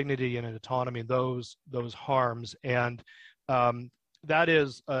dignity and autonomy and those harms. And that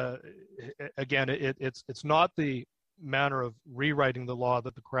is, again, it's not the manner of rewriting the law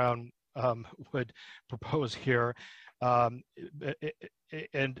that the Crown would propose here. And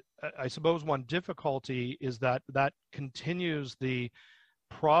I suppose one difficulty is that continues the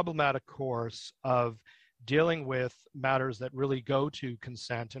problematic course of dealing with matters that really go to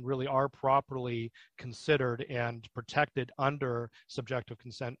consent and really are properly considered and protected under subjective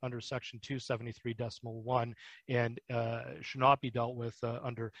consent under Section 273.1 and should not be dealt with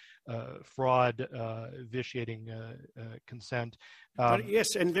under fraud vitiating consent. But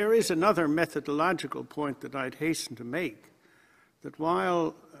yes, and there is another methodological point that I'd hasten to make, that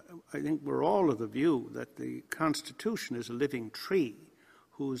while I think we're all of the view that the Constitution is a living tree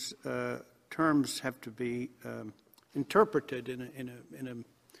whose terms have to be interpreted in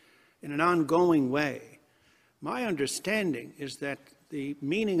an ongoing way, my understanding is that the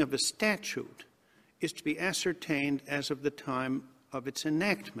meaning of a statute is to be ascertained as of the time of its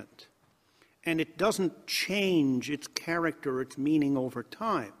enactment, and it doesn't change its character or its meaning over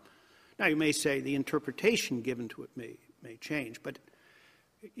time. Now, you may say the interpretation given to it may change, but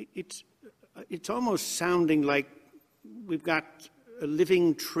it's almost sounding like we've got a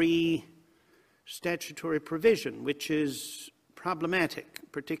living tree statutory provision, which is problematic,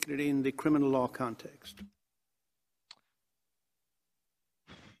 particularly in the criminal law context.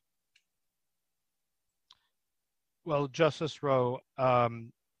 Well, Justice Rowe,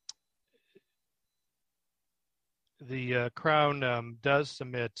 the Crown does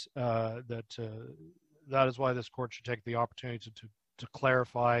submit that is why this court should take the opportunity to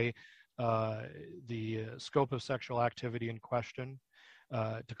clarify the scope of sexual activity in question,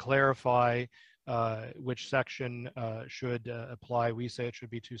 to clarify which section should apply. We say it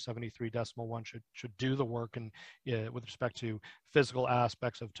should be 273.1 should do the work and with respect to physical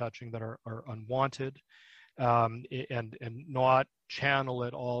aspects of touching that are unwanted, and not channel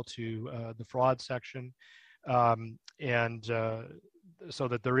it all to the fraud section. And so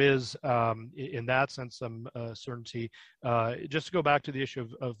that there is, in that sense, some certainty. Just to go back to the issue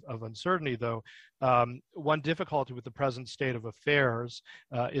of uncertainty, though, one difficulty with the present state of affairs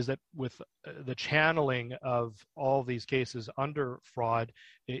is that with the channeling of all these cases under fraud,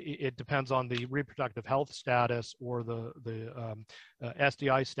 it depends on the reproductive health status or the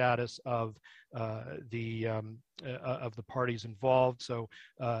SDI status of the parties involved. So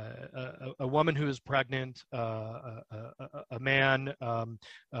a woman who is pregnant, a man,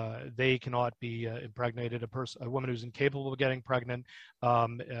 they cannot be impregnated. A woman who's incapable of getting pregnant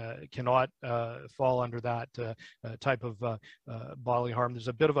cannot fall under that type of bodily harm. There's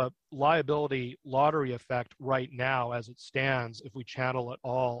a bit of a liability lottery effect right now as it stands if we channel it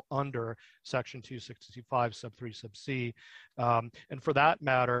all under Section 265 sub 3 sub C. And for that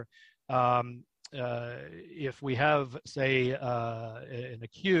matter, if we have, say, an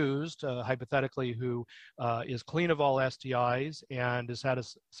accused, hypothetically, who is clean of all STIs and has had a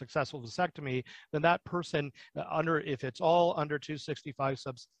successful vasectomy, then that person, if it's all under 265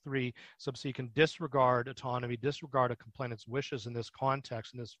 sub 3 sub C, can disregard autonomy, disregard a complainant's wishes in this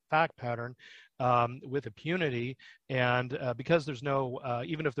context, in this fact pattern, with impunity. And because there's no,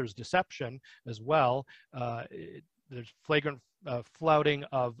 even if there's deception as well, there's flagrant flouting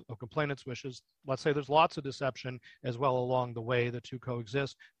of complainant's wishes. Let's say there's lots of deception as well along the way, the two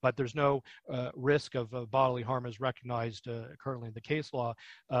coexist, but there's no risk of bodily harm as recognized currently in the case law,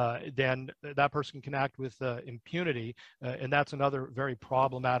 then that person can act with impunity. And that's another very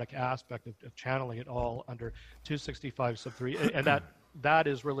problematic aspect of channeling it all under 265 sub 3. And that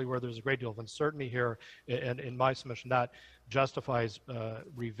is really where there's a great deal of uncertainty here. And in my submission, that justifies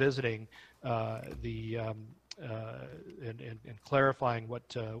revisiting and clarifying what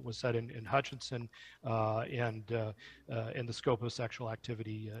was said in Hutchinson and the scope of sexual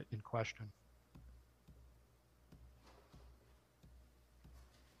activity in question.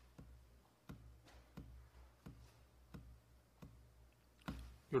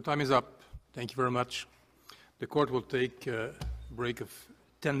 Your time is up. Thank you very much. The court will take a break of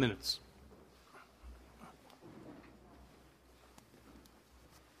 10 minutes.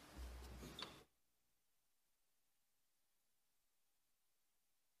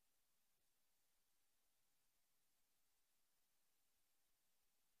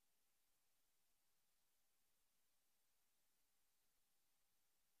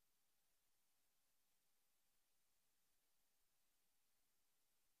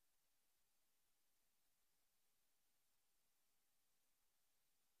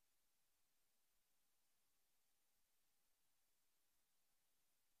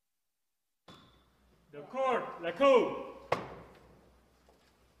 The court, la cour.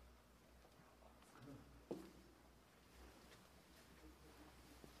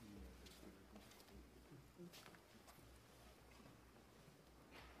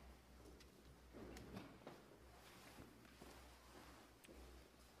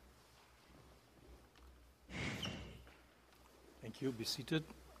 Thank you. Be seated.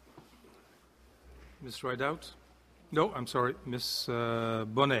 Ms. Rideout? No, I'm sorry, Ms.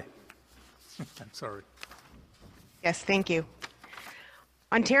 Bonnet. I'm sorry. Yes, thank you.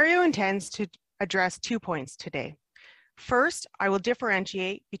 Ontario intends to address 2 points today. First, I will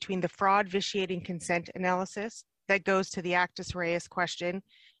differentiate between the fraud vitiating consent analysis that goes to the actus reus question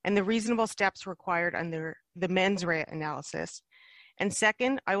and the reasonable steps required under the mens rea analysis. And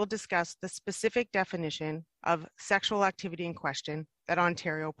second, I will discuss the specific definition of sexual activity in question that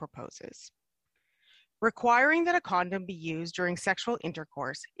Ontario proposes. Requiring that a condom be used during sexual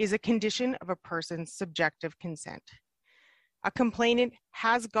intercourse is a condition of a person's subjective consent. A complainant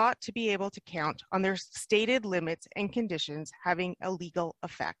has got to be able to count on their stated limits and conditions having a legal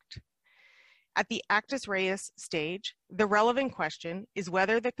effect. At the actus reus stage, the relevant question is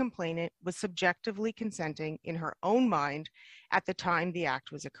whether the complainant was subjectively consenting in her own mind at the time the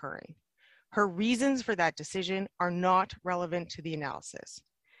act was occurring. Her reasons for that decision are not relevant to the analysis.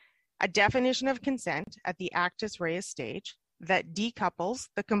 A definition of consent at the actus reus stage that decouples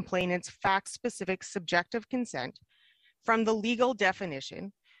the complainant's fact-specific subjective consent from the legal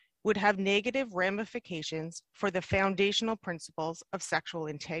definition would have negative ramifications for the foundational principles of sexual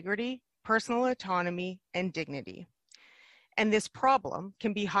integrity, personal autonomy, and dignity. And this problem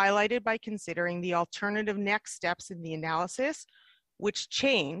can be highlighted by considering the alternative next steps in the analysis, which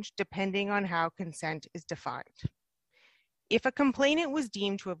change depending on how consent is defined. If a complainant was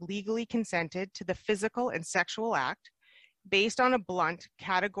deemed to have legally consented to the physical and sexual act based on a blunt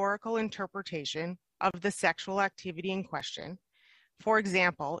categorical interpretation of the sexual activity in question, for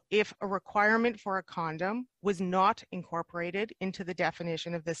example, if a requirement for a condom was not incorporated into the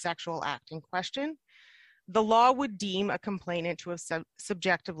definition of the sexual act in question, the law would deem a complainant to have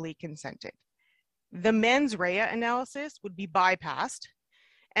subjectively consented. The mens rea analysis would be bypassed,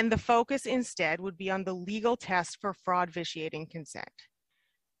 and the focus instead would be on the legal test for fraud vitiating consent.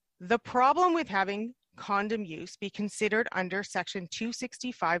 The problem with having condom use be considered under section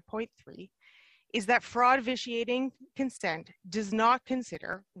 265.3 is that fraud vitiating consent does not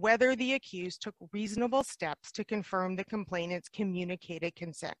consider whether the accused took reasonable steps to confirm the complainant's communicated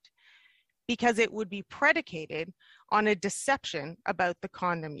consent, because it would be predicated on a deception about the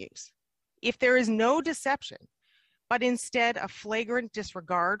condom use. If there is no deception, but instead a flagrant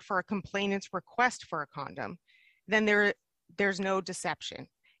disregard for a complainant's request for a condom, then there's no deception.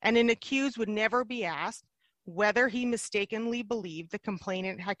 And an accused would never be asked whether he mistakenly believed the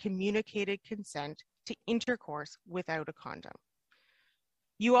complainant had communicated consent to intercourse without a condom.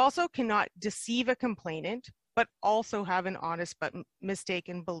 You also cannot deceive a complainant, but also have an honest but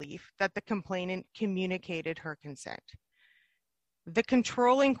mistaken belief that the complainant communicated her consent. The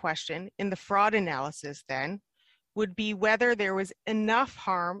controlling question in the fraud analysis then would be whether there was enough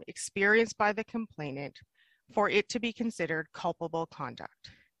harm experienced by the complainant for it to be considered culpable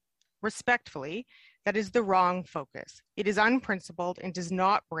conduct. Respectfully, that is the wrong focus. It is unprincipled and does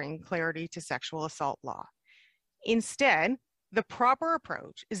not bring clarity to sexual assault law. Instead, the proper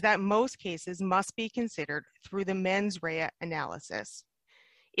approach is that most cases must be considered through the mens rea analysis.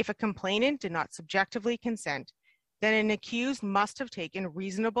 If a complainant did not subjectively consent, then an accused must have taken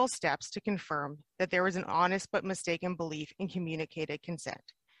reasonable steps to confirm that there was an honest but mistaken belief in communicated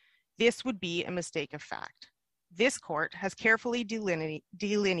consent. This would be a mistake of fact. This court has carefully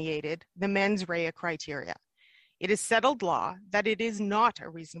delineated the mens rea criteria. It is settled law that it is not a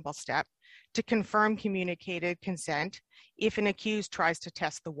reasonable step to confirm communicated consent if an accused tries to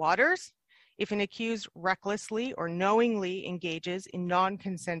test the waters, if an accused recklessly or knowingly engages in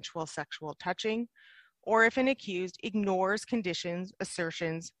non-consensual sexual touching, or if an accused ignores conditions,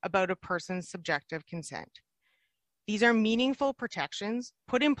 assertions about a person's subjective consent. These are meaningful protections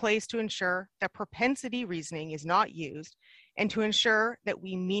put in place to ensure that propensity reasoning is not used and to ensure that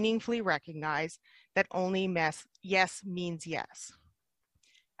we meaningfully recognize that only yes means yes.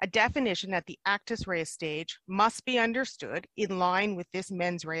 A definition at the actus reus stage must be understood in line with this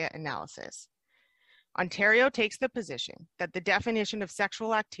mens rea analysis. Ontario takes the position that the definition of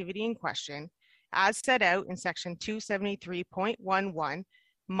sexual activity in question, as set out in section 273.11,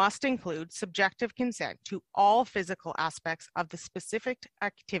 must include subjective consent to all physical aspects of the specific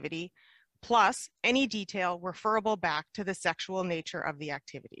activity, plus any detail referable back to the sexual nature of the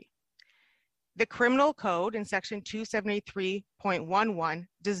activity. The Criminal Code in section 273.11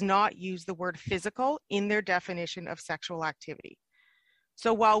 does not use the word physical in their definition of sexual activity.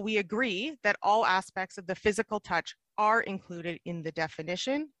 So while we agree that all aspects of the physical touch are included in the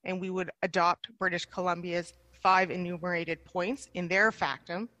definition, and we would adopt British Columbia's 5 enumerated points in their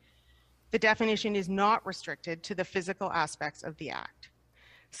factum, the definition is not restricted to the physical aspects of the act.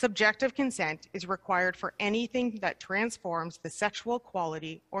 Subjective consent is required for anything that transforms the sexual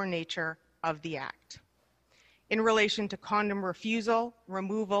quality or nature of the act. In relation to condom refusal,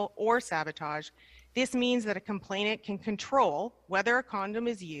 removal, or sabotage, this means that a complainant can control whether a condom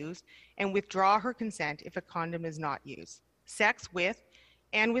is used and withdraw her consent if a condom is not used. Sex with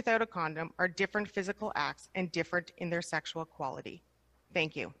and without a condom are different physical acts and different in their sexual quality.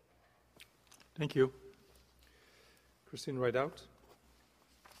 Thank you. Thank you. Christine Rideout.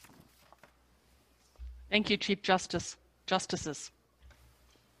 Thank you, Chief Justice. Justices.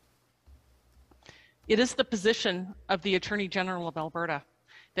 It is the position of the Attorney General of Alberta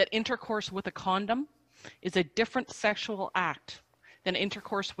that intercourse with a condom is a different sexual act than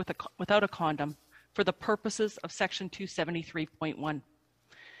intercourse without a condom for the purposes of Section 273.1.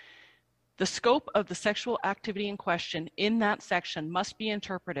 The scope of the sexual activity in question in that section must be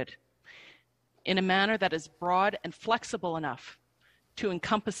interpreted in a manner that is broad and flexible enough to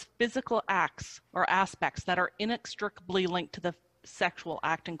encompass physical acts or aspects that are inextricably linked to the sexual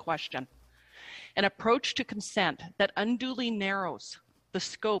act in question. An approach to consent that unduly narrows the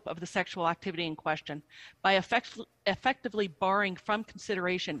scope of the sexual activity in question by effectively barring from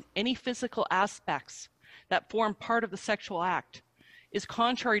consideration any physical aspects that form part of the sexual act is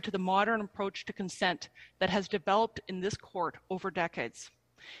contrary to the modern approach to consent that has developed in this court over decades,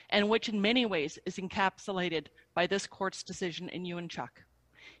 and which in many ways is encapsulated by this court's decision in Ewanchuk.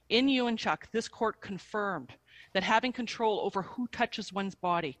 In Ewanchuk, this court confirmed that having control over who touches one's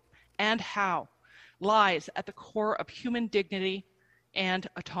body and how lies at the core of human dignity and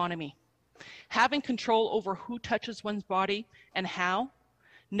autonomy. Having control over who touches one's body and how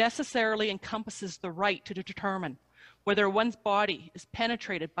necessarily encompasses the right to determine whether one's body is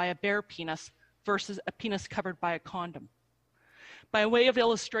penetrated by a bare penis versus a penis covered by a condom. By way of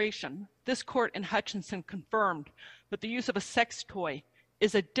illustration, this court in Hutchinson confirmed that the use of a sex toy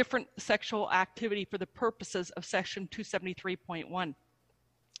is a different sexual activity for the purposes of Section 273.1.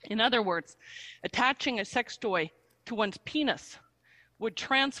 In other words, attaching a sex toy to one's penis would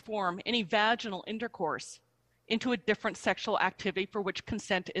transform any vaginal intercourse into a different sexual activity for which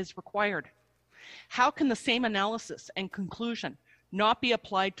consent is required. How can the same analysis and conclusion not be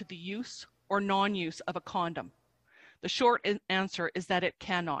applied to the use or non-use of a condom? The short answer is that it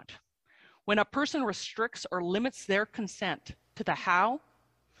cannot. When a person restricts or limits their consent to the how,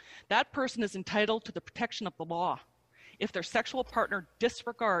 that person is entitled to the protection of the law if their sexual partner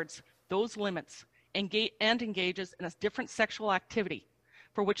disregards those limits and engages in a different sexual activity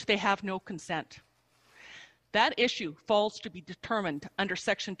for which they have no consent. That issue falls to be determined under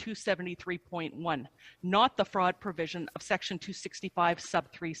Section 273.1, not the fraud provision of Section 265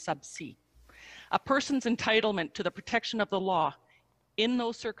 sub 3 sub c. A person's entitlement to the protection of the law in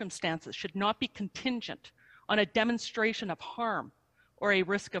those circumstances should not be contingent on a demonstration of harm or a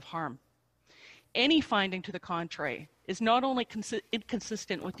risk of harm. Any finding to the contrary is not only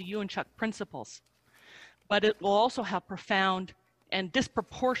inconsistent with the Ewanchuk principles, but it will also have profound and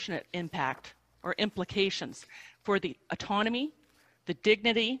disproportionate impact or implications for the autonomy, the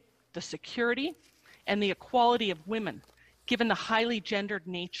dignity, the security, and the equality of women, given the highly gendered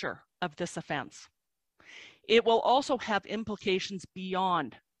nature of this offense. It will also have implications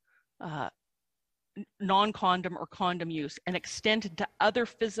beyond non-condom or condom use and extend into other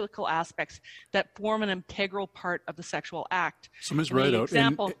physical aspects that form an integral part of the sexual act. So, Ms. Rideout,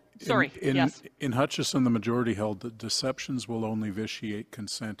 yes. In Hutchison, the majority held that deceptions will only vitiate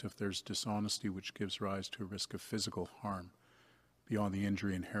consent if there's dishonesty which gives rise to a risk of physical harm beyond the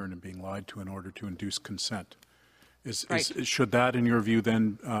injury inherent in being lied to in order to induce consent. Should that, in your view,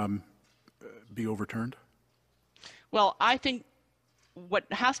 then be overturned? Well, I think what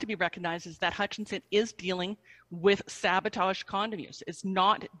has to be recognized is that Hutchinson is dealing with sabotage condom use. It's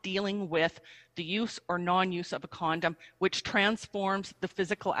not dealing with the use or non-use of a condom, which transforms the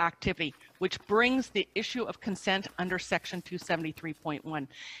physical activity, which brings the issue of consent under Section 273.1.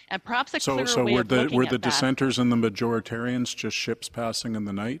 And perhaps a clearer way of looking at that. So were the dissenters and the majoritarians just ships passing in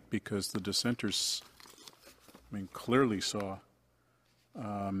the night? Because the dissenters, clearly saw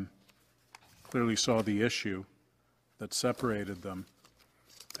the issue that separated them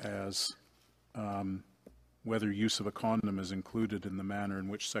as whether use of a condom is included in the manner in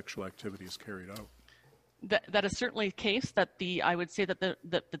which sexual activity is carried out. That is certainly the case. I would say that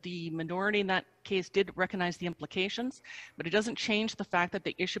the minority in that case did recognize the implications, but it doesn't change the fact that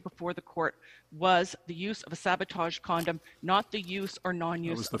the issue before the court was the use of a sabotage condom, not the use or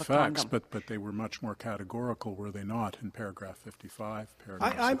non-use of a condom. That was the facts, but they were much more categorical, were they not, in paragraph 55,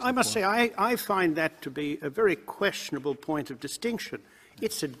 paragraph 64? I must say, I find that to be a very questionable point of distinction.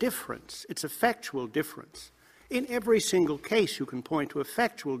 It's a difference. It's a factual difference. In every single case, you can point to a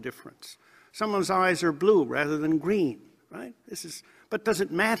factual difference. Someone's eyes are blue rather than green, right? But does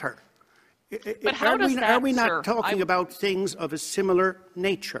it matter? But how does that, are we not talking about things of a similar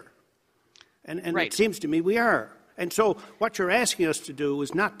nature? And right. It seems to me we are. And so what you're asking us to do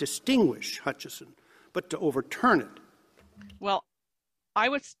is not distinguish Hutchison, but to overturn it. Well,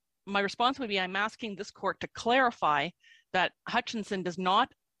 my response would be I'm asking this court to clarify that Hutchinson does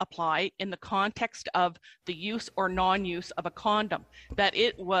not apply in the context of the use or non-use of a condom, that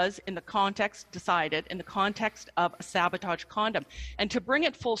it was decided in the context of a sabotage condom. And to bring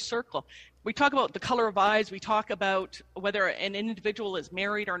it full circle, we talk about the color of eyes, we talk about whether an individual is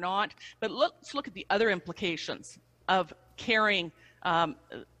married or not, but let's look at the other implications of carrying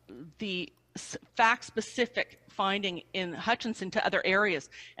the fact-specific finding in Hutchinson to other areas.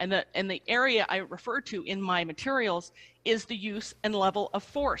 And the area I refer to in my materials is the use and level of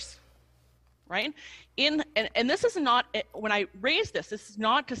force, right? And this is not, when I raise this is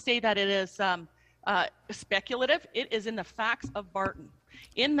not to say that it is speculative. It is in the facts of Barton.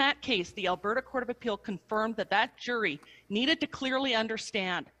 In that case, the Alberta Court of Appeal confirmed that jury needed to clearly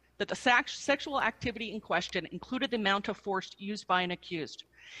understand that the sexual activity in question included the amount of force used by an accused.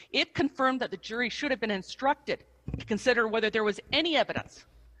 It confirmed that the jury should have been instructed to consider whether there was any evidence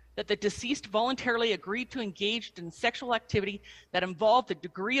that the deceased voluntarily agreed to engage in sexual activity that involved the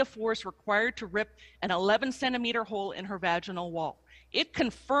degree of force required to rip an 11-centimeter hole in her vaginal wall. It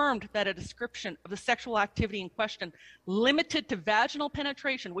confirmed that a description of the sexual activity in question limited to vaginal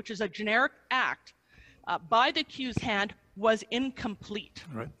penetration, which is a generic act, by the accused's hand was incomplete.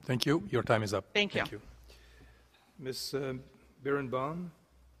 All right. Thank you. Your time is up. Thank you. Ms. Birenbaum.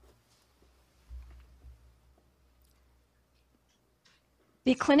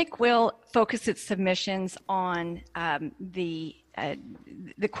 The clinic will focus its submissions on the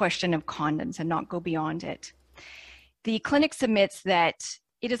question of condoms and not go beyond it. The clinic submits that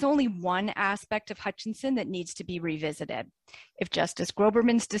it is only one aspect of Hutchinson that needs to be revisited. If Justice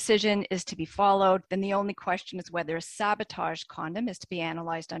Groberman's decision is to be followed, then the only question is whether a sabotage condom is to be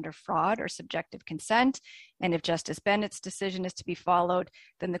analyzed under fraud or subjective consent. And if Justice Bennett's decision is to be followed,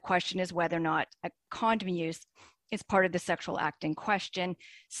 then the question is whether or not a condom use is part of the sexual act in question,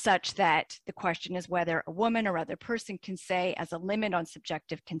 such that the question is whether a woman or other person can say as a limit on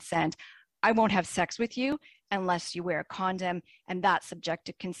subjective consent, I won't have sex with you unless you wear a condom, and that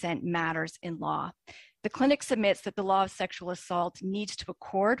subjective consent matters in law. The clinic submits that the law of sexual assault needs to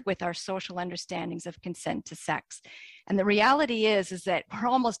accord with our social understandings of consent to sex. And the reality is that we're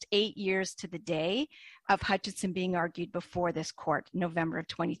almost 8 years to the day of Hutchinson being argued before this court, November of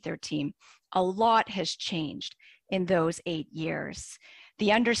 2013. A lot has changed in those 8 years.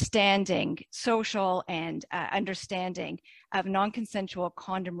 The understanding, social and understanding of non-consensual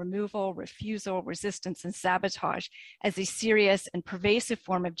condom removal, refusal, resistance, and sabotage as a serious and pervasive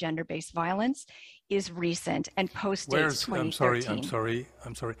form of gender-based violence is recent and post-dates 2013.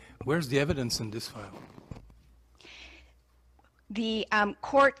 I'm sorry. Where's the evidence in this file? The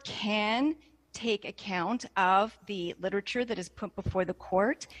court can take account of the literature that is put before the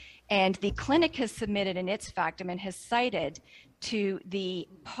court, and the clinic has submitted in its factum and has cited to the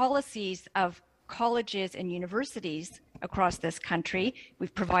policies of colleges and universities across this country.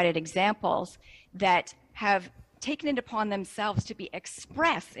 We've provided examples that have taken it upon themselves to be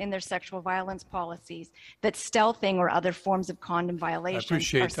express in their sexual violence policies that stealthing or other forms of condom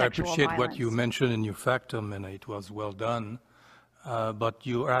violations are sexual I appreciate violence. what you mentioned in your factum, and it was well done. But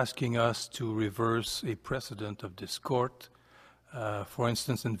you're asking us to reverse a precedent of this court. For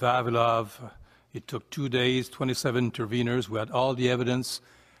instance, in Vavilov, it took 2 days, 27 interveners. We had all the evidence.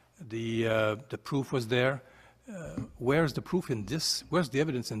 The proof was there. Where's the proof in this? Where's the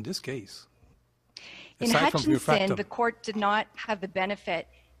evidence in this case? In Hutchinson, the court did not have the benefit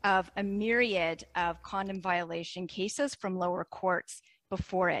of a myriad of condom violation cases from lower courts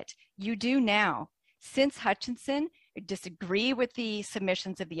before it. You do now. Since Hutchinson, I disagree with the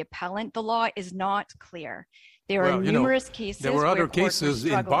submissions of the appellant. The law is not clear. There are numerous cases. There were other cases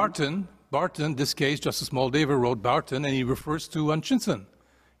in Barton. Barton, this case, Justice Moldaver wrote Barton, and he refers to Hutchinson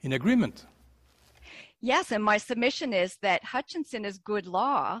in agreement. Yes, and my submission is that Hutchinson is good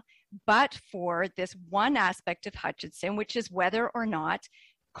law, but for this one aspect of Hutchinson, which is whether or not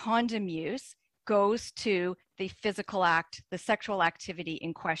condom use goes to the physical act, the sexual activity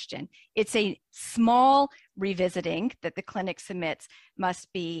in question. It's a small revisiting that the clinic submits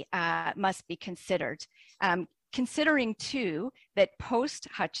must be considered. Considering too that post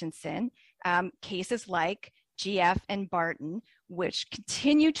Hutchinson, cases like GF and Barton, which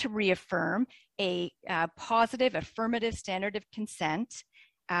continue to reaffirm a positive affirmative standard of consent,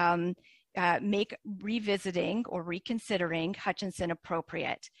 make revisiting or reconsidering Hutchinson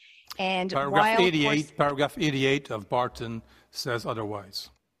appropriate. And Paragraph 88 of Barton says otherwise.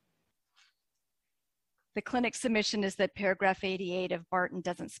 The clinic submission is that paragraph 88 of Barton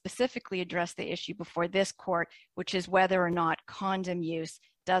doesn't specifically address the issue before this court, which is whether or not condom use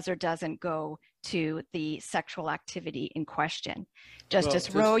does or doesn't go to the sexual activity in question.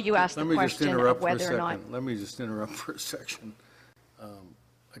 Justice Rowe, you asked the question of whether or not... Let me just interrupt for a second.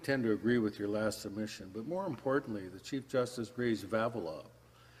 I tend to agree with your last submission, but more importantly, the Chief Justice raised Vavilov.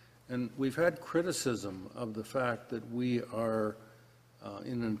 And we've had criticism of the fact that we are,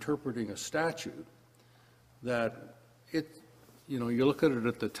 in interpreting a statute, that you look at it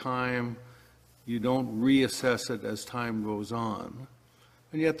at the time, you don't reassess it as time goes on.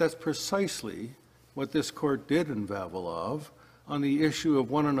 And yet that's precisely what this court did in Vavilov on the issue of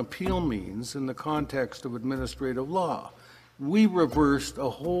what an appeal means in the context of administrative law. We reversed a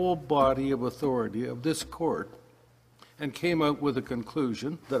whole body of authority of this court and came out with a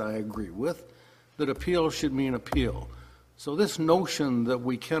conclusion that I agree with, that appeal should mean appeal. So this notion that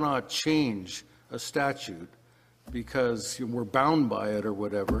we cannot change a statute because we're bound by it or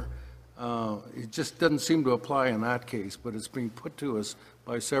whatever, it just doesn't seem to apply in that case, but it's being put to us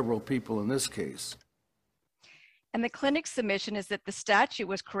by several people in this case. And the clinic's submission is that the statute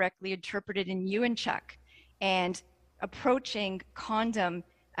was correctly interpreted in Ewanchuk, and approaching condom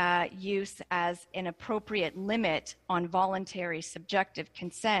use as an appropriate limit on voluntary subjective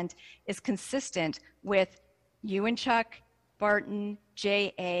consent is consistent with Ewanchuk, Barton,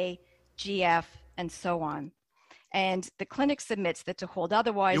 JA, GF, and so on. And the clinic submits that to hold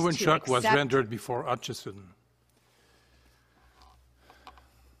otherwise Ewanchuk was rendered before Hutchinson.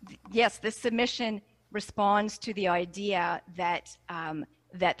 Yes, the submission responds to the idea that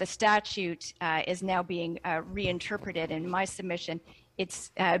that the statute is now being reinterpreted. In my submission,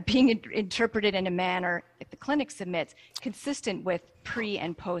 it's being interpreted in a manner that the clinic submits consistent with pre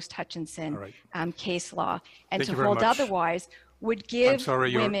and post Hutchinson case law, and to hold otherwise would give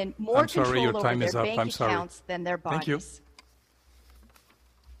women more control over their bank accounts than their bodies.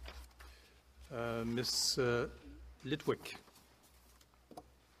 Thank you. Ms. Litwick.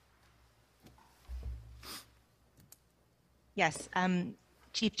 Yes,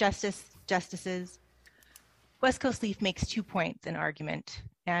 Chief Justice, Justices, West Coast Leaf makes 2 points in argument,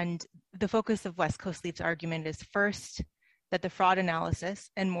 and the focus of West Coast Leaf's argument is first, that the fraud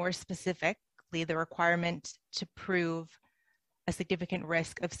analysis, and more specifically, the requirement to prove a significant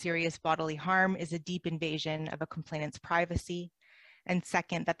risk of serious bodily harm is a deep invasion of a complainant's privacy, and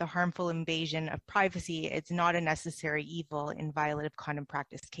second, that the harmful invasion of privacy is not a necessary evil in violative condom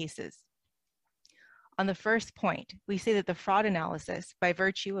practice cases. On the first point, we say that the fraud analysis, by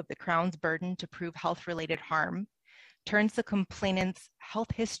virtue of the Crown's burden to prove health-related harm, turns the complainant's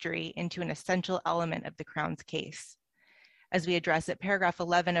health history into an essential element of the Crown's case. As we address at paragraph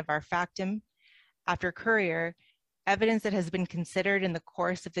 11 of our factum, after Currier, evidence that has been considered in the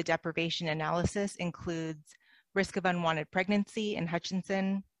course of the deprivation analysis includes risk of unwanted pregnancy in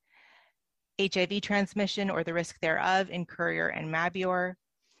Hutchinson, HIV transmission or the risk thereof in Currier and Mabior,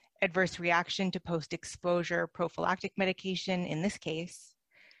 adverse reaction to post-exposure prophylactic medication in this case,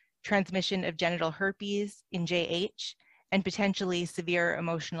 transmission of genital herpes in JH, and potentially severe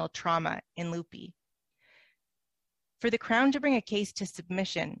emotional trauma in Loopy. For the Crown to bring a case to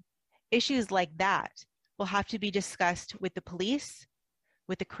submission, issues like that will have to be discussed with the police,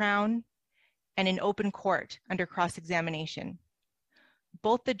 with the Crown, and in open court under cross-examination.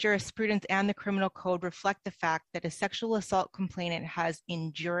 Both the jurisprudence and the criminal code reflect the fact that a sexual assault complainant has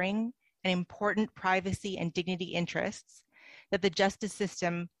enduring and important privacy and dignity interests that the justice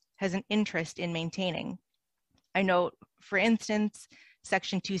system has an interest in maintaining. I note, for instance,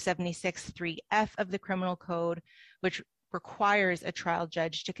 Section 276(3)(f) of the criminal code, which requires a trial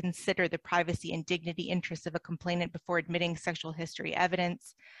judge to consider the privacy and dignity interests of a complainant before admitting sexual history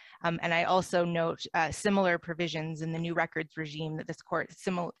evidence. And I also note similar provisions in the new records regime that this court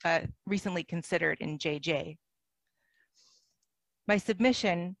recently considered in JJ. My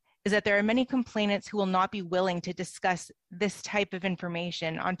submission is that there are many complainants who will not be willing to discuss this type of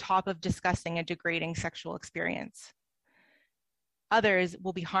information on top of discussing a degrading sexual experience. Others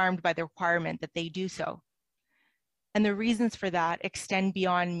will be harmed by the requirement that they do so. And the reasons for that extend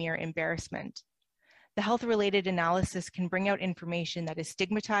beyond mere embarrassment. The health-related analysis can bring out information that is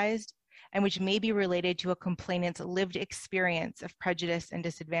stigmatized and which may be related to a complainant's lived experience of prejudice and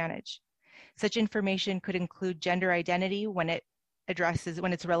disadvantage. Such information could include gender identity when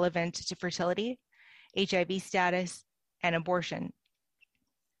it's relevant to fertility, HIV status, and abortion.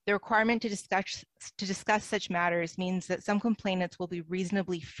 The requirement to discuss such matters means that some complainants will be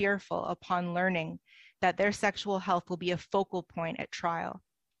reasonably fearful upon learning that their sexual health will be a focal point at trial.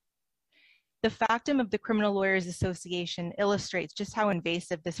 The factum of the Criminal Lawyers Association illustrates just how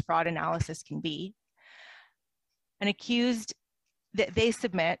invasive this fraud analysis can be. An accused, that they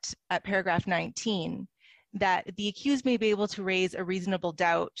submit at paragraph 19, that the accused may be able to raise a reasonable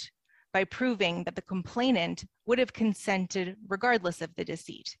doubt by proving that the complainant would have consented regardless of the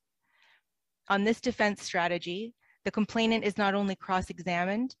deceit. On this defense strategy, the complainant is not only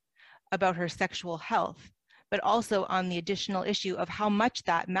cross-examined about her sexual health, but also on the additional issue of how much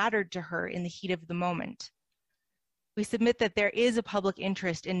that mattered to her in the heat of the moment. We submit that there is a public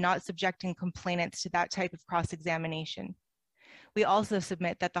interest in not subjecting complainants to that type of cross-examination. We also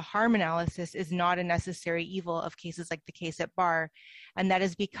submit that the harm analysis is not a necessary evil of cases like the case at bar, and that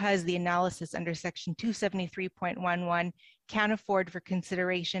is because the analysis under section 273.11 can afford for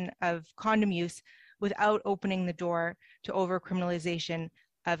consideration of condom use without opening the door to over-criminalization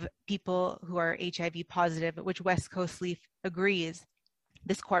of people who are HIV positive, which West Coast Leaf agrees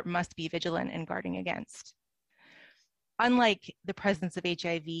this court must be vigilant in guarding against. Unlike the presence of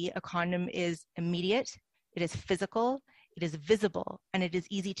HIV, a condom is immediate, it is physical, it is visible, and it is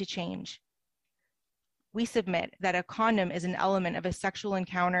easy to change. We submit that a condom is an element of a sexual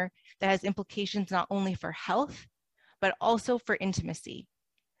encounter that has implications not only for health, but also for intimacy.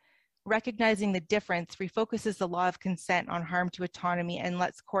 Recognizing the difference refocuses the law of consent on harm to autonomy and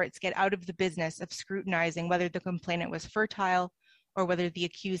lets courts get out of the business of scrutinizing whether the complainant was fertile or whether the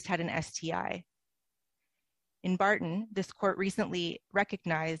accused had an STI. In Barton, this court recently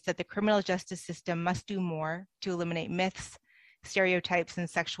recognized that the criminal justice system must do more to eliminate myths, stereotypes, and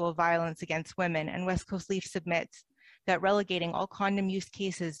sexual violence against women, and West Coast Leaf submits that relegating all condom use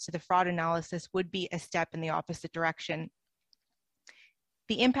cases to the fraud analysis would be a step in the opposite direction.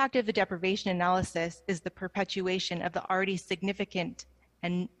 The impact of the deprivation analysis is the perpetuation of the already significant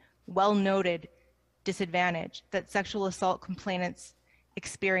and well-noted disadvantage that sexual assault complainants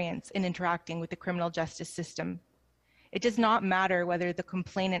experience in interacting with the criminal justice system. It does not matter whether the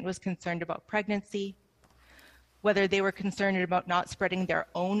complainant was concerned about pregnancy, whether they were concerned about not spreading their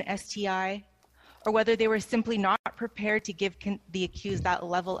own STI, or whether they were simply not prepared to give the accused that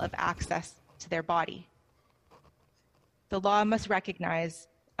level of access to their body. The law must recognize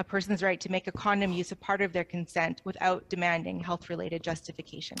a person's right to make a condom use a part of their consent without demanding health-related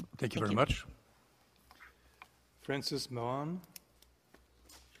justification. Thank you very much. Francis Mahon.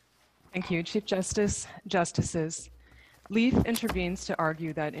 Thank you, Chief Justice, Justices. Leaf intervenes to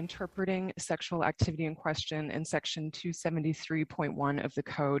argue that interpreting sexual activity in question in Section 273.1 of the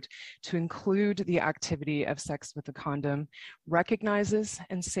Code to include the activity of sex with a condom recognizes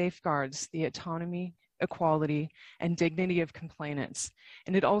and safeguards the autonomy, equality, and dignity of complainants,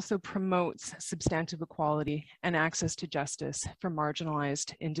 and it also promotes substantive equality and access to justice for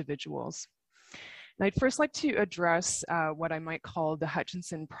marginalized individuals. And I'd first like to address what I might call the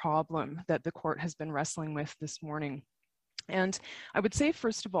Hutchinson problem that the court has been wrestling with this morning. And I would say,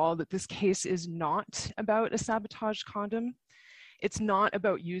 first of all, that this case is not about a sabotage condom. It's not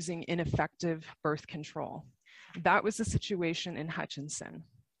about using ineffective birth control. That was the situation in Hutchinson.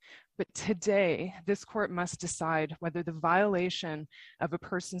 But today, this court must decide whether the violation of a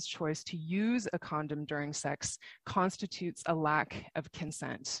person's choice to use a condom during sex constitutes a lack of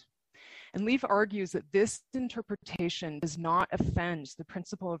consent. And Leaf argues that this interpretation does not offend the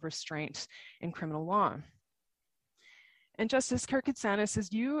principle of restraint in criminal law. And Justice Karakatsanis,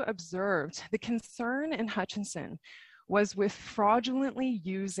 as you observed, the concern in Hutchinson was with fraudulently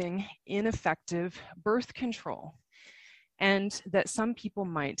using ineffective birth control, and that some people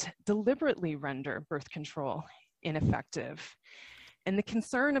might deliberately render birth control ineffective. And the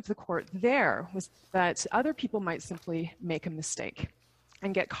concern of the court there was that other people might simply make a mistake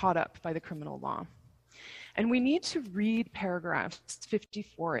and get caught up by the criminal law. And we need to read paragraphs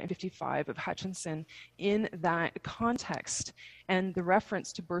 54 and 55 of Hutchinson in that context, and the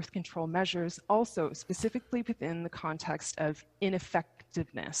reference to birth control measures also specifically within the context of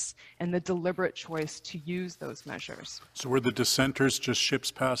ineffectiveness and the deliberate choice to use those measures. So were the dissenters just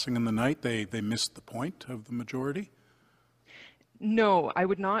ships passing in the night? They missed the point of the majority? No, I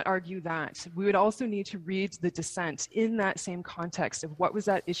would not argue that. We would also need to read the dissent in that same context of what was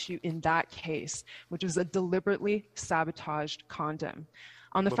at issue in that case, which was a deliberately sabotaged condom.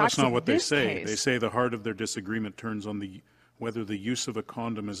 On the Well, facts that's not of what they this say. case, They say the heart of their disagreement turns on whether the use of a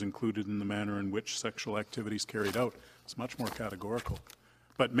condom is included in the manner in which sexual activity is carried out. It's much more categorical.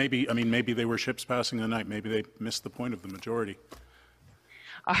 But maybe they were ships passing in the night. Maybe they missed the point of the majority.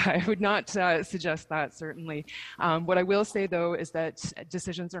 I would not suggest that, certainly. What I will say, though, is that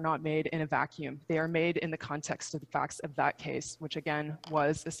decisions are not made in a vacuum. They are made in the context of the facts of that case, which again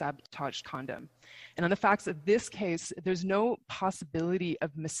was a sabotaged condom. And on the facts of this case, there's no possibility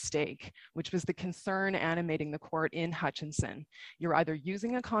of mistake, which was the concern animating the court in Hutchinson. You're either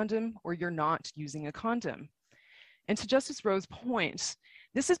using a condom or you're not using a condom. And to Justice Rowe's point,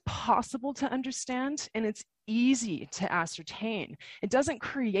 this is possible to understand and it's easy to ascertain. It doesn't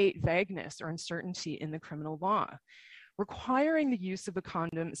create vagueness or uncertainty in the criminal law. Requiring the use of a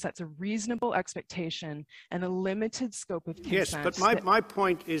condom sets a reasonable expectation and a limited scope of consent. Yes, but my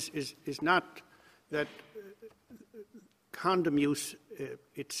point is not that condom use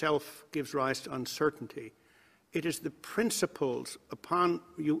itself gives rise to uncertainty. It is the principles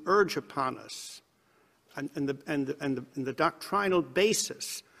you urge upon us and the doctrinal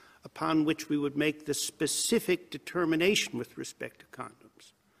basis upon which we would make the specific determination with respect to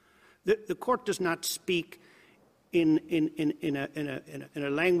condoms. The court does not speak in a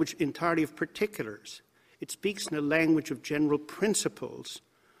language entirely of particulars. It speaks in a language of general principles,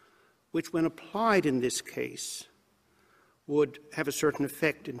 which, when applied in this case, would have a certain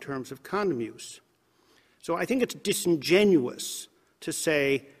effect in terms of condom use. So I think it's disingenuous to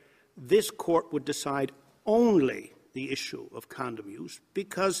say this court would decide only the issue of condom use,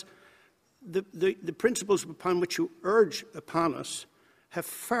 because the principles upon which you urge upon us have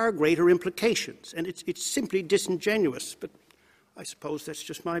far greater implications, and it's simply disingenuous, but I suppose that's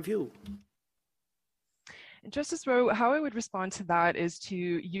just my view. Justice Rowe, how I would respond to that is to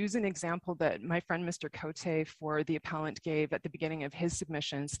use an example that my friend Mr. Cote for the appellant gave at the beginning of his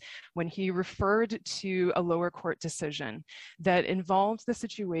submissions when he referred to a lower court decision that involved the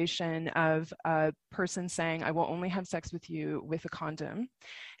situation of a person saying, I will only have sex with you with a condom.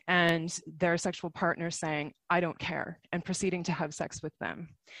 and their sexual partner saying, I don't care, and proceeding to have sex with them.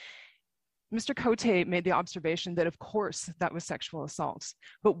 Mr. Cote made the observation that, of course, that was sexual assault.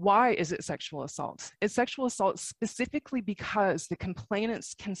 But why is it sexual assault? It's sexual assault specifically because the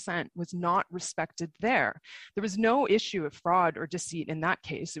complainant's consent was not respected there. There was no issue of fraud or deceit in that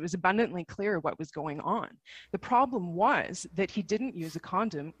case. It was abundantly clear what was going on. The problem was that he didn't use a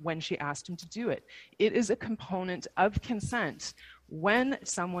condom when she asked him to do it. It is a component of consent when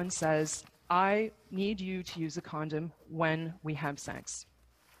someone says, I need you to use a condom when we have sex.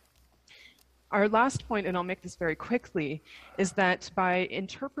 Our last point, and I'll make this very quickly, is that by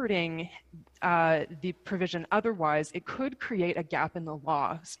interpreting the provision otherwise, it could create a gap in the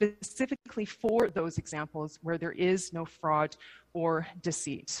law, specifically for those examples where there is no fraud or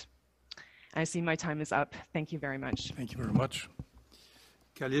deceit. I see my time is up. Thank you very much. Thank you very much.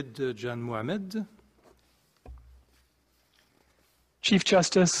 Khalid Jan Mohamed. Chief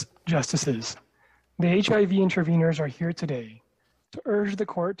Justice, Justices, the HIV interveners are here today to urge the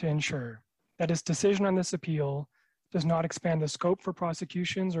court to ensure that its decision on this appeal does not expand the scope for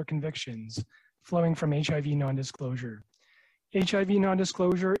prosecutions or convictions flowing from HIV non-disclosure. HIV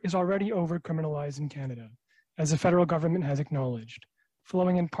non-disclosure is already over-criminalized in Canada, as the federal government has acknowledged,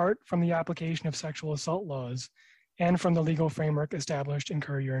 flowing in part from the application of sexual assault laws and from the legal framework established in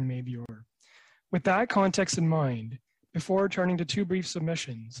Currier and Mabior. With that context in mind, before turning to two brief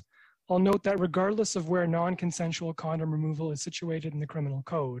submissions, I'll note that regardless of where non-consensual condom removal is situated in the criminal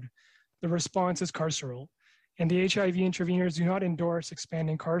code, the response is carceral, and the HIV interveners do not endorse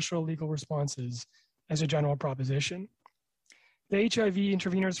expanding carceral legal responses as a general proposition. The HIV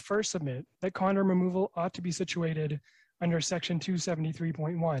interveners first submit that condom removal ought to be situated under Section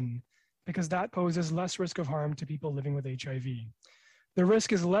 273.1 because that poses less risk of harm to people living with HIV. The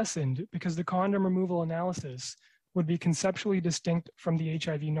risk is lessened because the condom removal analysis would be conceptually distinct from the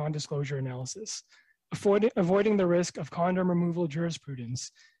HIV non-disclosure analysis, avoiding the risk of condom removal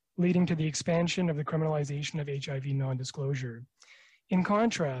jurisprudence leading to the expansion of the criminalization of HIV non-disclosure. In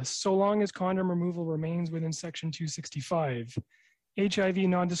contrast, so long as condom removal remains within Section 265, HIV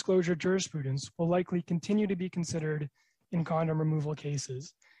non-disclosure jurisprudence will likely continue to be considered in condom removal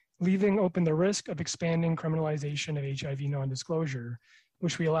cases, leaving open the risk of expanding criminalization of HIV non-disclosure,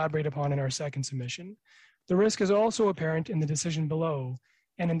 which we elaborate upon in our second submission. The risk is also apparent in the decision below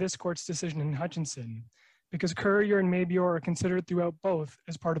and in this court's decision in Hutchinson, because Currier and Mabior are considered throughout both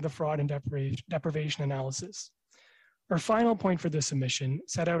as part of the fraud and deprivation analysis. Our final point for this submission,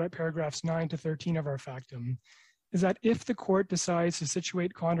 set out at paragraphs 9 to 13 of our factum, is that if the court decides to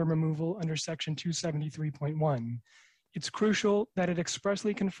situate condom removal under Section 273.1, it's crucial that it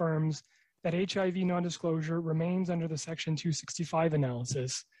expressly confirms that HIV non-disclosure remains under the Section 265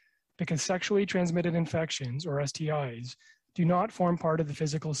 analysis because sexually transmitted infections, or STIs, do not form part of the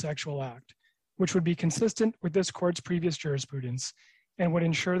physical sexual act, which would be consistent with this court's previous jurisprudence and would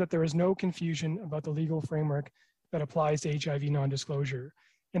ensure that there is no confusion about the legal framework that applies to HIV non-disclosure.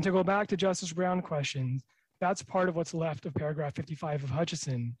 And to go back to Justice Brown's question, that's part of what's left of paragraph 55 of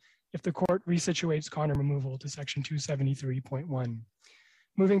Hutchison if the court resituates condom removal to Section 273.1.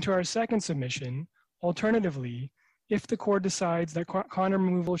 Moving to our second submission, alternatively, if the court decides that condom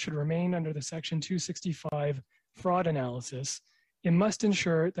removal should remain under the Section 265 fraud analysis, it must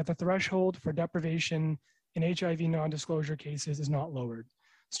ensure that the threshold for deprivation in HIV non-disclosure cases is not lowered,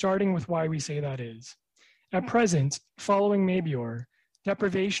 starting with why we say that is. At present, following Mabior,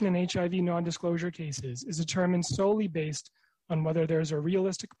 deprivation in HIV non-disclosure cases is determined solely based on whether there is a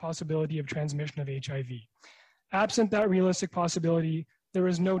realistic possibility of transmission of HIV. Absent that realistic possibility, there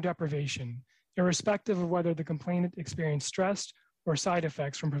is no deprivation, irrespective of whether the complainant experienced stress or side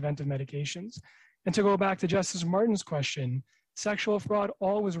effects from preventive medications. And to go back to Justice Martin's question, sexual fraud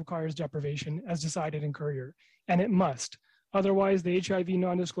always requires deprivation as decided in Currier, and it must. Otherwise, the HIV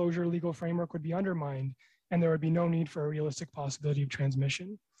non-disclosure legal framework would be undermined and there would be no need for a realistic possibility of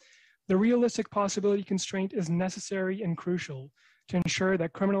transmission. The realistic possibility constraint is necessary and crucial to ensure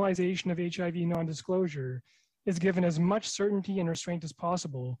that criminalization of HIV non-disclosure is given as much certainty and restraint as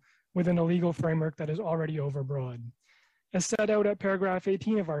possible within a legal framework that is already overbroad. As set out at paragraph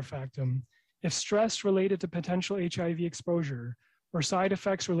 18 of our factum, if stress related to potential HIV exposure or side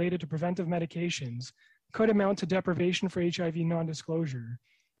effects related to preventive medications could amount to deprivation for HIV non-disclosure,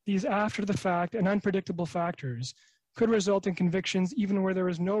 these after-the-fact and unpredictable factors could result in convictions even where there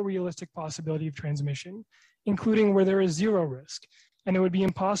is no realistic possibility of transmission, including where there is zero risk, and it would be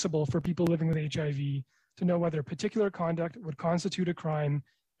impossible for people living with HIV to know whether particular conduct would constitute a crime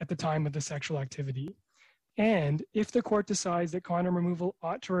at the time of the sexual activity. And if the court decides that condom removal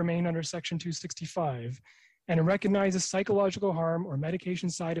ought to remain under Section 265, and recognizes psychological harm or medication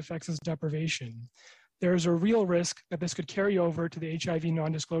side effects as deprivation, there is a real risk that this could carry over to the HIV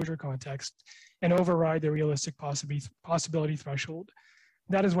non-disclosure context and override the realistic possibility threshold.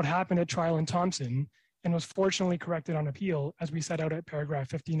 That is what happened at trial in Thompson and was fortunately corrected on appeal, as we set out at paragraph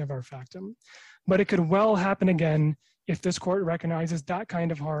 15 of our factum. But it could well happen again if this court recognizes that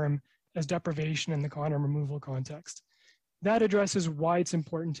kind of harm as deprivation in the condom removal context. That addresses why it's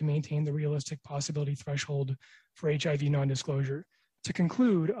important to maintain the realistic possibility threshold for HIV non-disclosure. To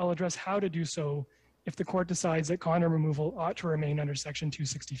conclude, I'll address how to do so if the court decides that condom removal ought to remain under Section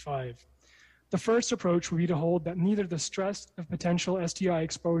 265. The first approach would be to hold that neither the stress of potential STI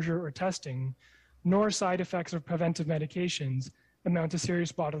exposure or testing, nor side effects of preventive medications amount to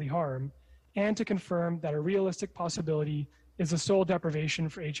serious bodily harm, and to confirm that a realistic possibility is the sole deprivation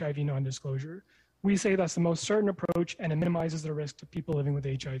for HIV non-disclosure. We say that's the most certain approach and it minimizes the risk to people living with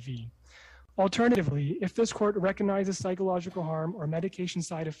HIV. Alternatively, if this court recognizes psychological harm or medication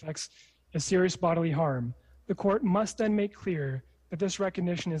side effects as serious bodily harm, the court must then make clear that this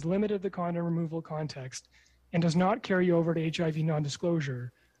recognition is limited to the condom removal context and does not carry over to HIV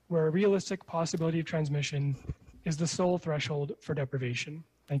non-disclosure, where a realistic possibility of transmission is the sole threshold for deprivation.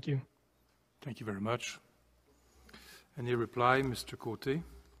 Thank you. Thank you very much. Any reply, Mr. Cote?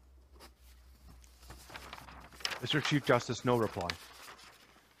 Mr. Chief Justice, no reply.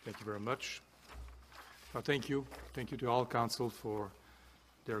 Thank you very much. Well, thank you. Thank you to all counsel for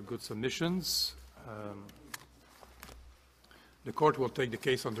their good submissions. The court will take the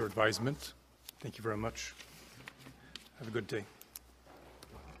case under advisement. Thank you very much. Have a good day.